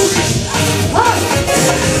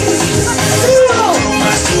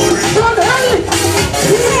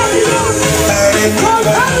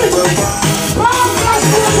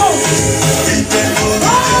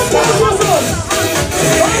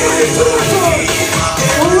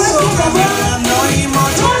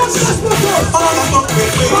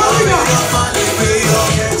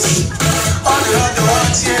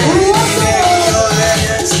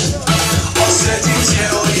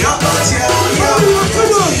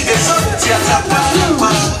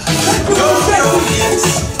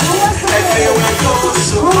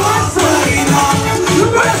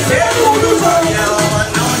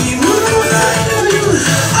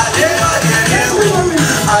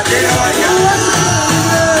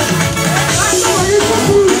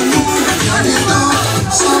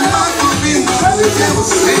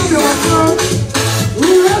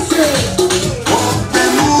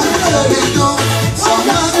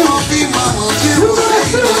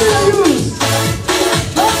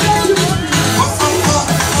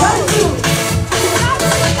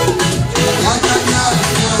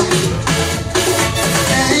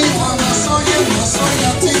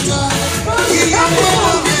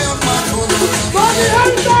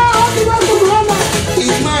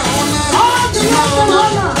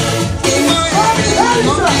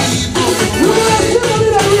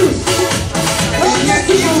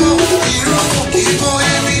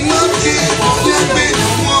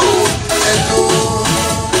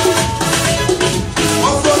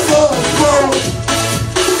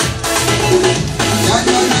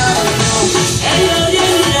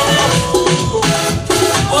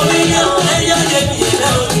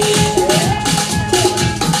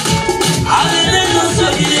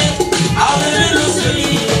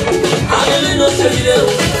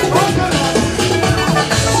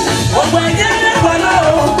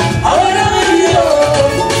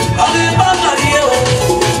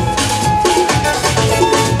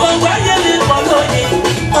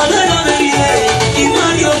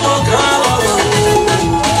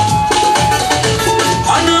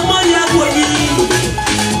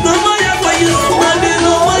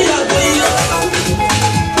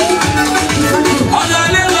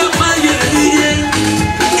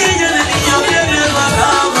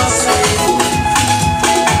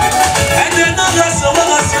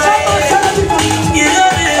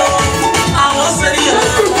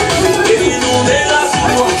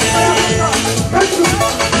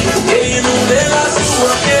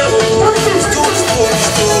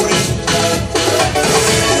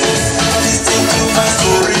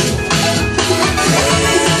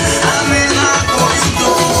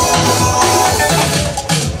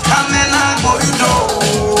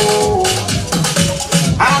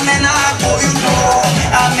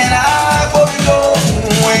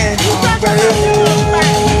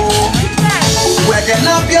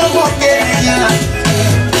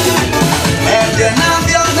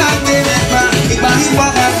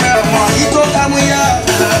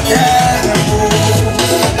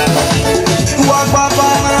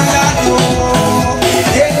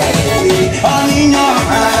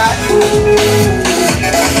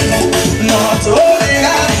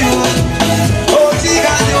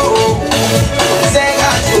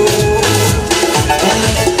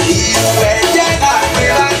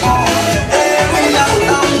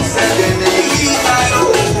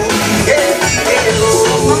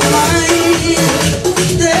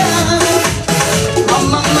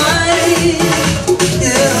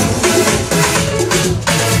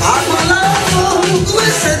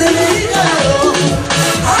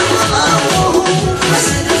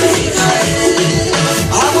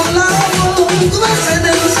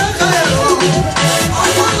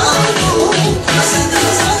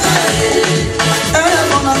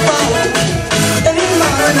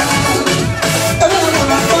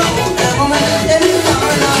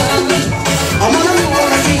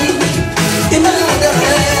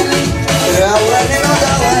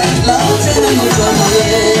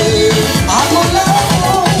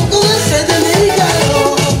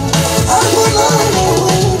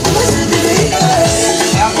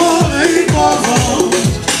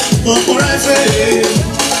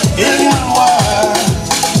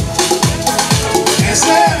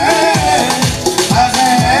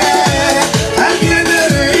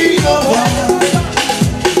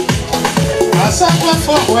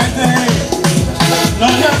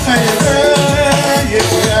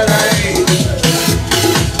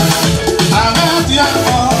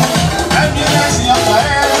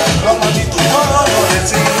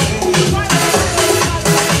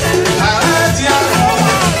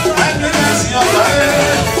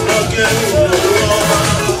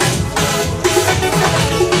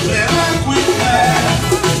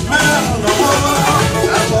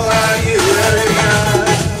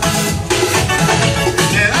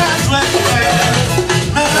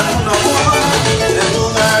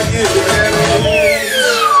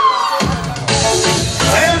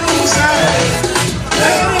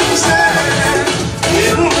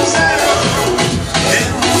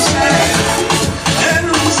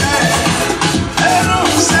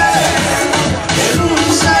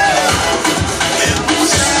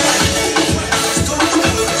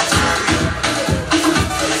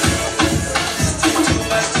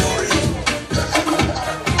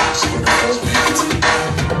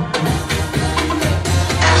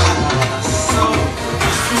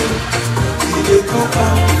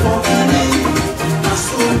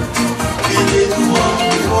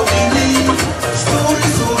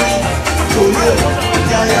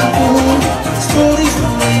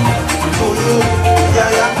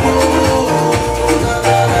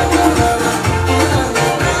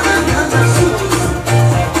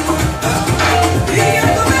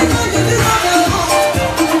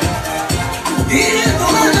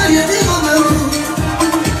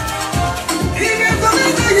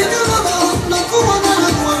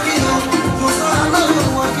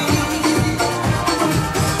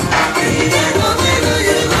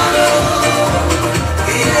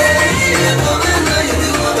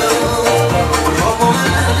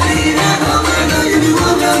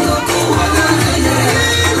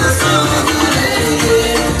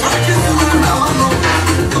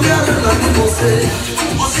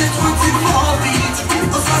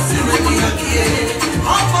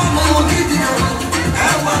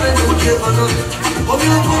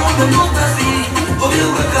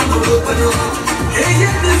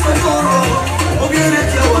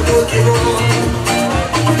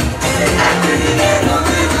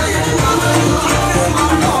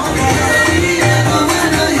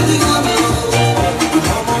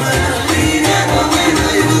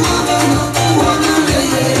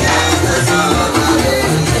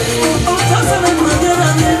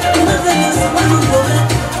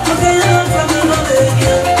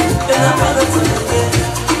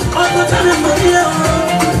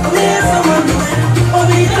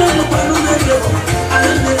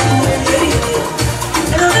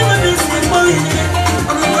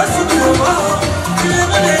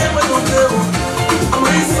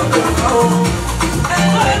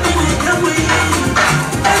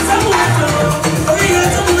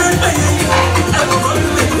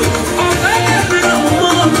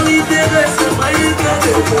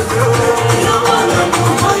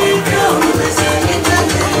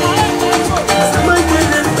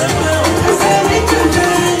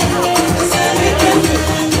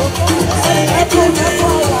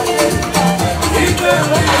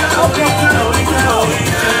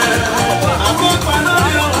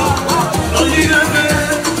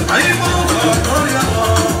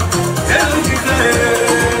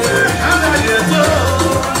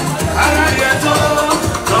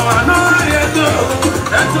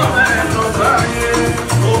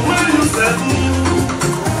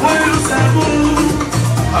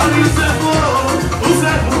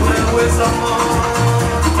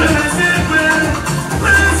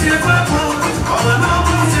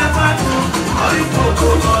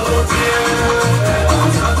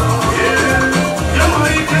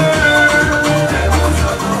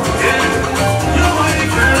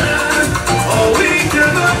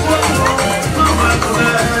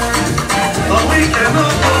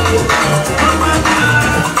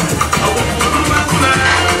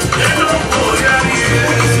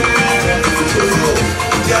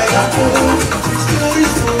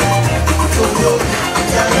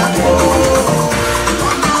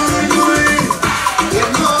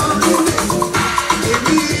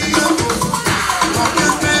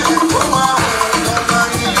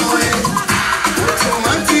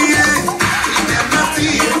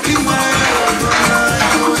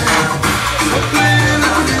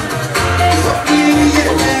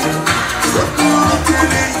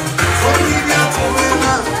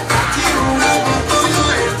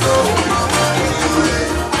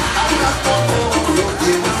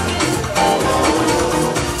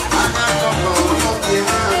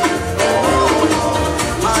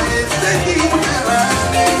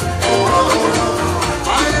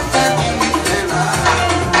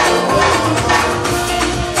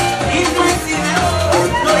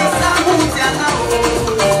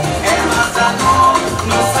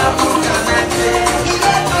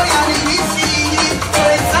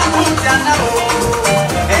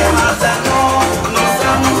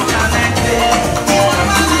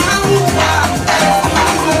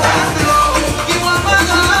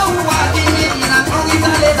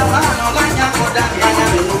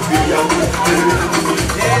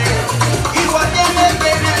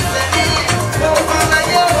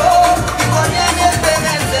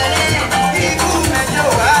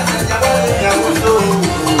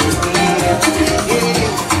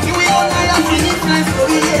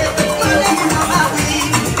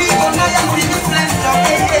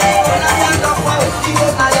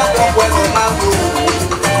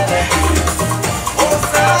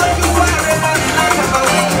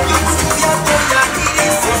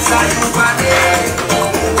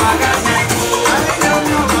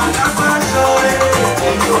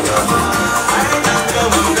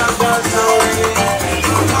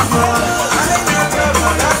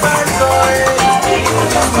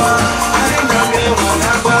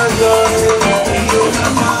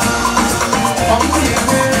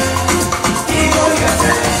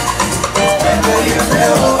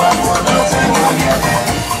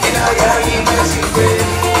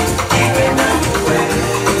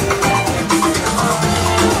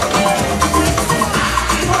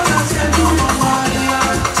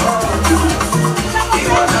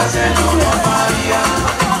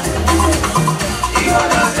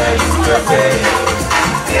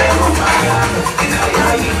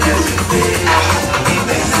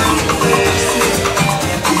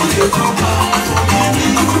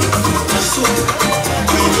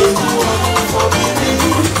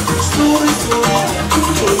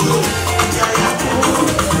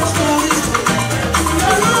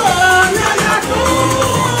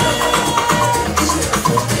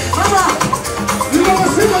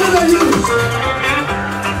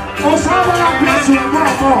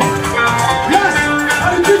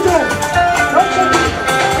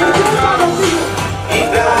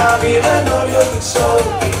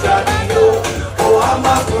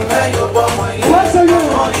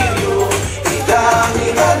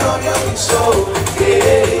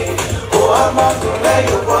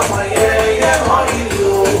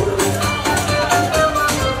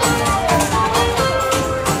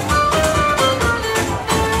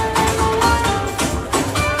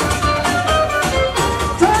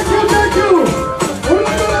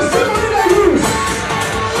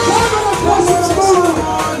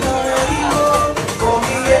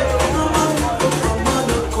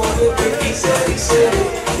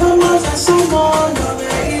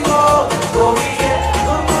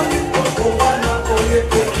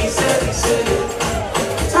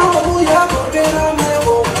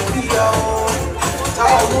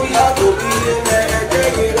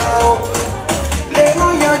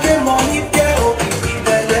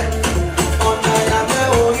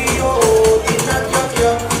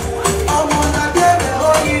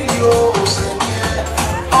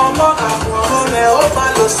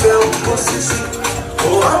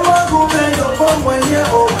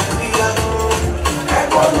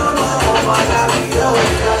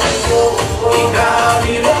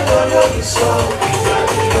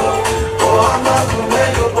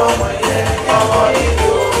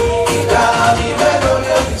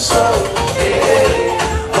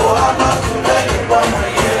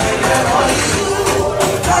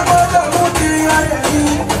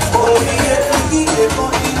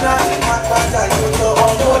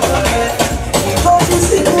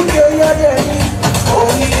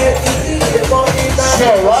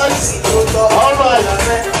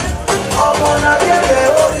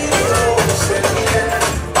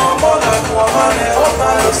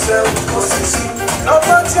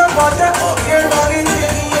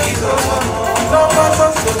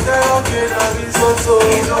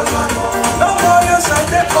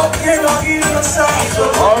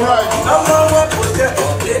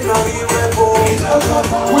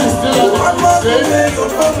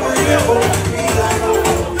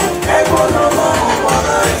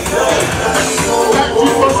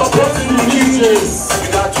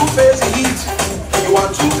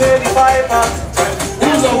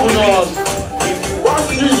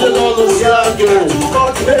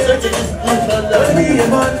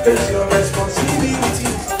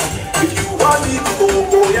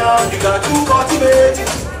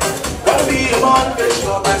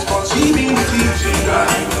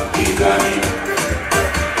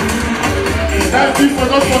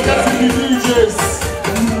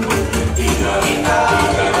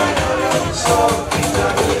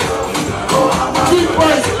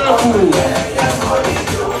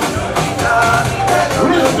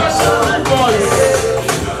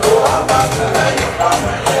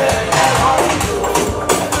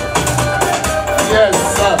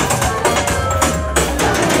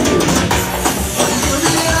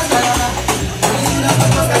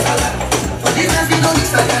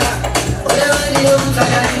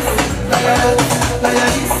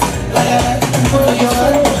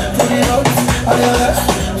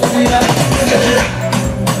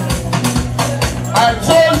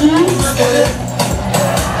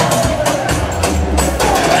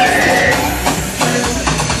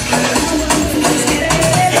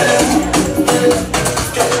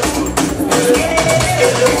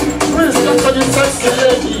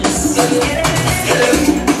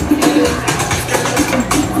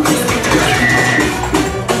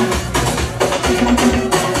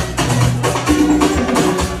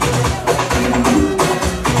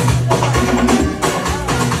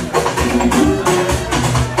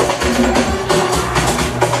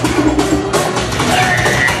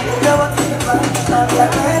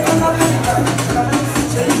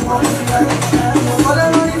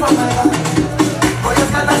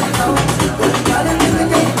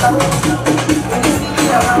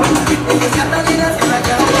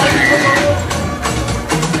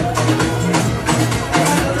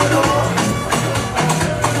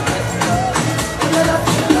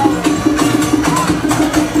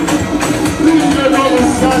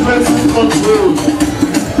 control.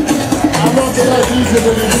 I'm not gonna use it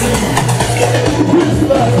in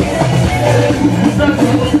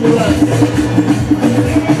the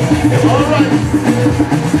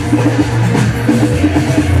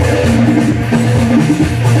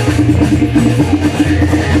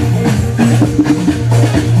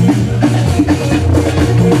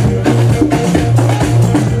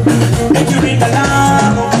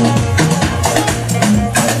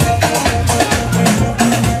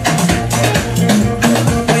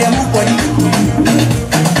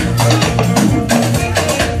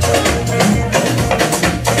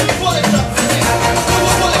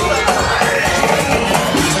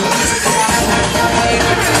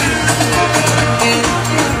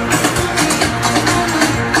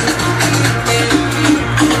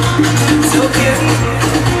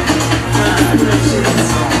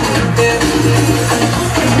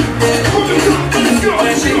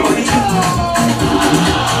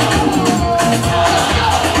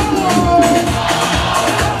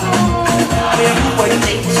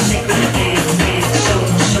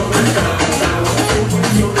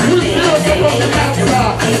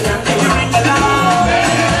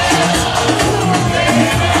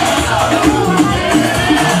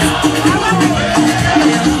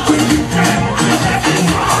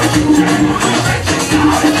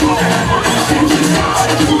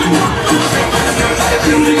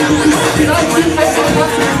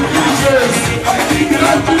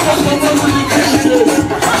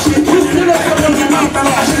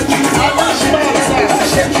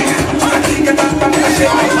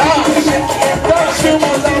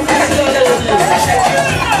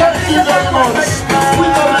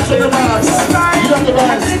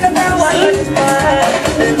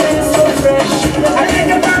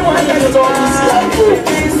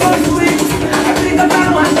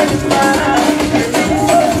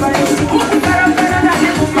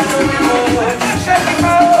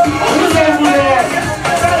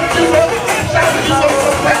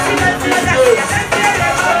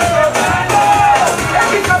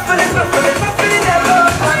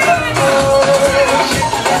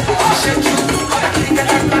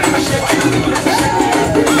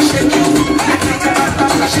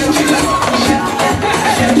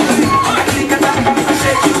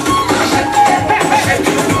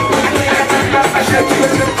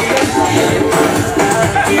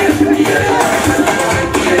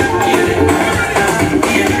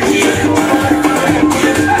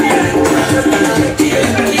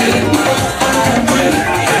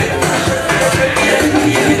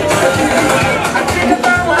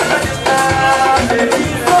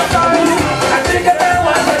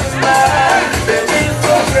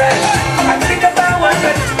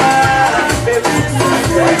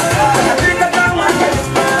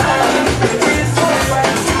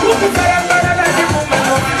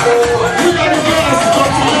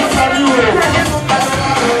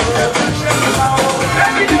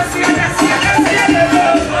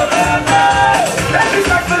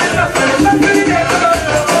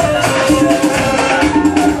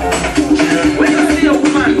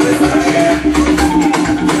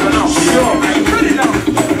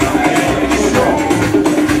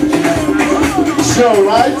Sure,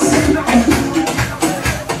 right?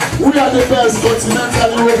 We are the best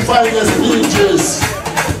continental Europe finest DJs.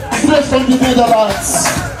 Straight from the Netherlands.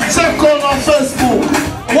 Check on our Facebook,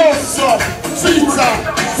 WhatsApp, Twitter,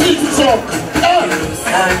 TikTok.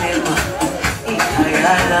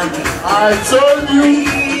 I told you.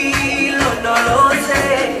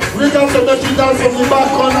 We got to make it down from the back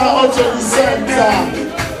corner out to the center.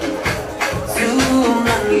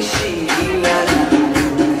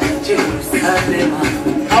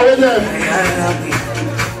 How are them?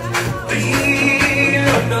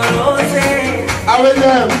 How are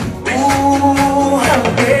them?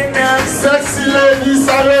 Sexy ladies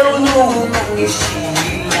around you.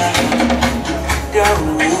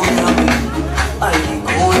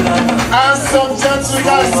 And some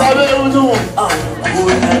gentlemen around you.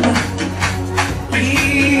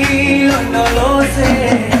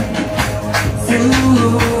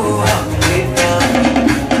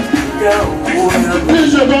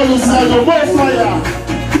 DJ Bolu Sado, more fire!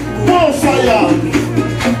 More fire!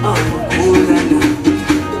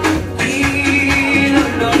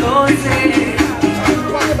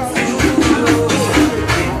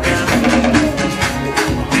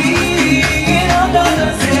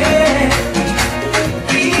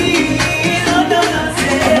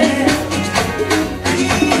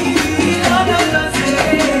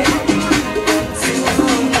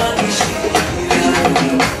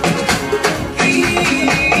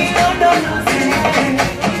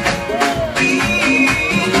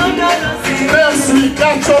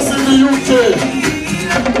 Catch us in the UK.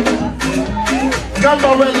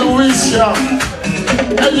 Camberwell, Louisiana.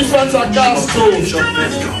 Elephant and Castro.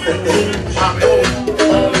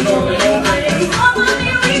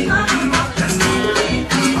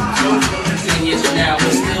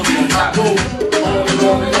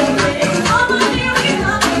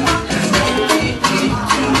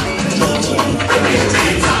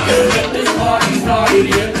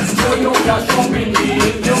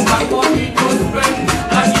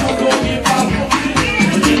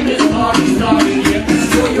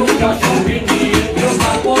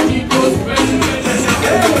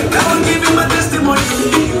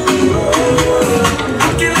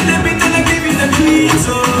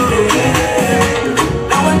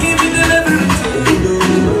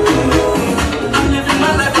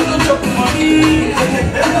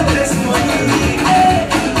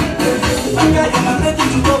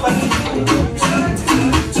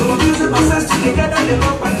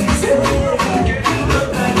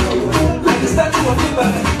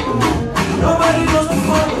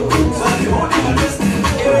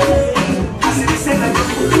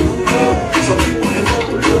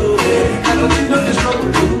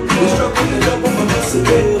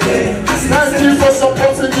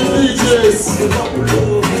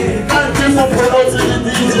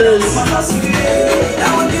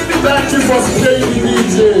 Thank you for staying the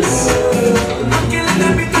DJs.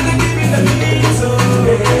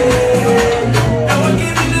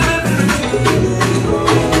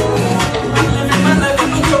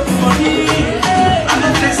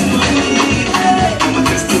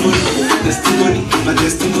 My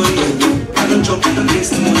testimony, I don't jump in the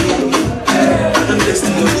testimony. I don't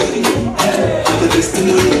testimony. The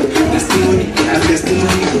testimony, testimony, and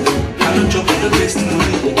testimony. I don't jump in the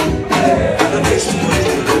testimony. I don't testimony.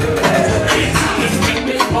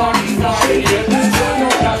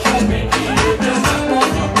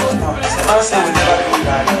 Answer will never be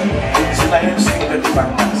done. So I am singing the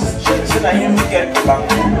bankers. So I am get the bank.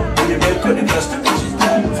 You make good the customers.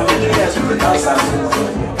 For the years of the answer.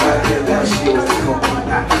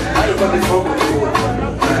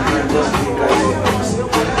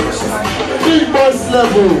 Big boss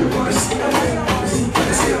level.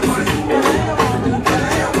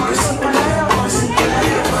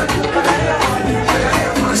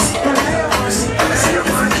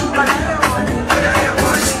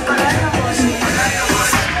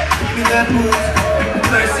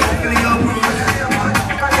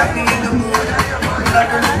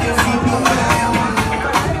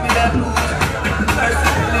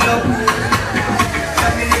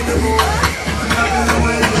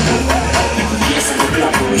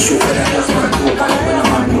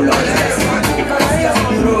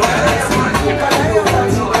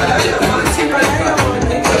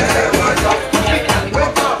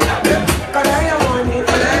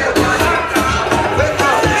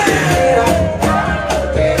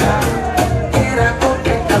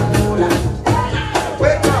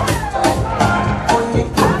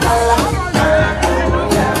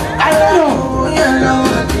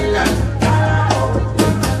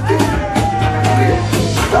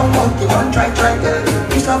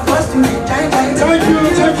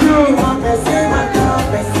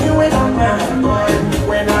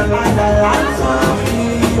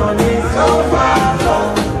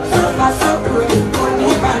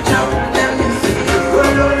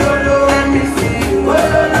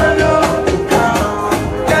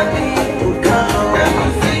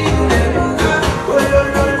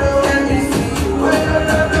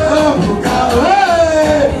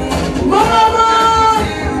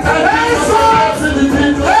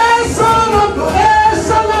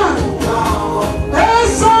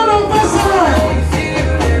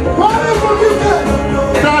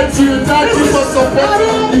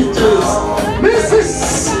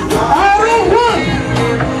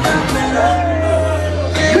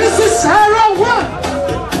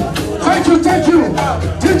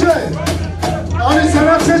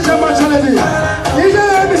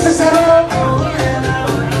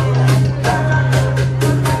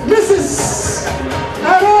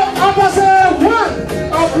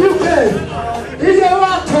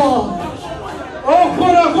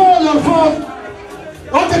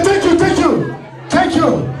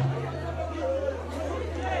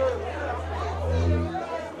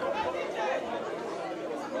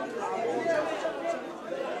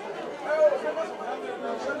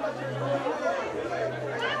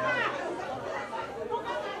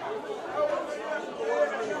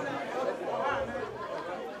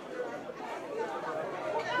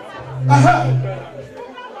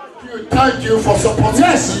 Thank you for supporting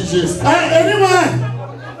DJs. Anyone?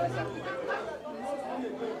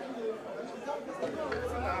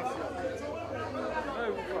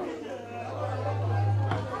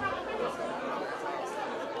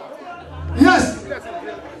 Yes.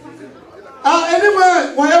 Anyway,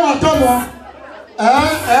 whatever Tomo.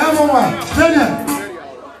 Mama. Daniel.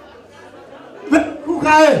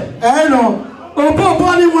 Kukai. No. Opo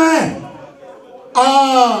body way.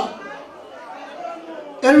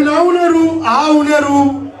 Emina uneru,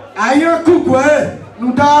 aya kukwe,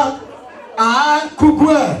 nuda,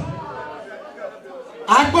 kukwe,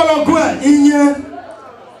 akbologwe, inye.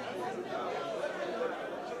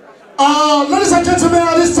 Ladies and gentlemen,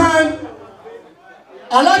 at this time,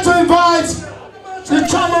 I'd like to invite the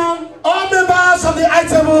chairman, all members of the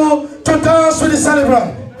item to dance with the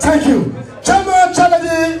celebrant. Thank you. Chairman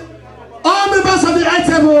Chaladi, all members of the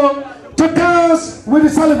item to dance with the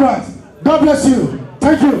celebrant. God bless you.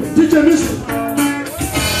 Thank you. DJ Music.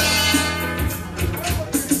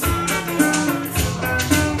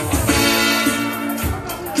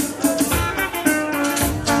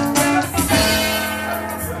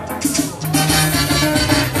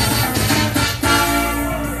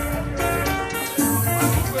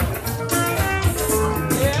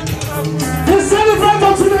 The celebrant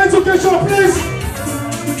of tonight's occasion, please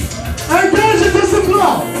engage in this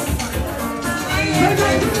applause.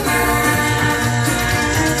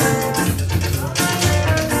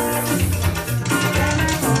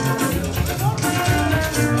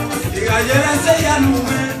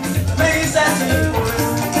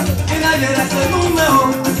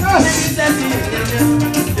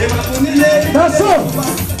 That's all.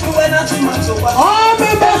 All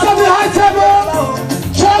members of the high table,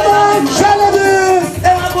 Chairman,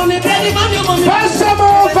 Vice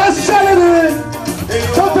Chairman, Vice Chairman,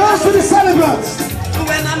 to dance with the celebrants.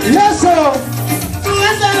 Yes, sir.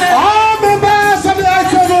 All members of the high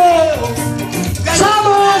table,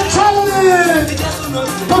 Chairman,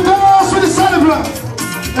 to dance with the celebrants.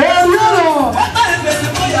 And you know,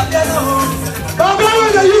 I'm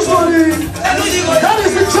going to use money. That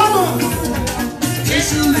is the trouble.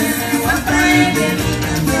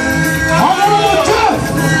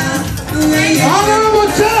 Honorable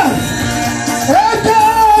Chef,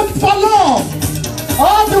 Adam for love,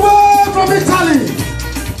 all the way from Italy,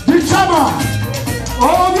 the Chama,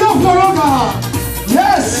 oh, your Florida,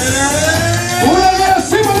 yes, we are going to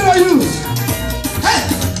see what they use. Hey,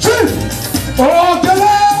 Chief, oh,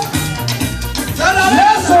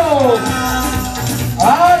 yes, sir,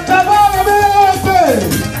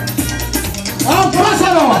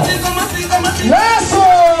 Ambassador, yes, sir.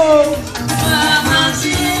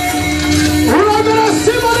 We're going to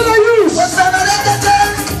see what they use.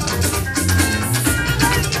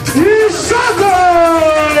 Ishago.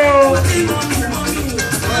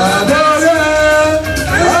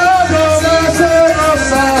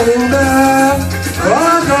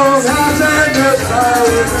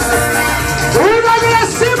 We're going to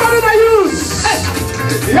see what they use.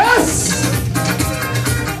 Yes.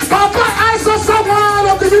 Papa, I saw someone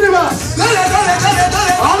of the universe.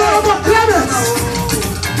 Honorable Clemens.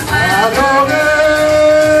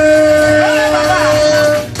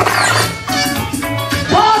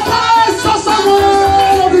 Papa, I saw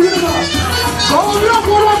someone of the universe. Oh, your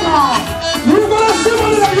Kurama. You're going to see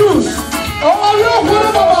what they use. Oh, your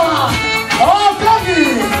Kurama. Oh, Gaggy.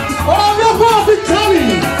 Oh, your Vitali.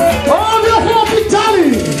 Oh, your Vitali.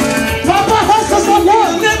 Papa, I saw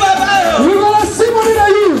someone. You're going to see what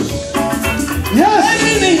they use. Yes.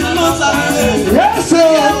 Yes,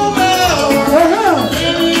 sir.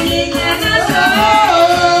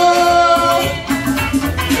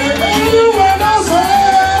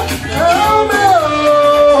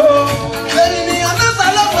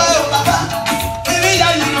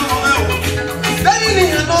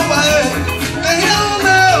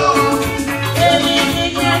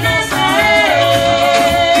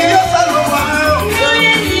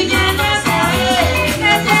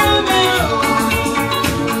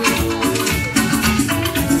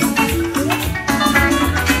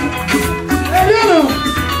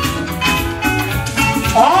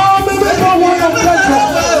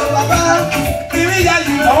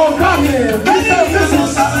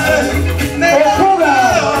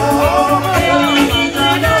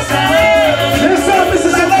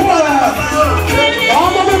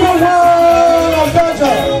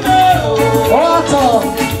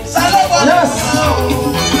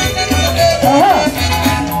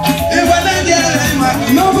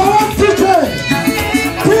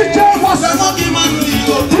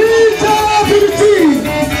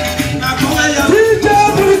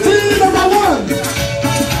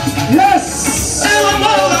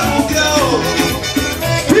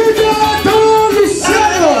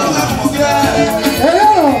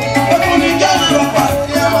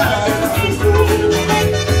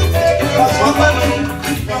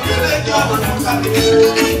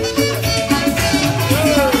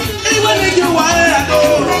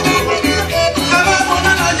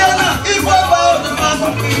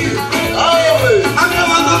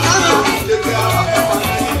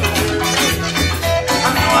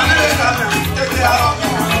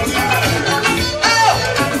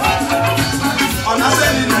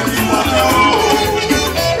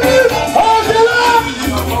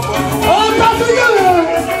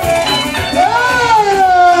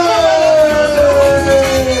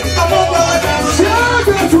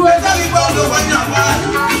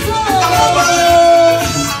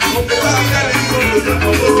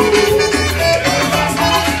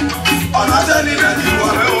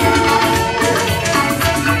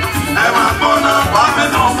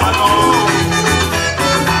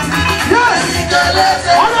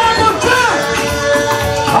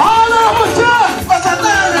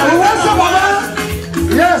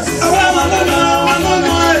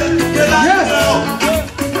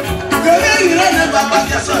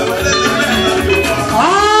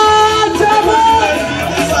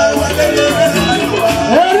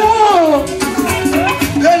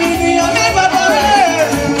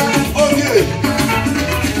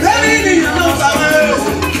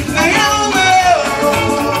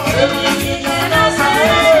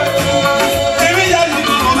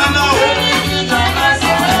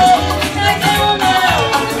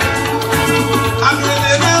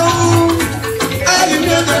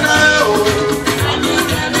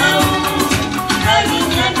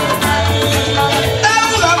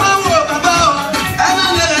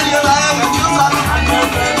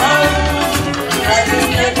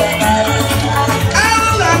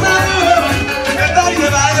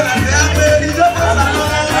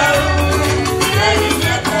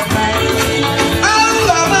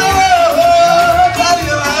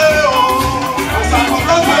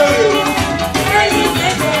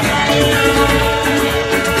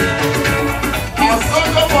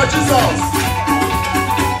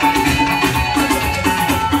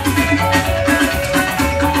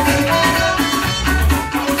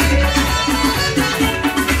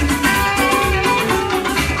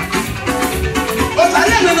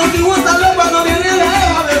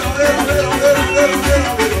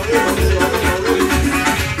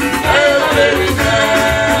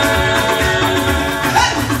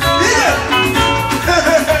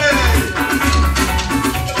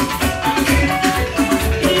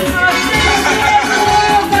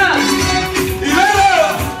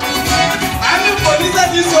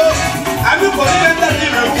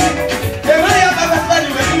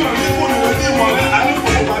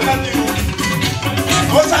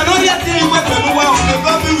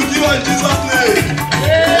 God be with you in Jesus' name.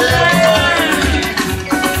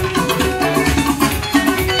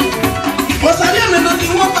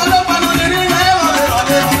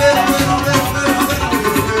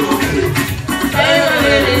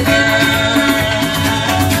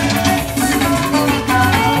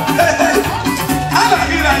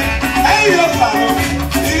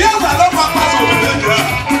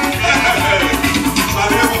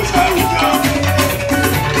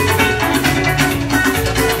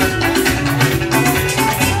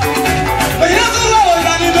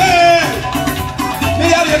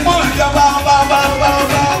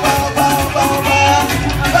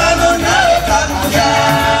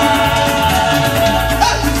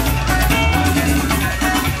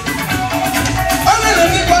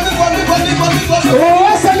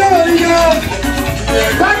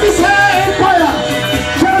 That is her empire.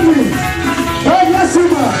 Tell me. God bless you,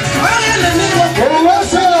 man.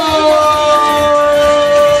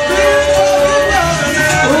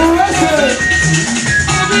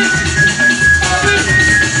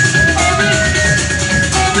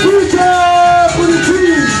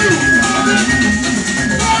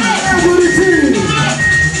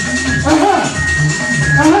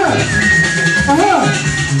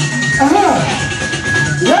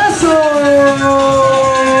 Yes, sir.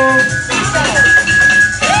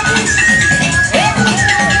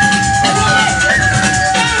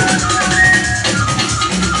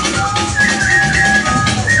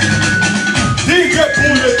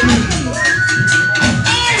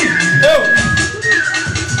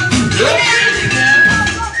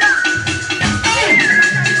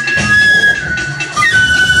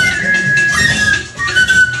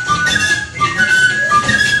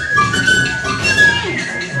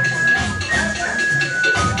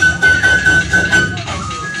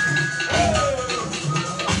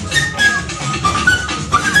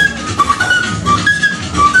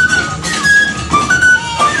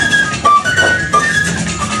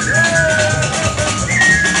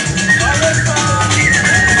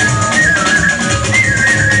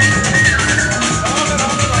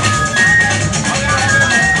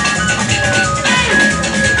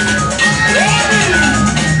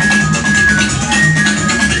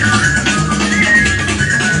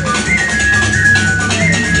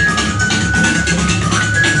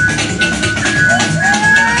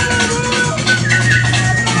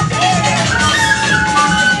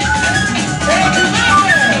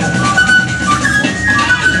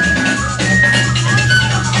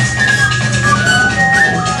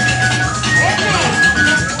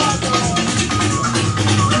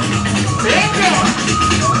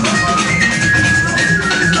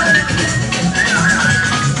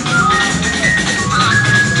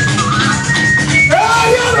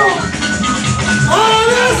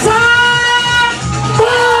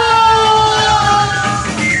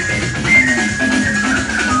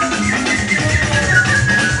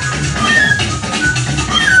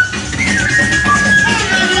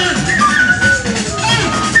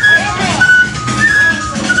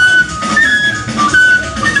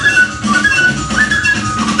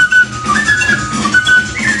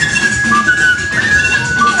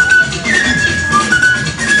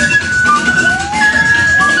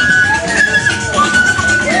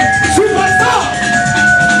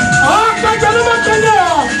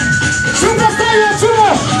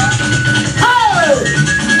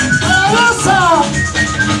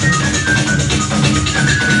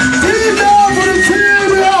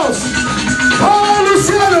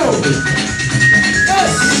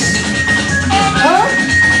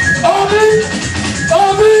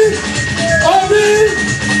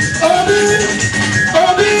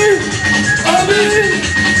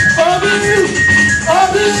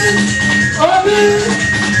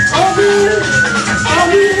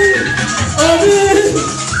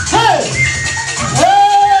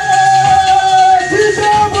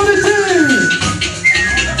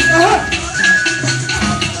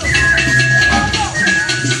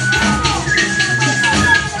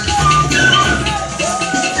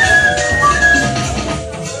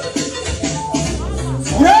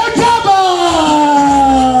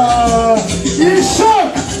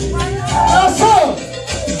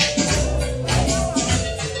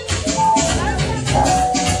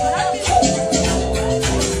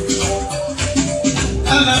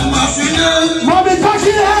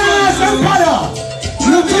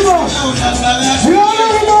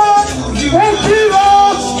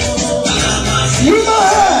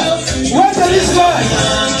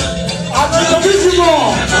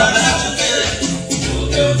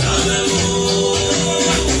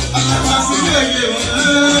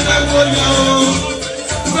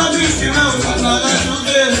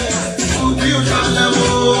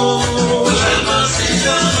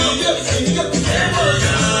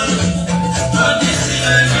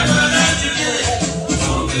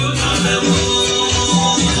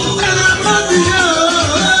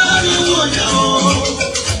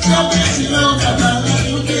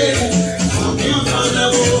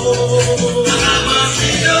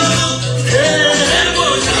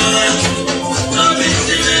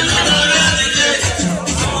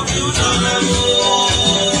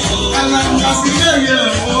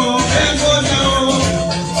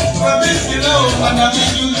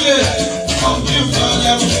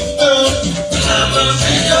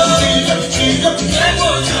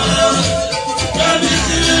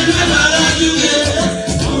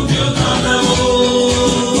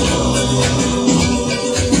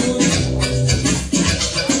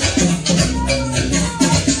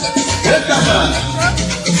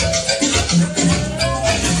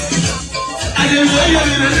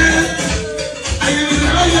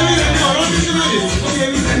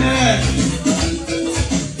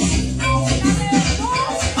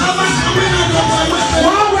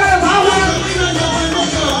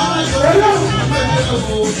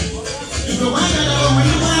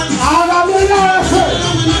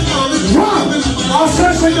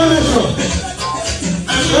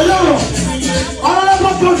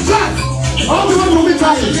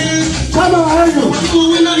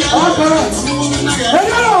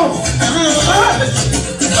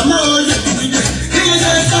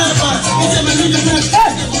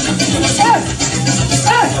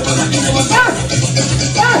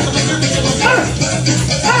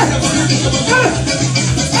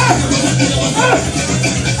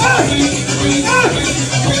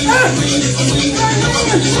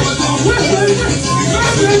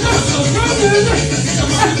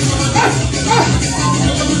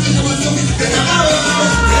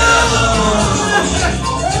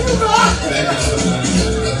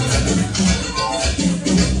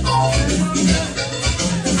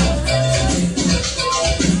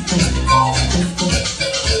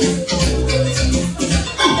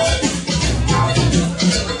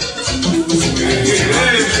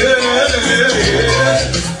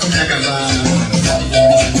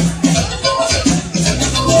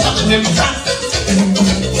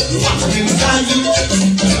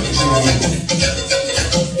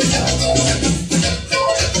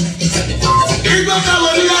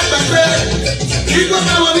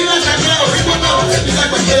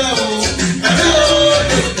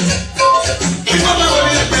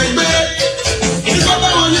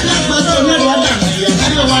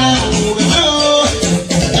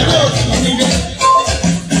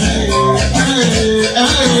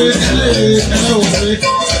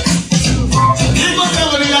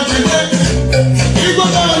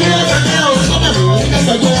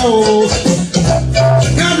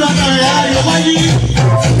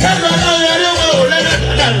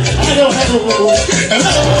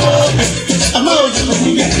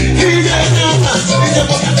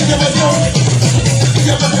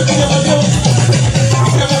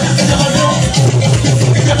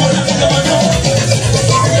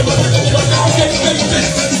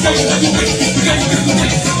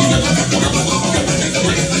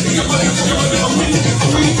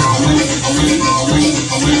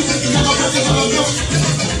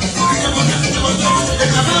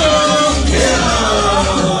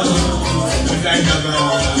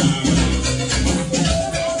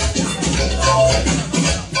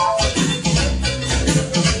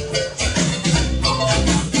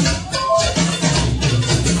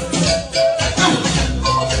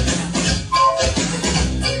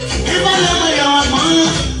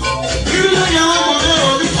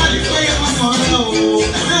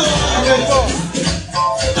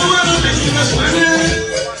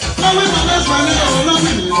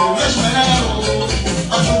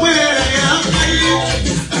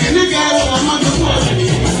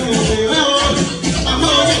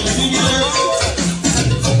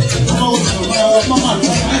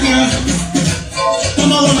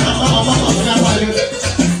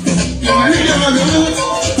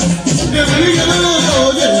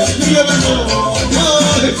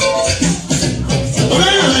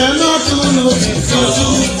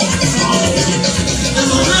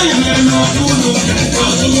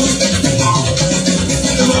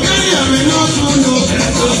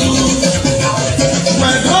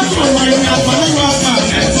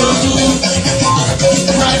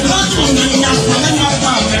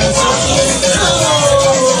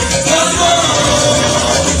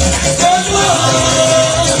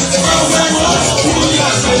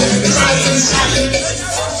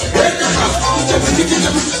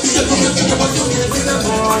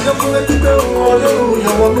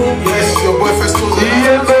 Yes, your boy Festo's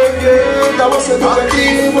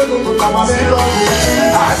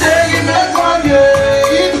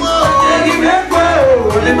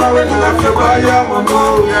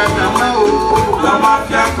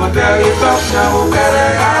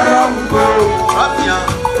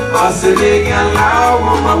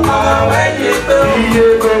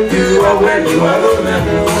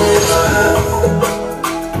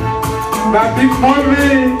That big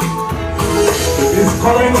mommy is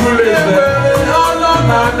coming to live.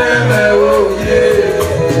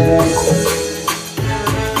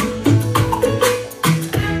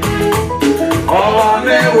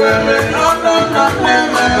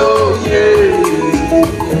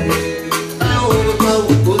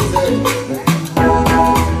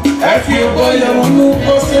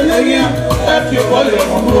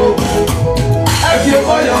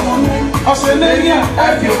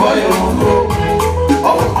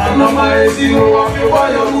 ọ̀nà máa ń sí o wá fi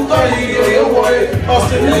wáyọ̀ lútọ́ yìí yóò wọ̀ ẹ́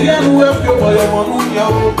ọ̀sẹ̀ nígbà ní wẹ́ fi wọ̀yọ̀ mọ̀ ní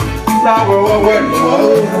ìyàwó láwọ̀ wọ́wọ́ ẹ̀ nìwọ̀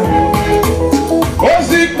ó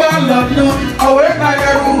sì pa lọ́nà ọ̀wé náà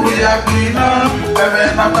yẹ rúru yàgbé náà ẹ̀mẹ́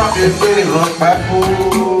náà fi pé ìrọ̀pẹ́ fún.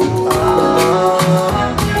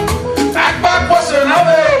 Agba pọ̀sẹ̀ náà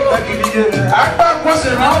lè o, agba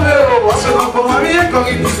pọ̀sẹ̀ náà lè o, ọ̀sẹ̀ náà bọ̀ máa ń yẹ kọ́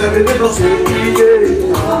kí n sẹ̀lẹ̀ nínú sọ̀rọ̀ yíyé.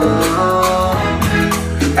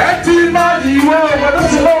 Ẹ ti máa yí wọ́ ọ̀gbọ́dọ̀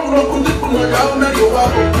sí lọ́rùn lọ́kùn tí kò lọ́jà ó mẹ́jọ wá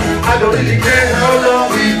bọ̀. I don't really care how long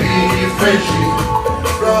we be friendship.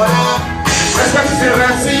 Respect is a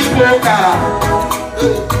reciprocal.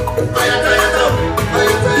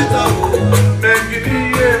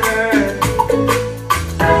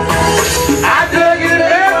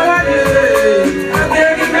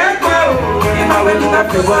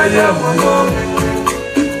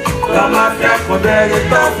 La mafia podere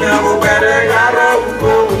tofia o bere garo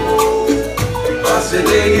go.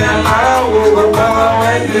 Asile ya la o ba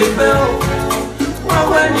wa ni be o.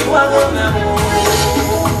 Wa ni wa go na mo.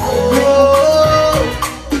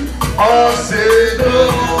 Osedo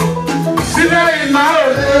sile ina o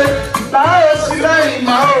le, la o sile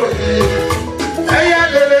ina o le. Eya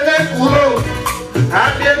lele le kuro.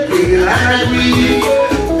 Ade pe la mi.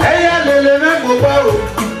 Eya lele le mo ba o.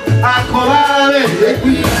 Akolare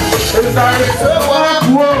ekwi ezare se wa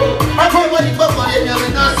kuo akọgbọ ni gbọgbọ ye nyame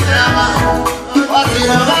na se ama ọsẹ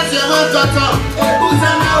na láti ẹmọ tọtọ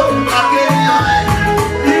ẹkúsẹ náà o akéwì ọmọ ẹ.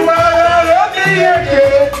 Ìwà ọ̀rọ̀ ní yẹ̀kẹ́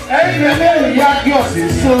ẹ̀yìn ẹlẹ́rìí yá kí ọ̀sẹ̀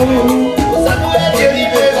so. Òsàkó ẹ̀jẹ̀ ní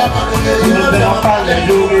ilé ọmọ kékeré lọ́dọ̀ ọ̀pá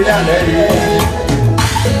lẹ́jọ́ orí alẹ́ yìí.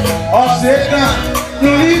 Ọ̀sẹ̀ náà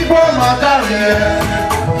lórí bọ́ màdá rẹ̀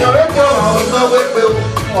yọ̀rọ̀ kọ́ àwọn ọ̀sán wẹ́pẹ́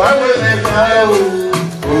wọ́n wẹ́ lẹ́gbàá ẹ̀ o.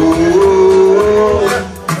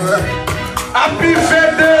 Happy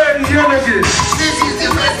birthday, Yogi. This is the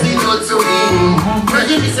best thing to me.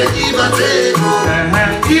 Ready to say give and take.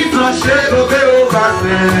 If not share, go get over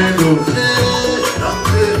there.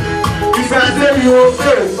 If I say you will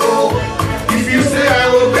go, if you say I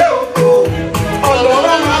will go, all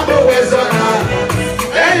over my boys are not.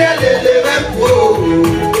 And I let go.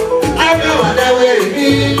 I know what I will be.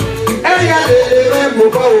 And I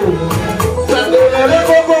let go.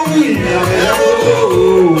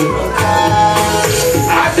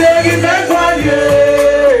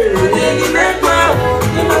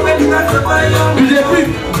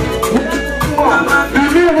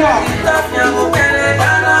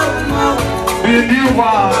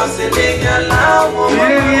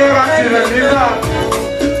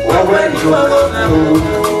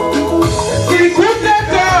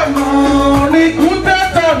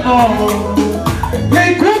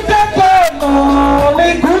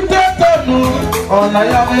 Ọ̀nà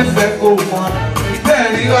yá mi fẹ́ kó mọ́.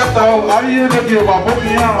 Ìtẹ́ẹ̀rí ọ̀tá o, ayé lóde wà fún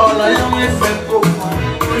mi hàn. Ọ̀nà yá mi fẹ́ kó mọ́.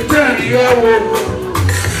 Ìtẹ́ẹ̀rí ẹ̀wọ̀.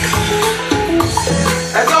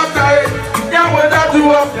 Ẹ̀tọ́ káyé, yàwó dájú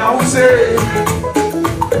ọ̀fìn àwùsẹ̀.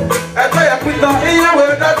 Ẹ̀tọ́ yẹ pítàn, ìyàwó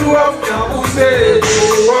dájú ọ̀fìn àwùsẹ̀.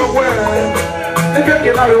 Wọ́wọ́ ẹ̀ níbi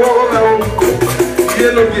èké náà wọ́wọ́ mẹ́ o. Yé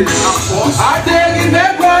lóde. Adégi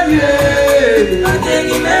mẹ́gbọ́ yé.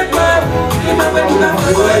 Adégi mẹ́gbọ́.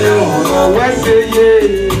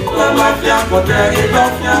 La mafia potere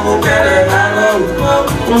tofia mo kere garo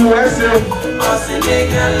uwese osile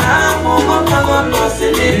la mo pago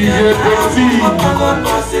osile la mo pago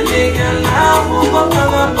osile la mo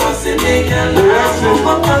pago osile la mo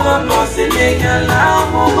pago osile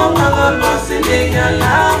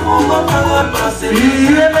la mo pago osile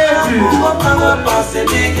la mo pago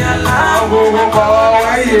osile la mo pago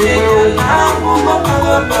osile la mo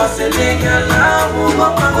pago osile la mo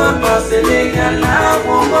pago osile la mo pago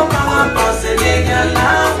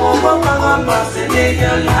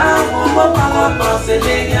osile la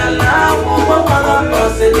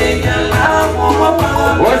mo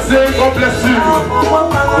What's it? God bless you.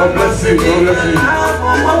 God bless you. God bless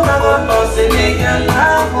you.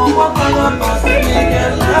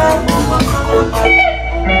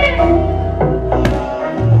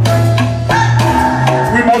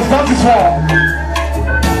 We must start this one.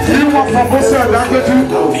 You want to propose that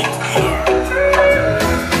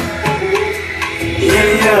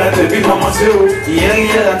yeah, te vi como se o,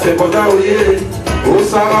 yeah, te bota o yeah, o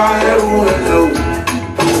saba é o hello.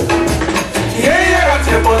 Yeah,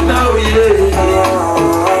 te bota o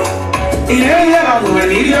yeah, no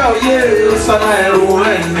venía o yeah, o saba é o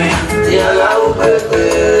hello. Yeah, la o pepe.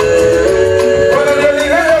 Cuando yo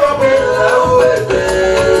diga yo la o pepe.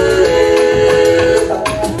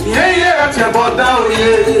 Yeah, te bota o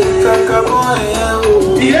yeah, cacabo é o.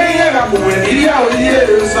 Yeah, no venía o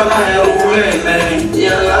yeah, o saba é o hello.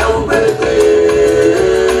 Yeah, la o pepe.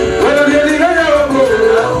 Cuando yo diga yo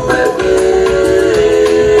la o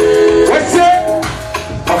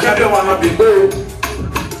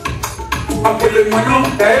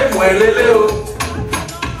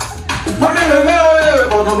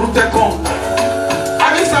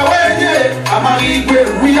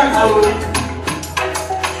we are now.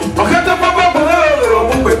 Okata papa bolo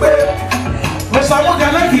mo pepe. Mo samu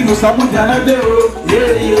jana ki mo samu jana de o.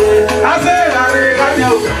 Yeah. Ase are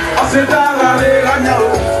ganyo. Ase dara re ganyo.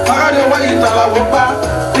 Agade wa itala wopa.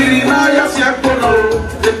 Irina ya si akono.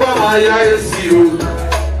 De pa ma ya esi o.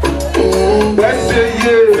 Ese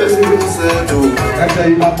ye. Ese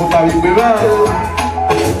ima pota wi gbe ba.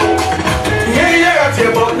 Yeah, ati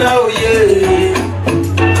bo now yeah.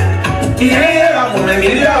 Yeah, I'm gonna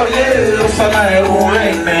get out, yeah, so I won't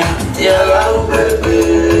hang me. Yeah, I'll baby.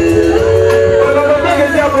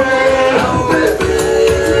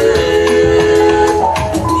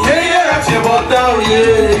 Yeah, I feel about that,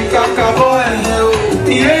 yeah, Kakaboy.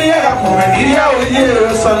 Yeah, I'm gonna get out,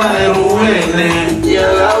 yeah, so I won't hang me.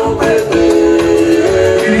 Yeah, I'll baby.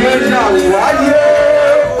 Yeah,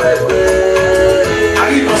 baby. I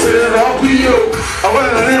need to say that I'll be you. I want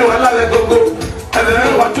to know what I go. And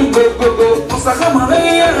then what to go. Musakama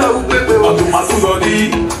meya upepe. Otumatu body.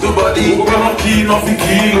 Ugo no fi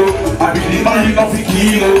kilo. Abili mani no fi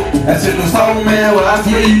kilo. Ese no saume wa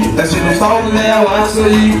fi. Ese no saume wa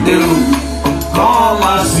soi. Come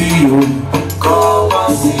and see you. Come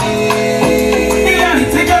and see. Yeah, ni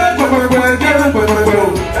tika go.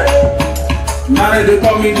 Now they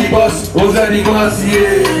call me the boss. Ozani go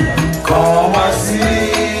see. Come and see.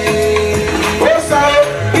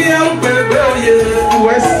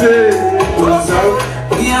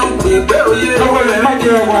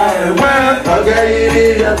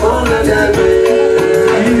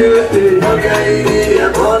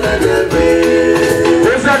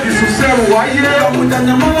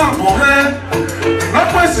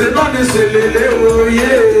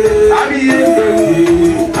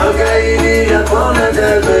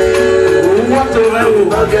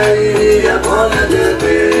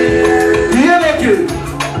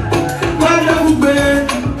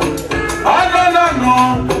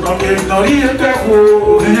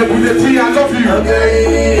 I love you.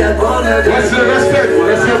 Respect.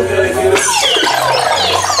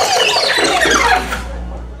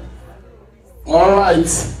 All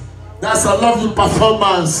right, that's a lovely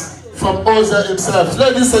performance from Oza himself.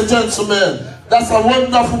 Ladies and gentlemen, that's a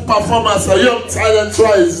wonderful performance, a young talent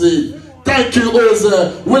rising. Thank you,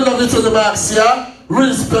 Oza. We love you to the max, yeah?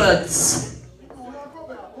 Respect.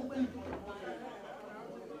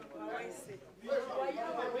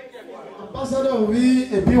 Ambassador, we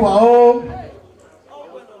a PWAO,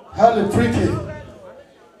 Harley Freaky.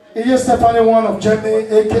 He is Stephanie one of Germany,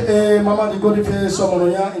 aka Mama the Golden Face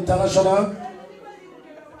Somonoya International.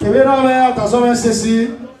 Kevin Mea Tazomen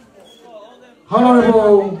Sesi,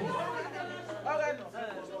 Honorable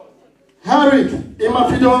Harry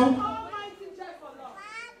Imafidon,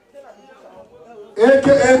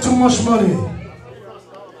 aka Too Much Money,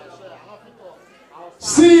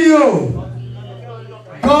 CEO.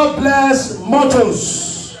 God bless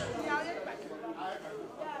Motors.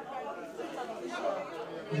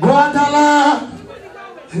 Guadala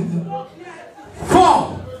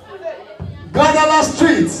 4 Guadala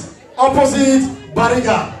Street opposite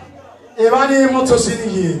Bariga. Irani Motors in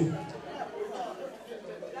here.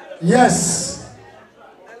 Yes.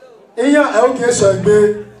 Iya okay so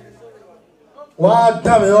gbe. Wa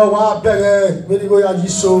dame o wa bere we go ya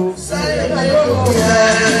jiso.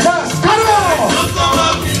 Yes, come on.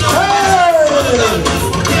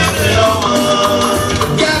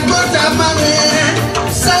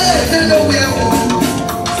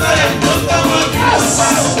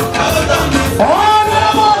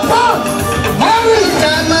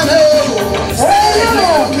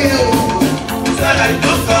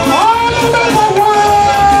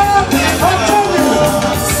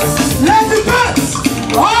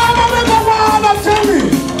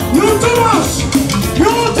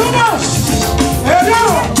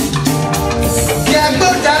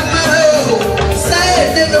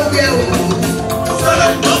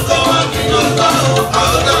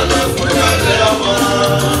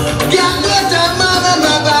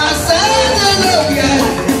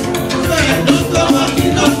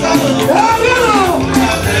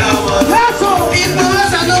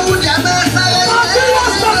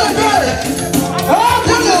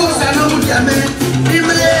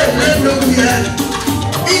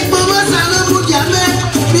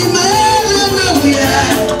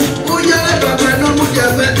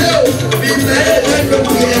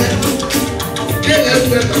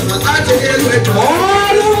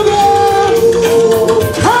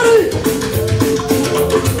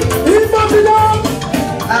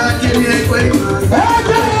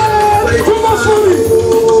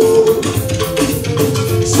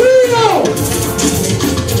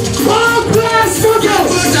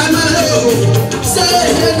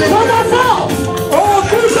 Oh,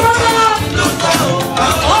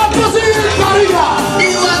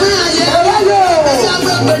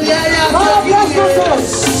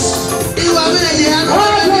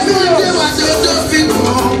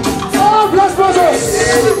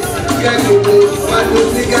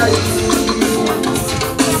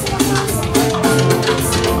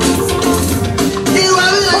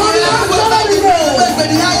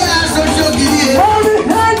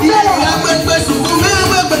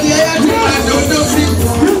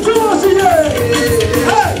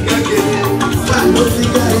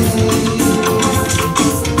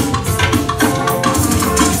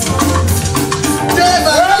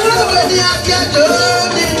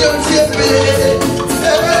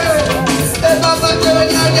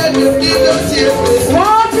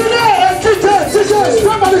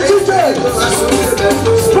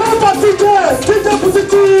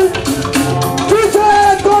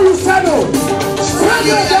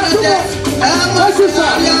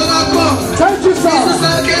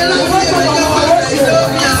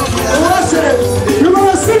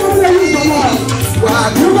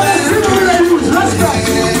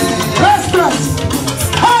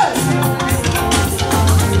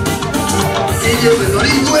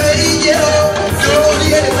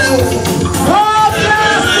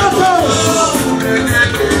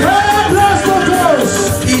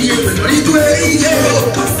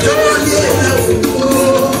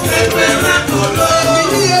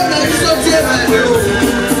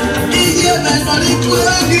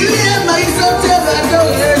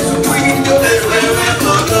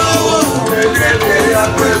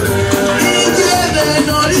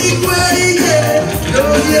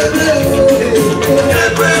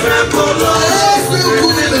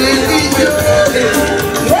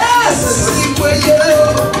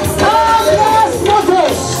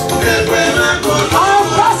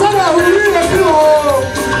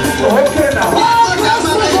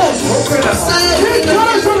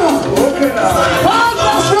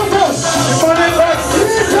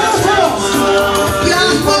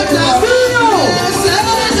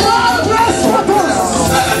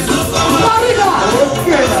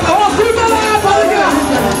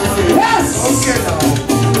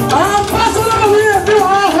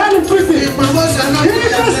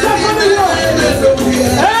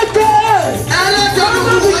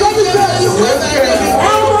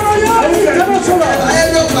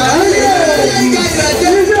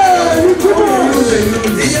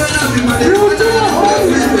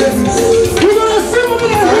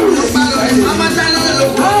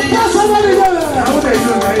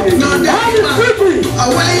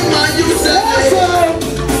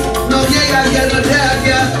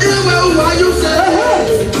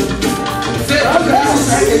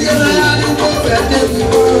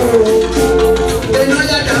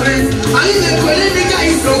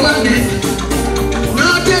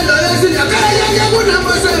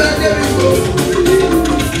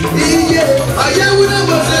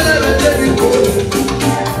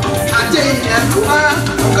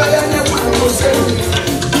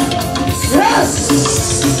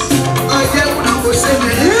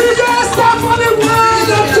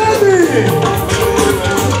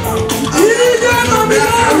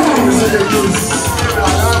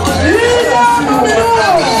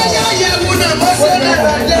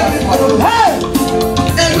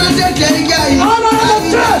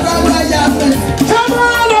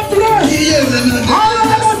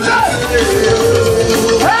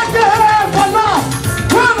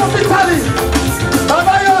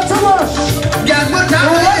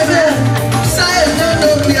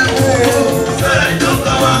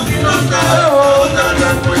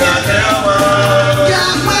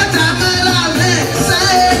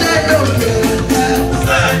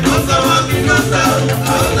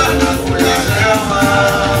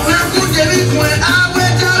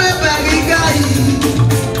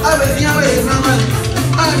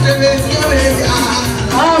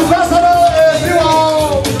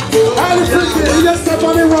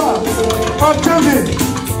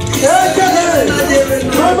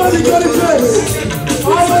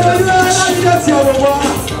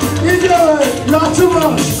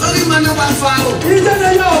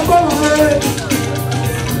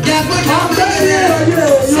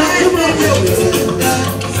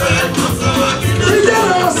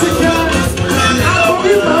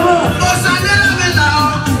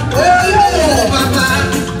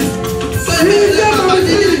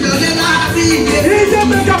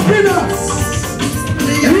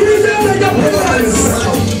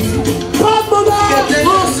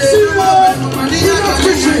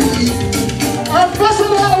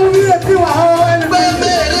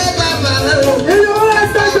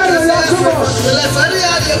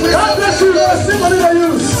 God bless you, Lord. Somebody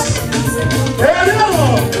to use.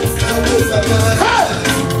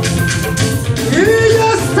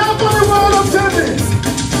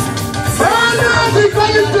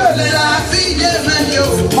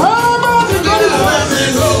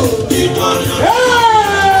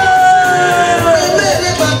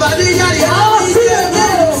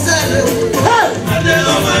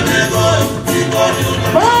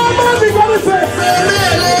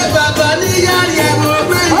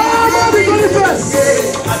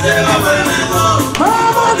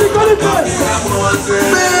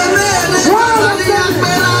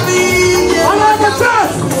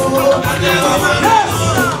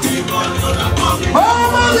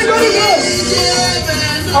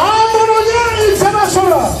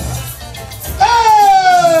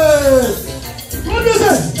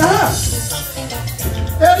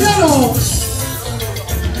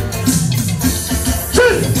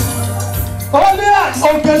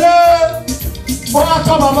 Okele,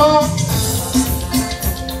 Boaka Mama.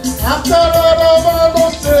 After all, no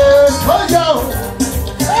say, oh yeah.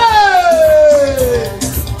 Hey,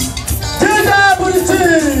 Tina Buriti.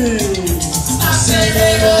 No say,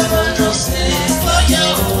 oh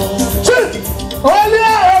yeah. Only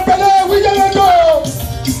Okele, we don't go.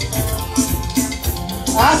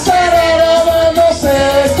 No say,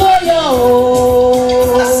 oh yeah.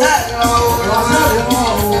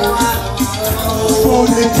 For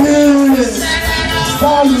the king,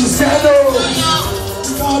 for Luciano.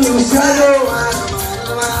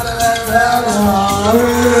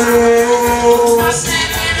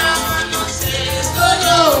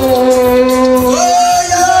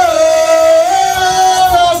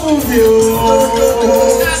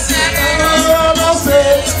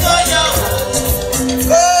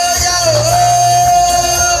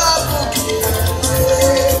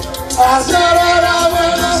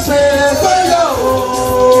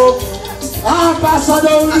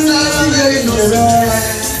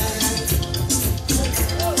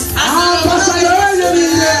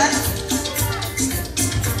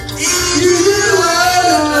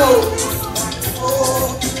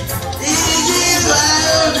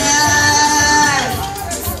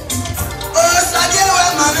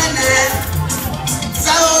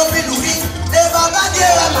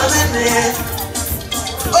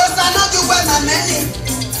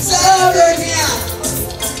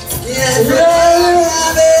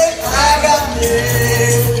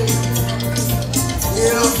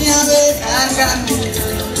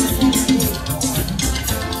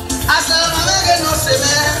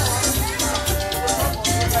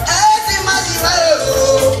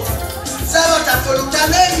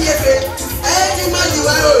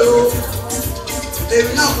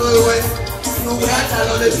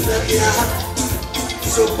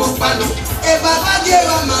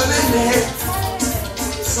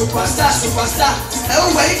 Superstar,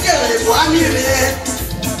 eu vai querer voar mire.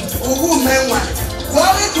 O menwa,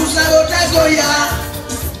 worry to sabotage goya.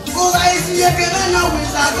 O vai se que não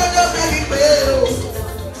usa go do bem pelo.